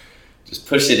like, just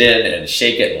push it in and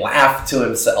shake it and laugh to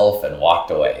himself and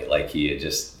walked away. Like he had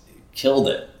just killed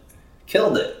it.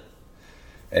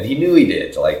 And he knew he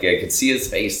did. Like I could see his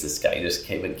face. This guy just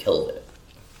came and killed it.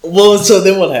 Well, so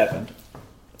then what happened?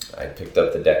 I picked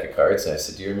up the deck of cards and I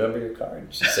said, do you remember your card?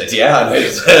 She said, yeah. And I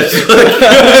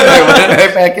went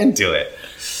right back into it.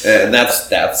 And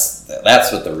that's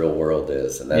what the real world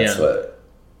is. And that's what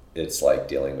it's like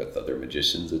dealing with other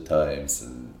magicians at times.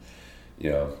 And,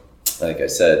 like I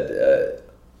said,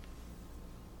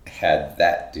 had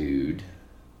that dude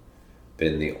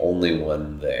been the only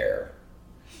one there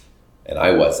and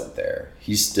I wasn't there,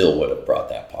 he still would have brought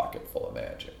that pocket full of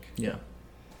magic. Yeah.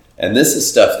 And this is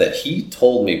stuff that he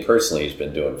told me personally he's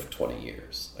been doing for 20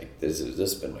 years. Like, this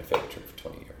has been my favorite trick for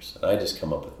 20 years. And I just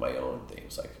come up with my own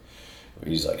things. Like,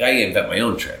 he's like, I invent my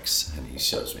own tricks. And he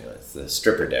shows me the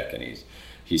stripper deck, and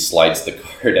he slides the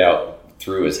card out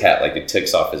through his hat, like it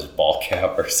takes off his ball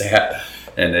cap or his hat,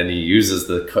 and then he uses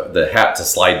the hat to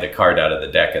slide the card out of the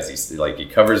deck as he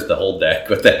covers the whole deck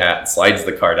with the hat, slides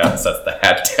the card out, and sets the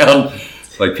hat down.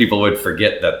 Like people would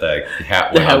forget that the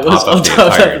hat went on top of the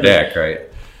entire deck, right?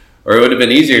 Or it would have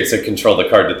been easier to control the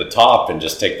card to the top and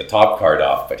just take the top card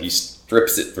off, but he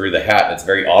strips it through the hat, and it's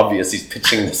very obvious he's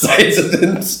pitching the sides and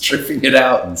then stripping it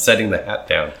out and setting the hat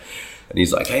down. And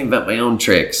he's like, I invent my own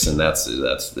tricks, and that's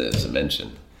the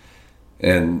mention.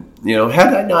 And,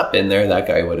 had I not been there, that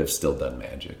guy would have still done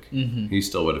magic. Mm-hmm. He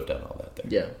still would have done all that there.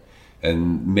 Yeah.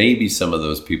 And maybe some of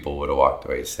those people would have walked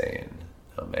away saying,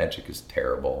 oh, magic is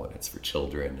terrible, and it's for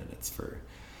children, and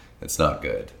it's not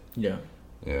good. Yeah.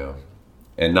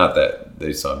 And not that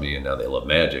they saw me and now they love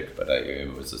magic, but as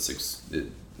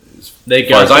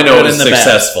far as I know, it was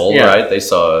successful, right? They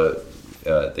saw,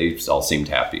 they all seemed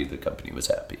happy. The company was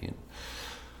happy.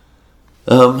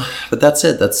 But that's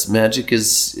it. That's magic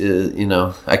is,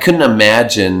 I couldn't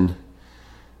imagine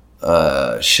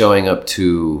showing up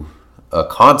to a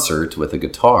concert with a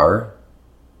guitar,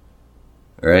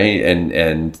 right?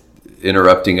 And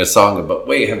interrupting a song about,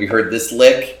 wait, have you heard this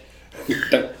lick? I do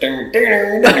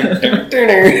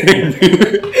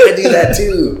that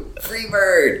too. Free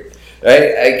bird.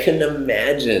 Right? I couldn't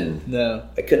imagine. No.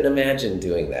 I couldn't imagine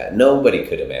doing that. Nobody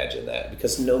could imagine that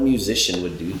because no musician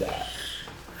would do that.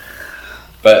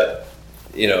 But,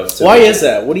 why is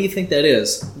that? What do you think that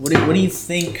is? What do you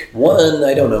think? One,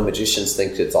 I don't know. Magicians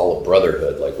think it's all a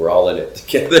brotherhood. Like, we're all in it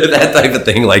together. That type of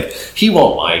thing. Like, he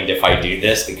won't mind if I do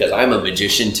this because I'm a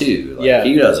magician too. Like,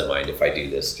 he doesn't mind if I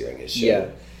do this during his show. Yeah.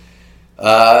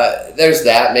 There's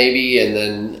that maybe, and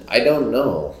then I don't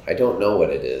know. I don't know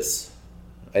what it is.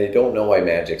 I don't know why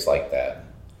magic's like that.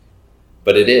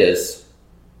 But it is.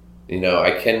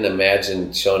 I can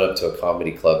imagine showing up to a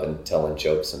comedy club and telling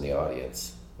jokes in the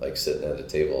audience, like sitting at a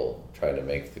table trying to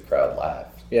make the crowd laugh.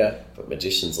 Yeah. But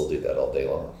magicians will do that all day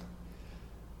long.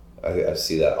 I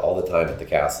see that all the time at the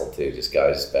castle too. Just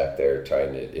guys back there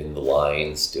trying to, in the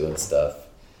lines, doing stuff.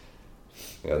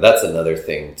 That's another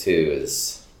thing too,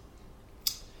 is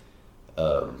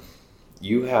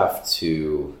you have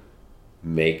to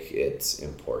make it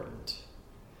important.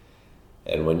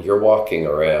 And when you're walking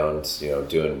around,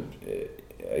 doing,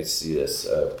 I see this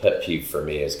pet peeve for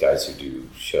me is guys who do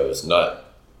shows, not,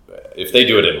 if they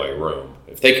do it in my room,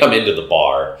 if they come into the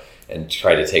bar and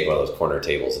try to take one of those corner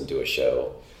tables and do a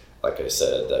show, like I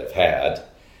said, I've had,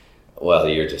 well,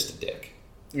 you're just a dick.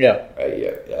 Yeah. Right?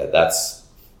 Yeah. That's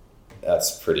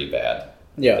pretty bad.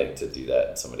 Yeah. I think, to do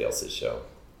that in somebody else's show.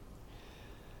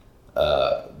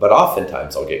 But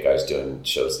oftentimes I'll get guys doing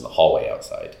shows in the hallway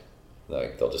outside.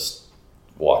 Like they'll just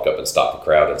walk up and stop the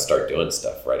crowd and start doing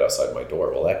stuff right outside my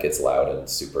door. Well, that gets loud and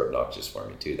super obnoxious for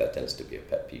me too. That tends to be a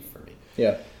pet peeve for me.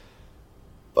 Yeah.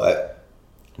 But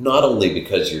not only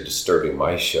because you're disturbing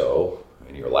my show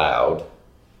and you're loud,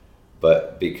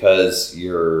 but because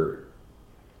you're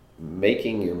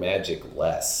making your magic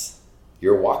less.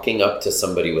 You're walking up to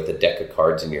somebody with a deck of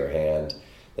cards in your hand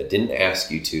that didn't ask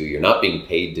you to. You're not being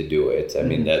paid to do it. I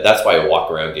mean, that's why a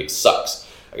walk-around gig sucks.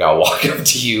 I gotta walk up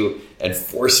to you and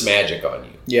force magic on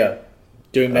you. Yeah.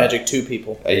 Doing magic to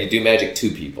people. You do magic to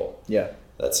people. Yeah.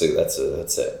 That's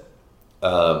it.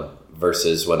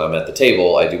 Versus when I'm at the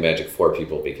table, I do magic for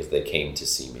people because they came to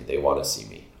see me. They want to see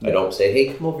me. Yeah. I don't say,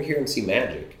 hey, come over here and see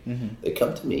magic. Mm-hmm. They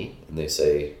come to me and they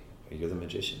say, are you the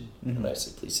magician? Mm-hmm. And I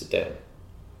say, please sit down.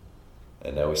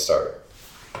 And now we start.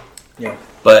 Yeah.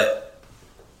 But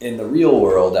in the real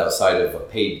world, outside of a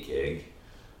paid gig,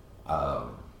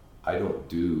 I don't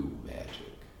do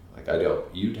magic. Like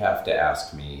you'd have to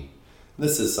ask me.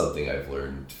 This is something I've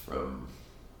learned from,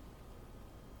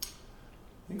 I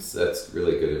think that's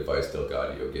really good advice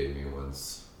Delgadio gave me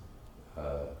once.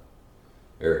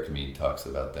 Eric Mead talks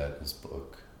about that in his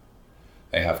book.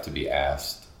 I have to be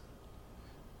asked.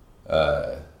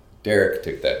 Derek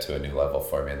took that to a new level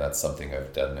for me, and that's something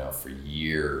I've done now for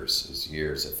years.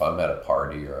 If I'm at a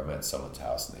party or I'm at someone's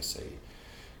house and they say,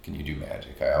 can you do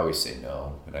magic? I always say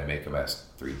no, and I make them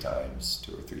ask 2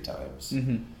 or 3 times.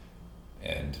 Mm-hmm.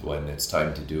 And when it's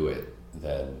time to do it,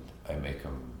 then I make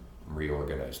them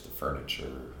reorganize the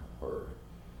furniture, or,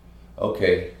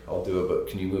 okay, I'll do it, but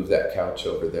can you move that couch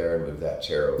over there and move that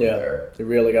chair over there? They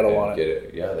really got to want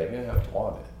it. Yeah, they're going to have to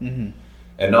want it. Mm-hmm.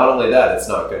 And not only that, it's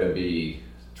not going to be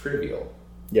trivial.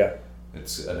 Yeah.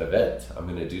 It's an event. I'm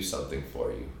going to do something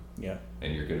for you. Yeah.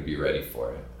 And you're going to be ready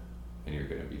for it. And you're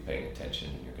going to be paying attention,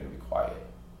 and you're going to be quiet.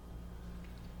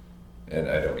 And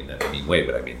I don't mean that in a mean way,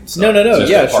 but I mean, it's not, no. It's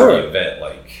Yeah, a party sure. event,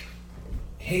 like,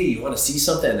 hey, you want to see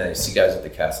something? And I see guys at the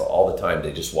castle all the time.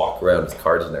 They just walk around with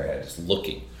cards in their hand, just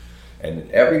looking. And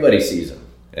everybody sees them.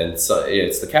 And so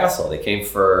it's the castle. They came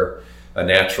for a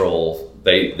natural,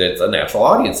 it's a natural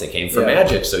audience. They came for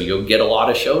magic, so you'll get a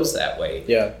lot of shows that way.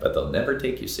 Yeah. But they'll never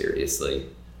take you seriously.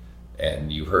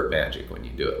 And you hurt magic when you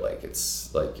do it. Like,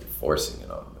 it's like you're forcing it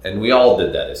on them. And we all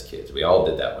did that as kids. We all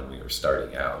did that when we were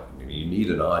starting out. I mean, you need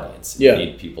an audience. You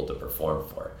need people to perform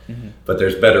for. Mm-hmm. But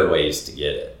there's better ways to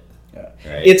get it. Yeah.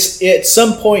 Right? It's at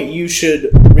some point you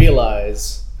should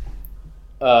realize.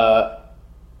 I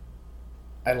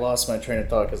lost my train of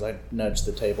thought because I nudged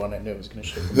the table and I knew it was going to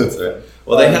shake. That's right.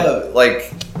 Well, they have,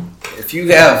 like, if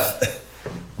you have,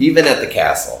 even at the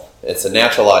castle, it's a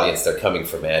natural audience. They're coming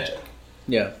for magic.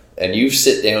 Yeah. And you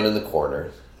sit down in the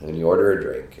corner and you order a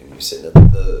drink and you sit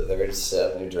there to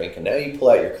sit and you drink, and now you pull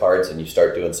out your cards and you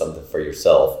start doing something for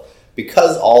yourself.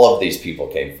 Because all of these people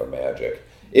came for magic,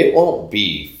 it won't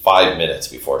be 5 minutes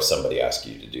before somebody asks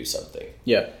you to do something.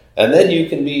 Yeah. And then you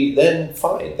can be, then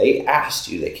fine. They asked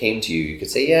you, they came to you. You could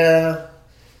say, yeah,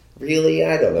 really?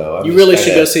 I don't know. You really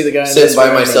should go see the guy. Sit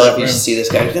by myself. You see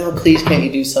this guy. No, please, can't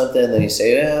you do something? And then you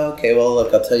say, yeah, okay, well,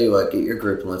 look, I'll tell you what. Get your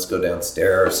group and let's go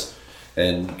downstairs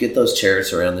and get those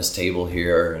chairs around this table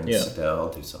here and sit down.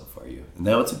 I'll do something for you. And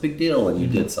now it's a big deal when you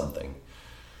did something.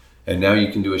 And now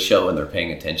you can do a show and they're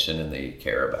paying attention and they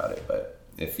care about it. But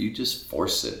if you just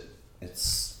force it,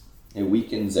 it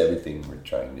weakens everything we're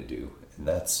trying to do. And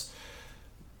that's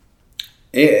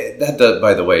it. That,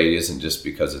 by the way, isn't just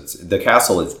because the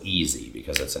castle is easy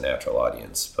because it's a natural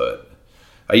audience. But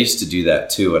I used to do that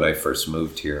too when I first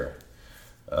moved here,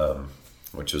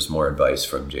 which was more advice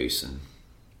from Jason,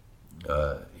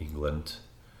 England.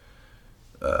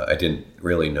 I didn't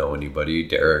really know anybody.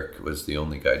 Derek was the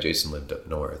only guy. Jason lived up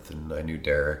north, and I knew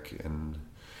Derek, and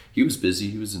he was busy.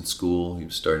 He was in school. He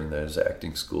was starting his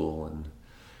acting school, and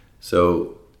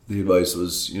so the advice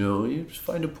was, you just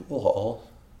find a pool hall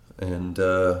and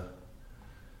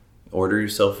order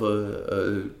yourself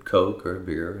a Coke or a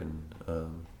beer and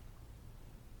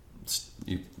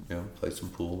you know, play some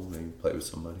pool, maybe play with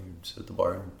somebody, sit at the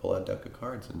bar and pull out a deck of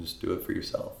cards and just do it for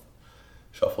yourself.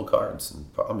 Shuffle cards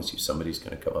and promise you somebody's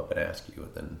going to come up and ask you,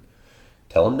 and then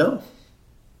tell them no.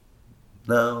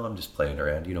 No, I'm just playing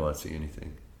around. You don't want to see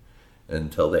anything.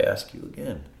 Until they ask you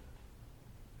again.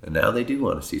 And now they do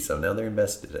want to see something. Now they're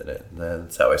invested in it. And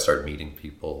that's how I started meeting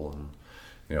people. And,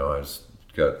 you know, I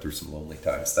got through some lonely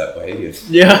times that way.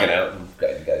 Hanging out and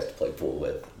got guys to play pool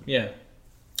with. Yeah.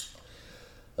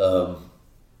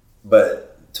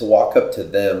 But to walk up to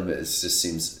them just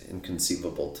seems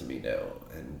inconceivable to me now.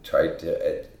 And try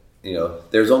to, you know,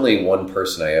 there's only one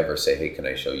person I ever say, hey, can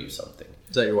I show you something?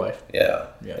 Is that your wife? Yeah.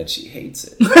 And she hates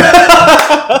it.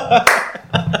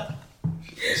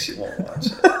 She won't watch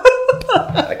it.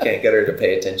 I can't get her to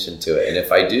pay attention to it. And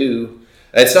if I do,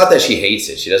 and it's not that she hates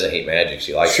it. She doesn't hate magic.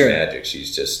 She likes magic.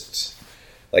 She's just,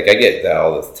 like, I get that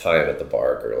all the time at the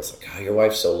bar. Girls like, oh, your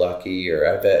wife's so lucky. Or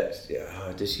I bet,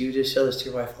 does you just show this to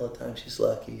your wife all the time? She's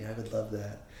lucky. I would love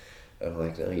that. I'm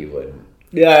like, no, you wouldn't.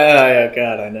 Yeah,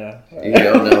 God, I know. You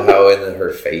don't know how in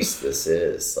her face this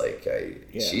is. Like,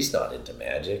 she's not into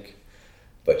magic,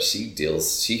 but she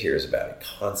hears about it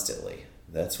constantly.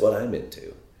 That's what I'm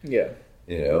into. Yeah.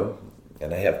 You know?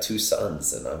 And I have 2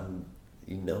 sons, and I'm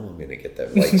going to get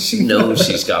them. Like, she knows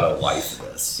she's got a life in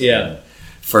this. Yeah. And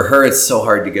for her, it's so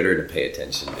hard to get her to pay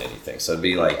attention to anything. So it'd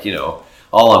be like, you know,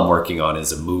 all I'm working on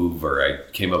is a move, or I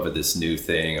came up with this new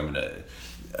thing. I'm going to,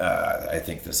 I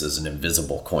think this is an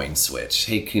invisible coin switch.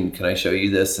 Hey, can I show you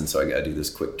this? And so I got to do this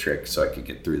quick trick so I could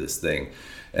get through this thing.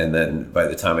 And then by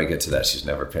the time I get to that, she's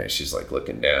never paying. She's like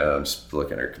looking down, just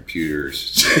looking at her computer.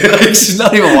 She's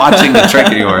not even watching the trick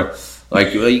anymore.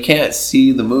 Like, well, you can't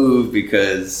see the move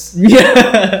because, you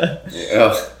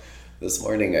know, this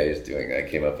morning I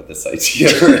came up with this idea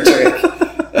for a trick.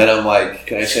 And I'm like,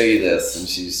 can I show you this? And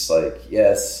she's like,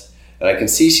 yes. And I can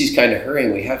see she's kind of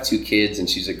hurrying. We have 2 kids and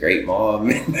she's a great mom.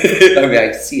 I mean,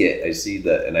 I see it. I see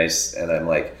that. And I'm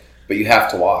like, but you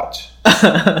have to watch.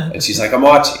 And she's like, I'm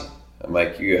watching. I'm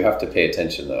like, you have to pay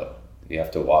attention though. You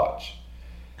have to watch.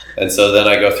 And so then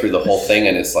I go through the whole thing,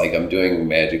 and it's like I'm doing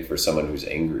magic for someone who's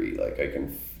angry. Like I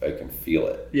can feel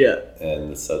it. Yeah.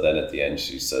 And so then at the end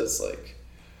she says like,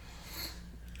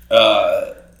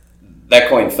 that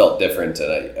coin felt different,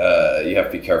 and you have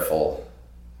to be careful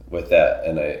with that,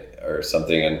 or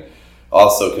something. And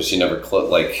also because she never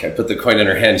I put the coin in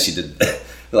her hand, she did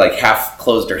like half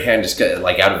closed her hand, just got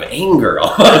like out of anger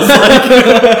almost.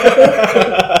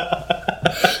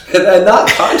 And not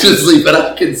consciously, but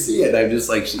I can see it. I'm just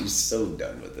like, she's so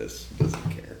done with this. She doesn't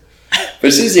care.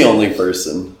 But she's the only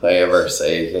person I ever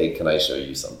say, hey, can I show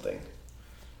you something?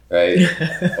 Right?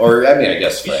 Or, I mean, I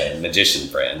guess magician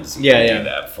friends. You can do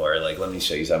that for. Like, let me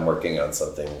show you. I'm working on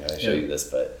something. Can I show you this?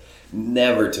 But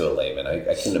never to a layman.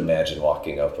 I couldn't imagine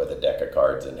walking up with a deck of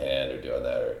cards in hand or doing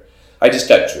that. Or I just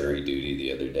got jury duty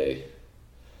the other day,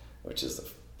 which is the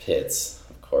pits,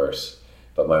 of course.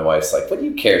 But my wife's like, what do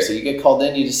you care? So you get called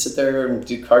in, you just sit there and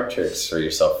do card tricks for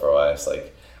yourself for a while. It's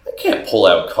like, I can't pull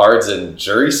out cards in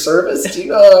jury service. Do you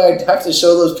know I'd have to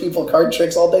show those people card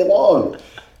tricks all day long?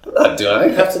 I'm not doing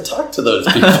it. I have to talk to those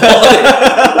people. I'm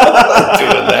not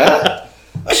doing that.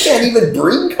 I can't even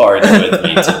bring cards with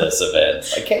me to this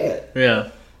event. I can't.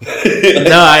 Yeah.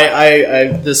 No,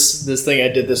 I this thing I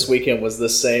did this weekend was the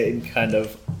same kind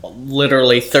of,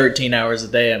 literally 13 hours a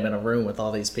day I'm in a room with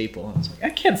all these people. I was like, I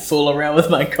can't fool around with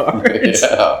my cards.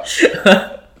 Yeah.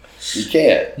 You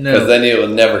can't. Because then it will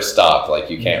never stop. Like,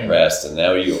 you can't rest. And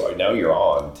now you're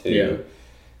on too. Yeah.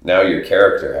 Now your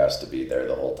character has to be there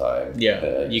the whole time.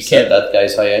 Yeah. You can't. That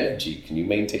guy's high energy. Can you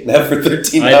maintain that for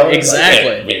 13 hours?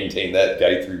 Exactly. I can't maintain that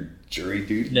guy through jury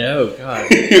duty. No, God.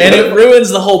 And it ruins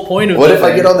the whole point of what if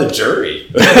I get on the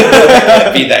jury? I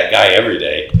can't be that guy every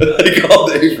day. Like, all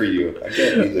day for you. I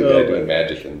can't be the guy doing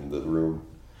magic in the room.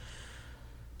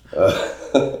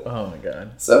 Oh my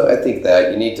God. So I think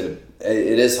that you need to,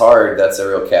 it is hard. That's a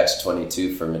real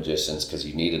catch-22 for magicians, because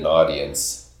you need an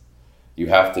audience. You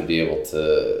have to be able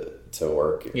to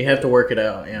work it. You have to work it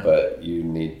out, yeah. But you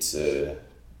need to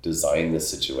design the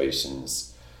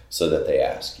situations so that they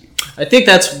ask you. I think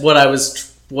that's what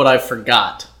I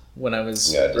forgot when I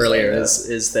was earlier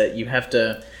is that you have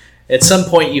to, at some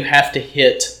point you have to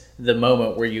hit the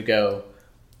moment where you go,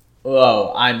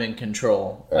 oh, I'm in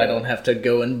control. Right. I don't have to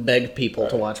go and beg people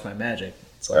to watch my magic.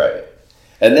 It's like, right.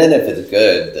 And then if it's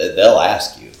good, they'll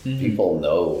ask you. Mm-hmm. People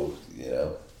know,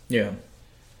 Yeah.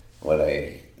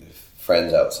 When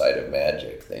friends outside of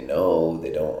magic, they know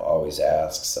they don't always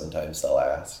ask. Sometimes they'll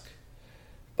ask.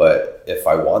 But if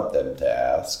I want them to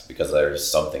ask, because there's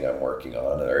something I'm working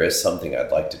on, or there is something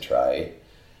I'd like to try,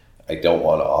 I don't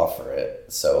want to offer it.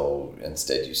 So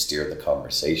instead you steer the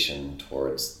conversation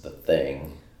towards the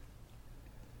thing.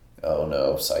 Oh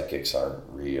no, psychics aren't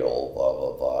real, blah,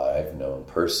 blah, blah. I've known,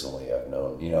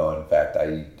 in fact,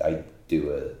 I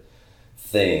do a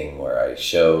thing where I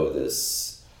show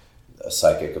this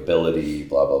psychic ability,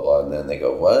 blah, blah, blah. And then they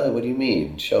go, what do you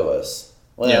mean? Show us.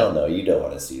 Well, no, you don't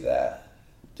want to see that.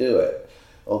 Do it.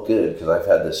 Oh, good, because I've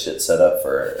had this shit set up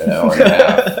for an hour and a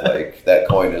half. Like, that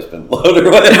coin has been blown or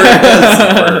whatever it is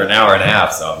for an hour and a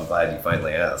half, so I'm glad you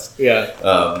finally asked. Yeah.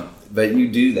 But you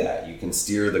do that. You can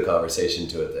steer the conversation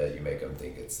to it that you make them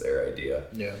think it's their idea.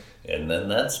 Yeah. And then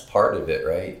that's part of it,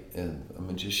 right? And a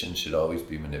magician should always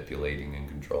be manipulating and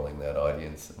controlling that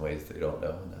audience in ways they don't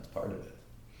know, and that's part of it.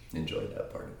 Enjoy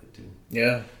that part of it, too.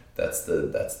 Yeah. That's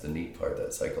the neat part,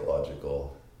 that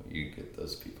psychological. You get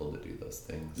those people to do those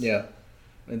things. Yeah.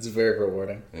 It's very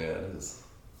rewarding. Yeah, it is.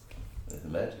 The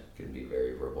magic can be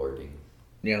very rewarding.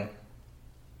 Yeah.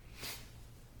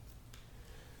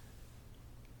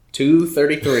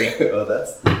 2:33. Well,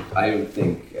 I would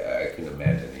think I can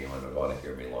imagine anyone would want to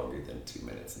hear me longer than 2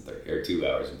 minutes and 2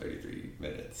 hours and 33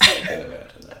 minutes. I can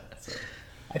imagine that. So.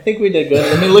 I think we did good.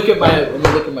 Let me look at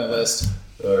my list.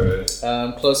 All right.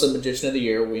 Close-up Magician of the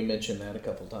Year. We mentioned that a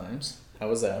couple times. How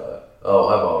was that? I'm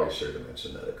always sure to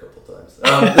mention that a couple times.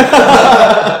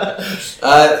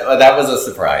 That was a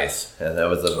surprise, and that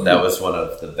was one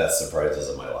of the best surprises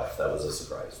of my life. That was a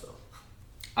surprise, though.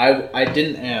 I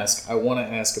didn't ask. I want to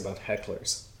ask about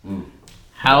hecklers.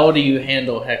 How do you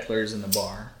handle hecklers in the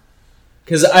bar?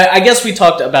 Because I guess we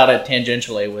talked about it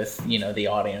tangentially with the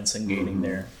audience and gaining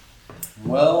there.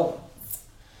 Well,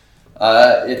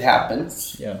 it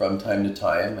happens from time to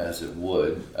time, as it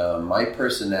would. My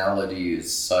personality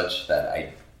is such that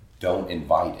I don't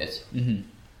invite it. Mm-hmm.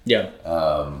 Yeah.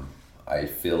 I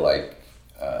feel like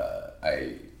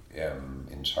I am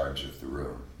in charge of the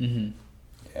room. Mm-hmm.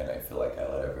 And I feel like I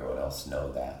let everyone else know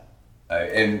that.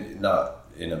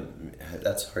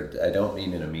 That's hard. I don't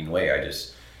mean in a mean way.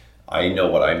 I know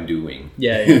what I'm doing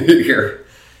here.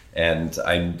 And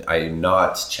I'm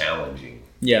not challenging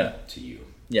to you.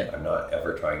 Yeah. I'm not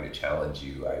ever trying to challenge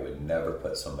you. I would never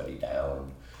put somebody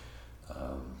down.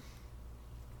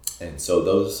 And so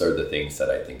those are the things that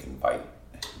I think invite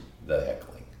the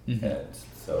heckling. Mm-hmm. And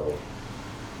so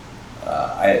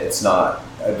it's not,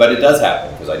 but it does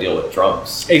happen because I deal with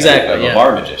drums. Exactly. I'm a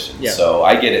bar magician. Yeah. So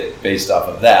I get it based off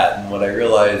of that. And when I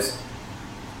realize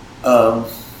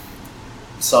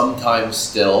sometimes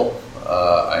still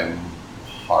I'm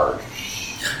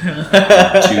harsh.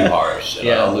 Too harsh. And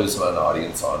I'll lose my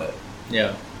audience on it.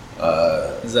 Yeah.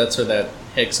 That's where that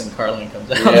Hicks and Carlin comes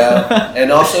out. Yeah.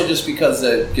 And also just because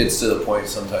it gets to the point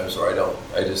sometimes where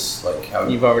I just like how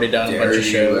you've already done a bunch of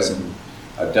shows. And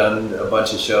I've done a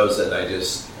bunch of shows and I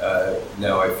just,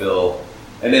 now I feel,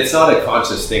 and it's not a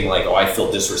conscious thing like, oh, I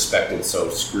feel disrespected, so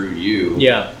screw you.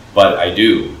 Yeah. But I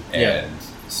do. And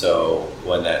so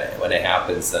when it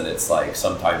happens, then it's like,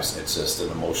 sometimes it's just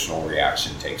an emotional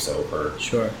reaction takes over.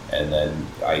 Sure. And then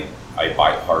I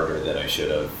bite harder than I should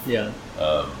have. Yeah.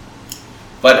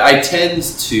 But I tend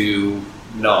to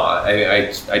not.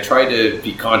 I try to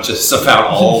be conscious about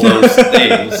all those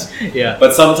things. Yeah.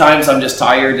 But sometimes I'm just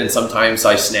tired, and sometimes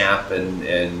I snap, and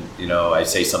I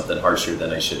say something harsher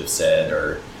than I should have said,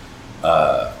 or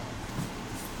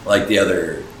like the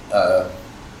other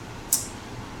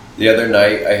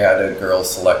night I had a girl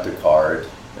select a card.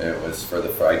 And it was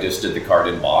I just did the card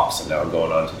in box, and now I'm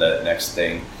going on to that next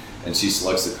thing. And she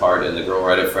selects the card, and the girl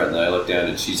right up front, and then I look down,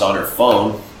 and she's on her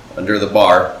phone under the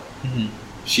bar. Mm-hmm.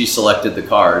 She selected the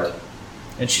card.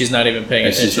 And she's not even paying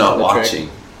attention. And she's not watching.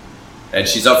 Trick. And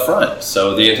she's up front.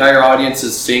 So the entire audience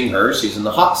is seeing her. She's in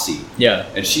the hot seat. Yeah.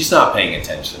 And she's not paying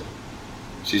attention.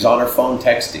 She's on her phone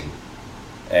texting.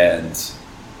 And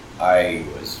I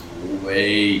was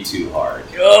way too hard.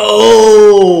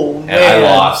 Oh, and man.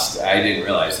 I didn't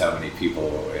realize how many people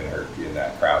in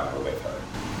that crowd were with her.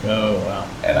 Oh, wow.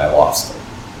 And I lost her.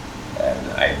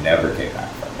 And I never came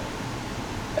back from it.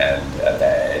 And at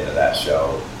the end of that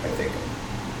show, I think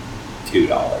 $2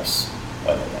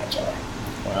 went in that jar.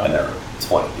 Wow. And there were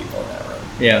 20 people in that room.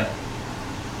 Yeah.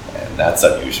 And that's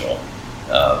unusual.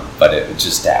 But it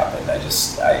just happened.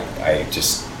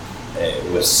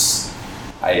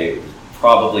 I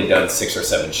probably done 6 or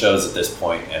 7 shows at this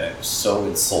point, and it was so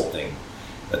insulting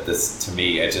that this, to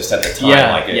me, it just at the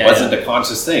time, it wasn't a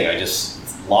conscious thing. I just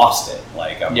lost it.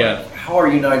 Like, I'm like, how are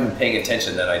you not even paying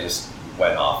attention? Then I just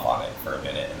went off on it for a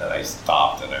minute, and then I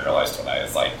stopped, and I realized when I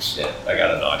was like, shit, I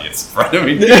got an audience in front of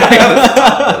me. I gotta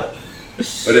stop.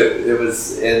 But it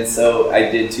was, and so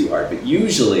I did too hard. But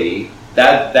usually,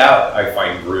 that I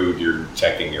find rude. You're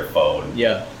checking your phone.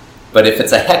 Yeah. But if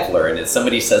it's a heckler and if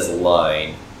somebody says a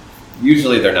line,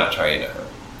 usually they're not trying to hurt.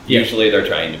 Yeah. Usually they're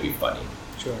trying to be funny.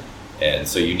 Sure. And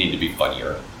so you need to be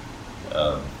funnier.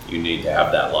 You need to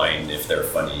have that line. If they're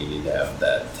funny, you need to have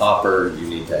that topper. You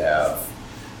need to have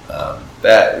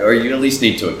that, or you at least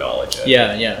need to acknowledge it.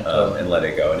 Yeah. Totally. And let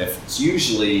it go. And if it's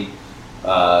usually,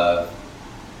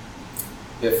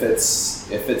 if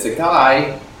it's a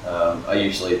guy, I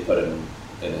usually put him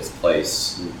in his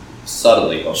place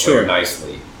subtly, but Sure. very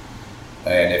nicely.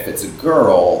 And if it's a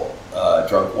girl, a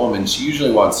drunk woman, she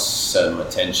usually wants some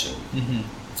attention,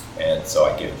 and so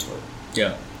I give it to her.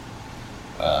 Yeah.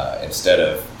 Instead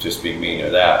of just being mean or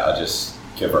that, I'll just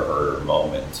give her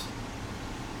moment.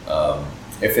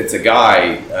 If it's a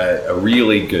guy, a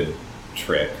really good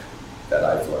trick that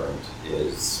I've learned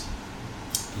is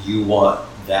you want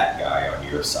that guy on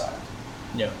your side.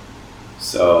 Yeah.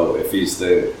 So if he's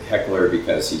the heckler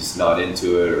because he's not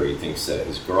into it, or he thinks that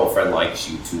his girlfriend likes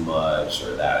you too much,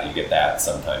 or that, you get that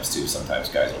sometimes too. Sometimes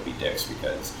guys will be dicks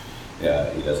because he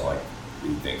doesn't like.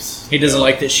 He thinks He doesn't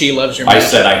like that she loves your I music.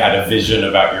 said I had a vision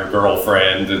about your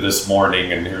girlfriend this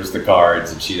morning, and here's the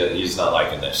cards, and he's not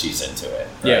liking that she's into it.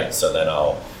 Right? Yeah. So then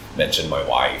I'll mention my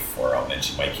wife, or I'll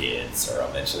mention my kids, or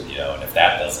I'll mention, and if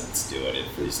that doesn't do it,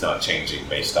 if he's not changing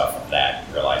based off of that,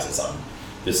 he realizes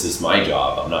this is my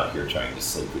job. I'm not here trying to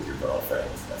sleep with your girlfriend.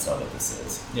 That's not what this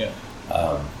is. Yeah.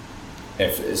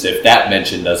 If that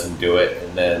mention doesn't do it,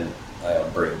 and then I'll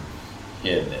bring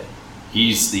him in.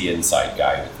 He's the inside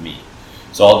guy with me.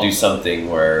 So I'll do something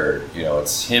where,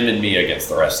 it's him and me against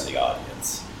the rest of the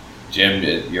audience. Jim,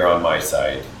 you're on my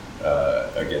side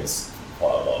against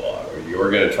blah, blah, blah. Or you're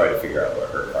going to try to figure out what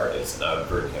her card is, and I would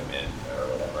bring him in or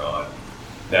whatever on.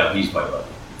 Now he's my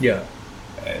buddy. Yeah.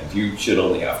 And you should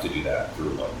only have to do that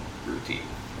through one routine.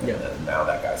 And Yeah. then now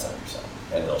that guy's on your side,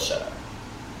 and they'll shut up.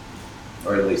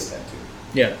 Or at least tend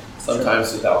to. Yeah.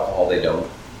 Sometimes with alcohol they don't.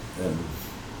 And,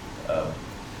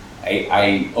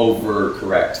 I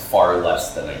overcorrect far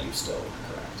less than I used to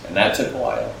overcorrect. And that took a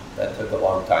while. That took a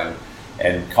long time.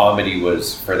 And comedy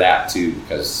was for that too,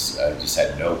 because I just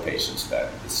had no patience with that.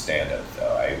 The stand-up,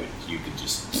 though, you could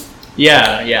just...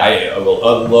 Yeah. I will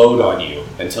unload on you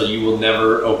until you will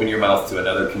never open your mouth to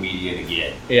another comedian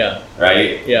again. Yeah.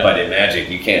 Right? Yeah. But in magic,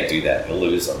 you can't do that. You'll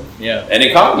lose them. Yeah. And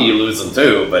in comedy, you lose them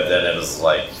too, but then it was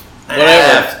like...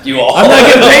 Whatever. You all. I'm not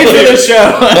getting paid for this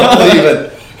show. Don't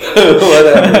even...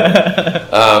 Whatever.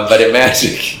 But in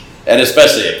magic, and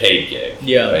especially a paid gig,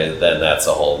 right, then that's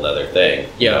a whole other thing.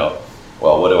 Yeah.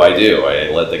 Well, what do?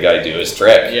 I let the guy do his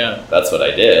trick. Yeah. That's what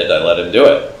I did. I let him do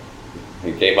it.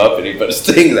 He came up and he put his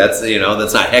thing. That's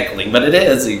that's not heckling, but it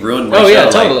is. He ruined my show. Oh yeah,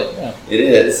 totally. Yeah. It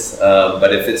is.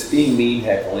 But if it's being mean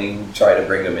heckling, try to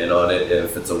bring him in on it.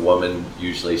 If it's a woman,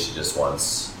 usually she just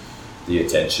wants the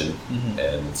attention,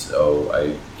 and so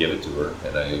I give it to her,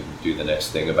 and I do the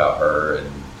next thing about her,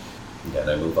 and then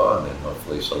I move on, and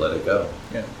hopefully she'll let it go.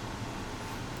 Yeah.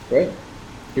 Great.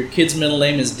 Your kid's middle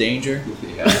name is Danger?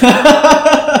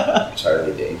 Yeah.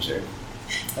 Charlie Danger.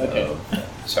 Okay.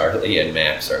 Charlie and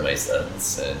Max are my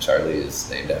sons, and Charlie is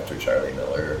named after Charlie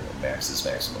Miller, and Max is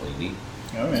Maximiliani.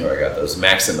 All right. So I got those.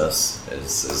 Maximus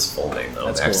is his full name, though.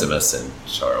 That's Maximus and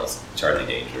Charlie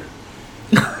Danger.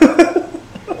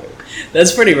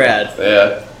 That's pretty rad.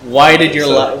 Yeah. Why did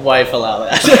your wife allow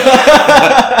that?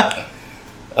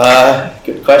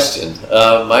 Good question.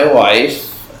 My wife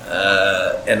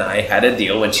and I had a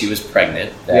deal when she was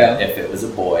pregnant that if it was a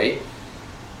boy,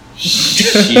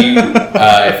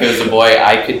 if it was a boy,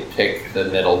 I could pick the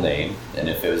middle name, and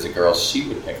if it was a girl, she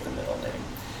would pick the middle name.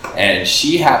 And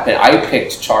I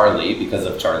picked Charlie because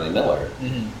of Charlie Miller,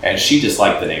 and she just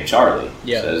liked the name Charlie.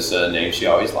 Yeah. So it was a name she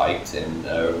always liked, and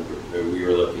we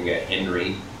were looking at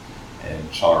Henry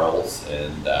and Charles,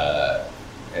 and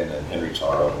then Henry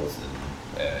Charles, and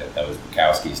that was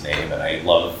Bukowski's name, and I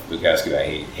love Bukowski.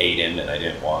 I hate him, and I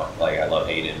didn't want, I love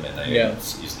hate him, and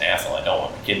he's an asshole. I don't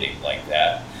want my kid named like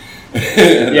that.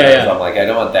 So I'm like, I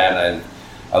don't want that, and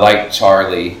I like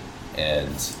Charlie, and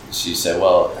she said,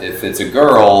 well, if it's a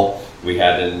girl, we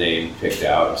had a name picked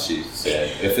out, and she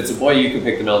said, if it's a boy, you can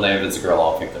pick the middle name, if it's a girl,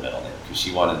 I'll pick the middle name, because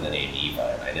she wanted the name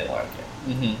Eva, and I didn't like it.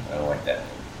 I don't like that name.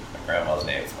 My grandma's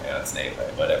name is my aunt's name,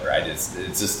 but whatever. I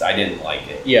didn't like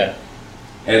it. Yeah.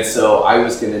 And so I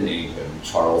was going to name him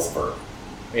Charles Vernon.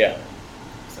 Yeah.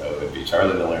 So it would be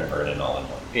Charlie Miller and Vernon all in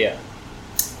one. Yeah.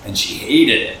 And she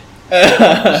hated it.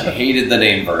 She hated the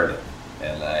name Vernon.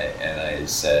 And I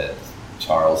said,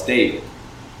 Charles David.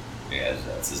 Yeah,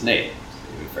 that's his name.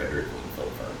 David Frederick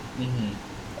Wingfield Vernon.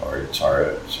 Or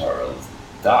Charles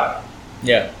Dye.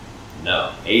 Yeah.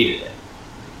 No, hated it.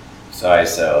 So I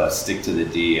said, let's stick to the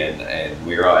D. And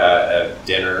we were at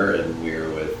dinner, and we were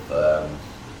with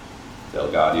Del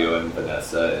Gaudio and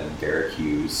Vanessa and Derek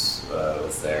Hughes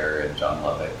was there and John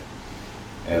Lubbock.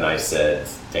 And I said,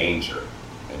 Danger.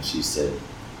 And she said,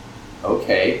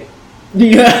 okay.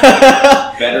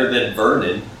 Better than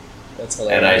Vernon. That's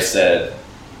hilarious. And I said,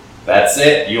 that's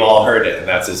it. You all heard it. And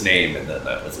that's his name. And then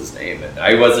that was his name. And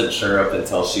I wasn't sure up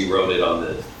until she wrote it on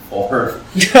the form.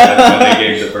 When they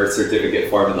gave the birth certificate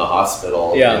form in the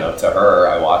hospital, to her,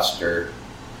 I watched her.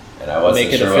 And I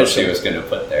wasn't sure what she was going to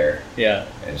put there. Yeah.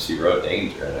 And she wrote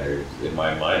Danger. And in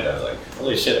my mind, I was like,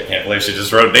 holy shit, I can't believe she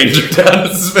just wrote Danger down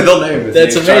as his middle name.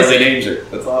 That's amazing. Charlie Danger.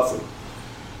 That's awesome.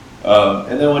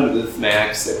 And then with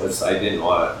Max, I didn't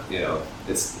want to,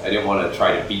 I didn't want to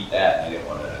try to beat that. I didn't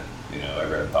want to,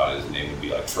 everyone thought his name would be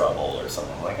like Trouble or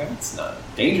something. Like, it's not.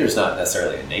 Danger is not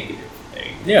necessarily a negative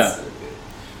thing. Yeah.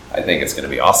 I think it's going to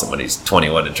be awesome when he's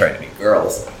 21 and trying to meet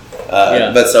girls.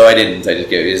 But so I didn't. I just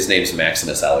gave his name's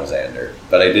Maximus Alexander,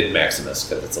 but I did Maximus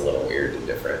because it's a little weird and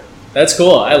different. That's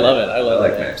cool. I love it. I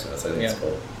like Maximus. I think it's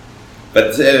cool.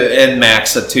 But and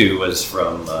Maxa too was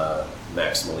from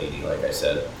Max Malini, like I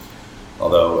said.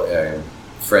 Although I'm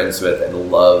friends with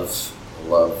and love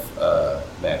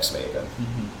Max Maven.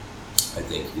 Mm-hmm. I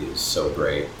think he is so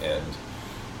great. And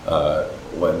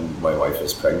when my wife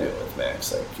was pregnant with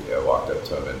Max, I walked up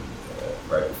to him and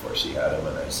right before she had him,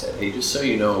 and I said, "Hey, just so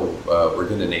you know, we're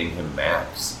going to name him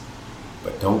Max,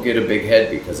 but don't get a big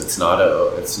head because it's not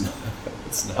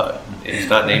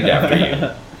named after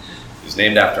you. He's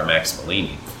named after Max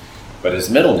Malini, but his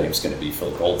middle name's going to be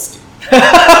Phil Goldstein."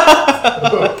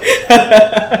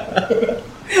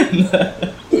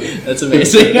 That's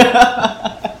amazing.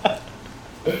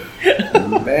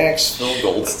 Max Phil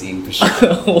Goldstein.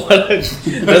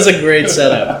 That's a great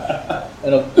setup.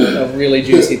 And a really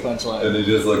juicy punchline. And he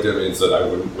just looked at me and said, I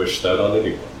wouldn't wish that on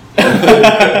anyone.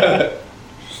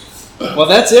 Well,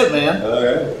 that's it, man.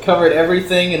 Okay. Covered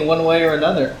everything in one way or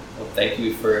another. Well, thank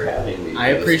you for having me. I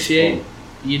appreciate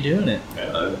you doing it.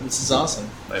 Yeah, this is awesome.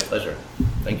 My pleasure.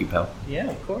 Thank you, pal.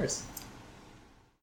 Yeah, of course.